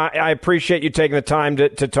 Senator, I appreciate you taking the time to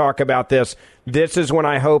talk about this. This is when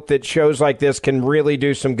I hope that shows like this can really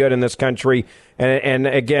do some good in this country. And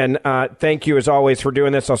again, thank you as always for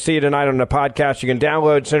doing this. I'll see you tonight on the podcast. You can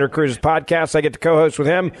download Senator Cruz's podcast. I get to co-host with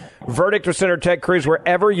him. Verdict with Senator Ted Cruz,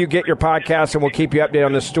 wherever you get your podcast, and we'll keep you updated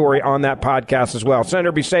on this story on that podcast as well.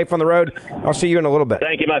 Senator, be safe on the road. I'll see you in a little bit.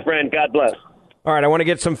 Thank you, my friend. God bless. All right, I want to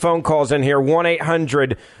get some phone calls in here.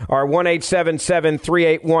 1-800 or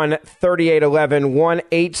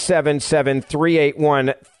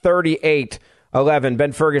 1-877-381-3811. 1-877-381-3811.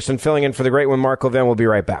 Ben Ferguson filling in for the great one, Mark Levin. We'll be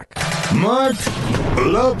right back. Mark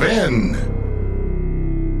Levin.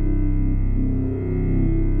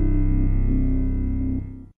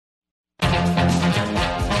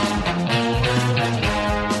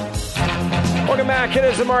 Welcome back. It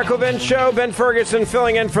is the Mark Levin Show. Ben Ferguson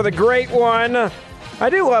filling in for the great one. I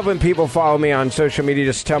do love when people follow me on social media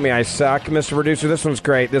just tell me I suck. Mr. Producer, this one's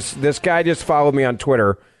great. This guy just followed me on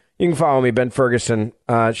Twitter. You can follow me, Ben Ferguson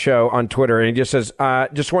Show on Twitter, and he just says,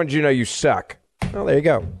 just wanted you to know you suck. Well, there you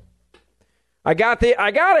go. I got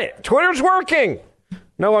it. Twitter's working.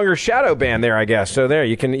 No longer shadow banned there, I guess. So there,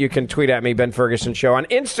 you can tweet at me, Ben Ferguson Show. On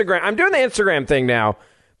Instagram, I'm doing the Instagram thing now.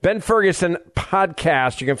 Ben Ferguson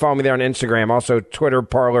Podcast. You can follow me there on Instagram. Also, Twitter,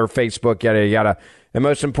 Parler, Facebook, yada, yada. And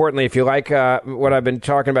most importantly, if you like what I've been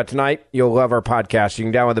talking about tonight, you'll love our podcast. You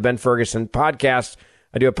can download the Ben Ferguson Podcast.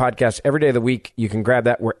 I do a podcast every day of the week. You can grab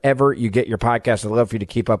that wherever you get your podcast. I'd love for you to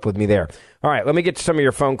keep up with me there. All right, let me get to some of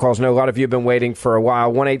your phone calls. I know a lot of you have been waiting for a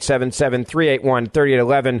while.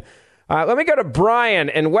 1-877-381-3811. Let me go to Brian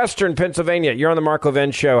in Western Pennsylvania. You're on the Mark Levin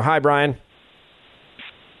Show. Hi, Brian.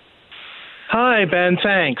 Hi, Ben.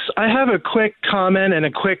 Thanks. I have a quick comment and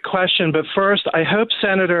a quick question, but first, I hope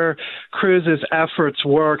Senator Cruz's efforts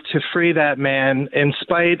work to free that man in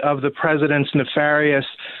spite of the president's nefarious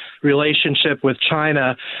relationship with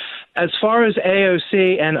China. As far as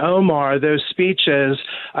AOC and Omar, those speeches,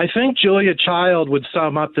 I think Julia Child would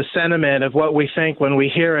sum up the sentiment of what we think when we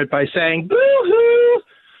hear it by saying, boo-hoo!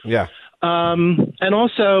 Yeah. And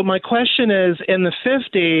also, my question is, in the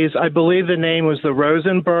 50s, I believe the name was the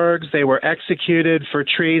Rosenbergs. They were executed for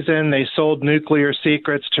treason. They sold nuclear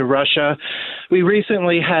secrets to Russia. We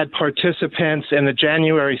recently had participants in the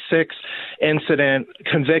January 6th incident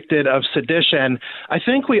convicted of sedition. I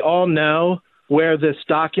think we all know where this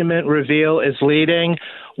document reveal is leading.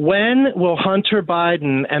 When will Hunter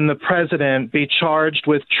Biden and the president be charged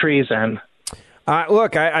with treason?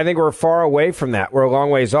 Look, I think we're far away from that. We're a long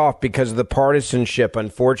ways off because of the partisanship,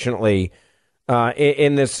 unfortunately,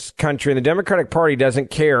 in this country. And the Democratic Party doesn't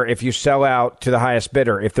care if you sell out to the highest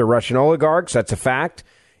bidder. If they're Russian oligarchs, that's a fact.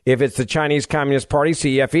 If it's the Chinese Communist Party,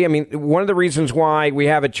 CFE. I mean, one of the reasons why we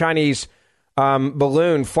have a Chinese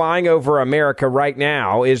balloon flying over America right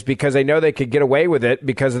now is because they know they could get away with it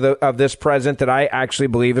because of this president that I actually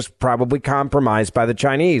believe is probably compromised by the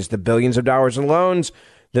Chinese. The billions of dollars in loans,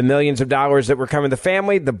 the millions of dollars that were coming to the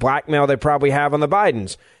family, the blackmail they probably have on the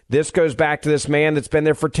Bidens. This goes back to this man that's been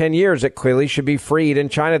there for 10 years that clearly should be freed in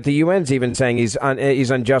China. The UN's even saying he's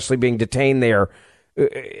unjustly being detained there.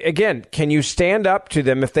 Again, can you stand up to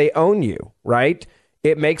them if they own you, right?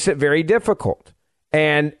 It makes it very difficult.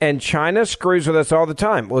 And China screws with us all the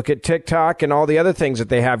time. Look at TikTok and all the other things that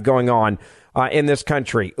they have going on in this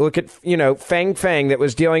country. Look at, Fang Fang that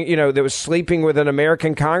was that was sleeping with an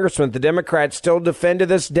American congressman. The Democrats still defend to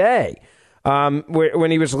this day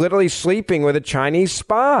when he was literally sleeping with a Chinese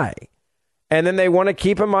spy. And then they want to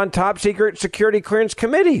keep him on top secret security clearance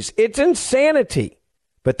committees. It's insanity.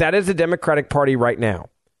 But that is the Democratic Party right now.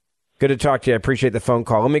 Good to talk to you. I appreciate the phone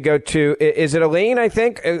call. Let me go to, is it Aline, I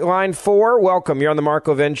think? Line 4. Welcome. You're on the Mark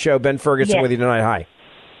Levin Show. Ben Ferguson with you tonight. Hi.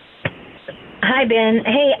 Hi, Ben.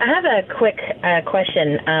 Hey, I have a quick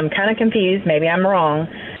question. I'm kind of confused. Maybe I'm wrong.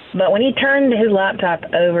 But when he turned his laptop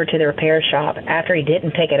over to the repair shop after he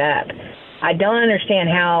didn't pick it up, I don't understand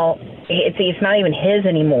how it's not even his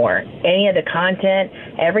anymore. Any of the content,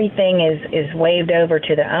 everything is waved over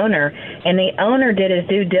to the owner. And the owner did his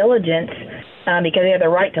due diligence because he had the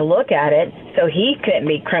right to look at it, so he couldn't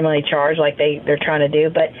be criminally charged like they're trying to do.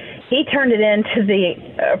 But he turned it in to the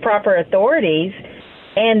proper authorities,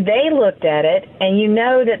 and they looked at it, and you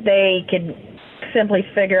know that they could simply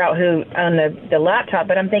figure out who owned the laptop.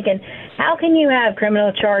 But I'm thinking, how can you have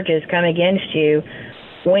criminal charges come against you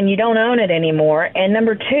when you don't own it anymore? And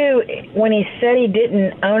number two, when he said he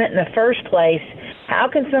didn't own it in the first place, how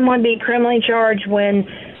can someone be criminally charged when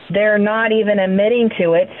they're not even admitting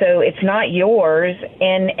to it, so it's not yours,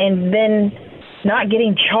 and then not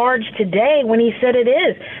getting charged today when he said it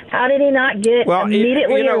is? How did he not get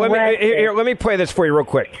immediately arrested? Let me play this for you real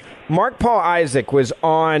quick. Mark Paul Isaac was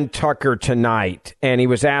on Tucker tonight, and he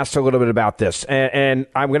was asked a little bit about this. And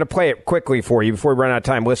I'm going to play it quickly for you before we run out of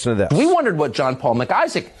time. Listen to this. We wondered what John Paul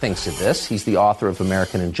McIsaac thinks of this. He's the author of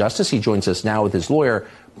American Injustice. He joins us now with his lawyer,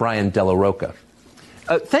 Brian Della Rocca.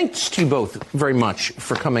 Thanks to you both very much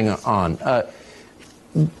for coming on.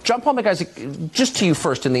 John Paul McIsaac, just to you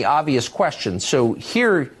first, in the obvious question. So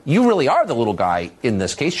here, you really are the little guy in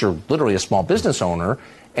this case. You're literally a small business owner,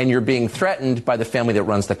 and you're being threatened by the family that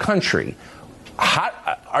runs the country.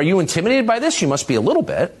 Are you intimidated by this? You must be a little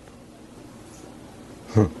bit.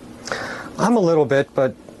 I'm a little bit,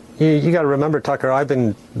 but you got to remember, Tucker, I've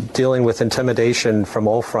been dealing with intimidation from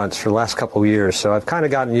all fronts for the last couple of years, so I've kind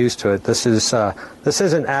of gotten used to it. This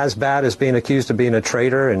isn't as bad as being accused of being a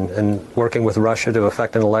traitor and working with Russia to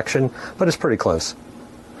affect an election, but it's pretty close.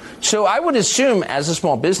 So I would assume, as a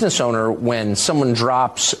small business owner, when someone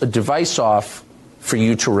drops a device off for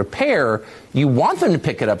you to repair, you want them to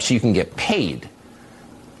pick it up so you can get paid.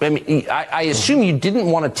 I mean, I assume you didn't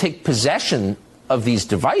want to take possession of these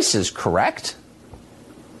devices, correct?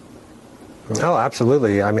 Oh,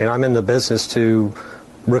 absolutely. I mean, I'm in the business to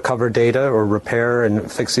recover data or repair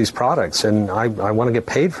and fix these products, and I want to get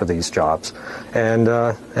paid for these jobs, and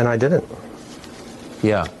I didn't.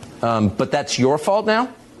 Yeah, but that's your fault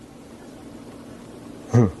now?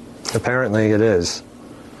 Apparently it is.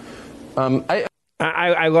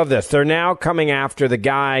 I love this. They're now coming after the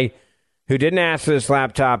guy who didn't ask for this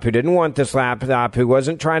laptop, who didn't want this laptop, who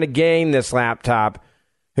wasn't trying to gain this laptop,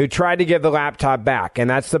 who tried to give the laptop back. And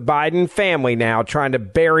that's the Biden family now trying to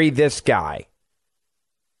bury this guy.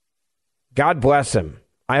 God bless him.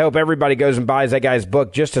 I hope everybody goes and buys that guy's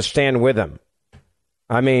book just to stand with him.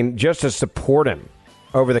 I mean, just to support him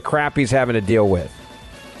over the crap he's having to deal with.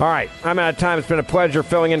 All right, I'm out of time. It's been a pleasure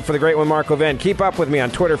filling in for the great one, Mark Levin. Keep up with me on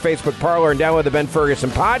Twitter, Facebook, Parler, and download the Ben Ferguson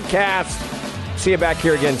podcast. See you back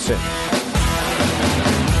here again soon.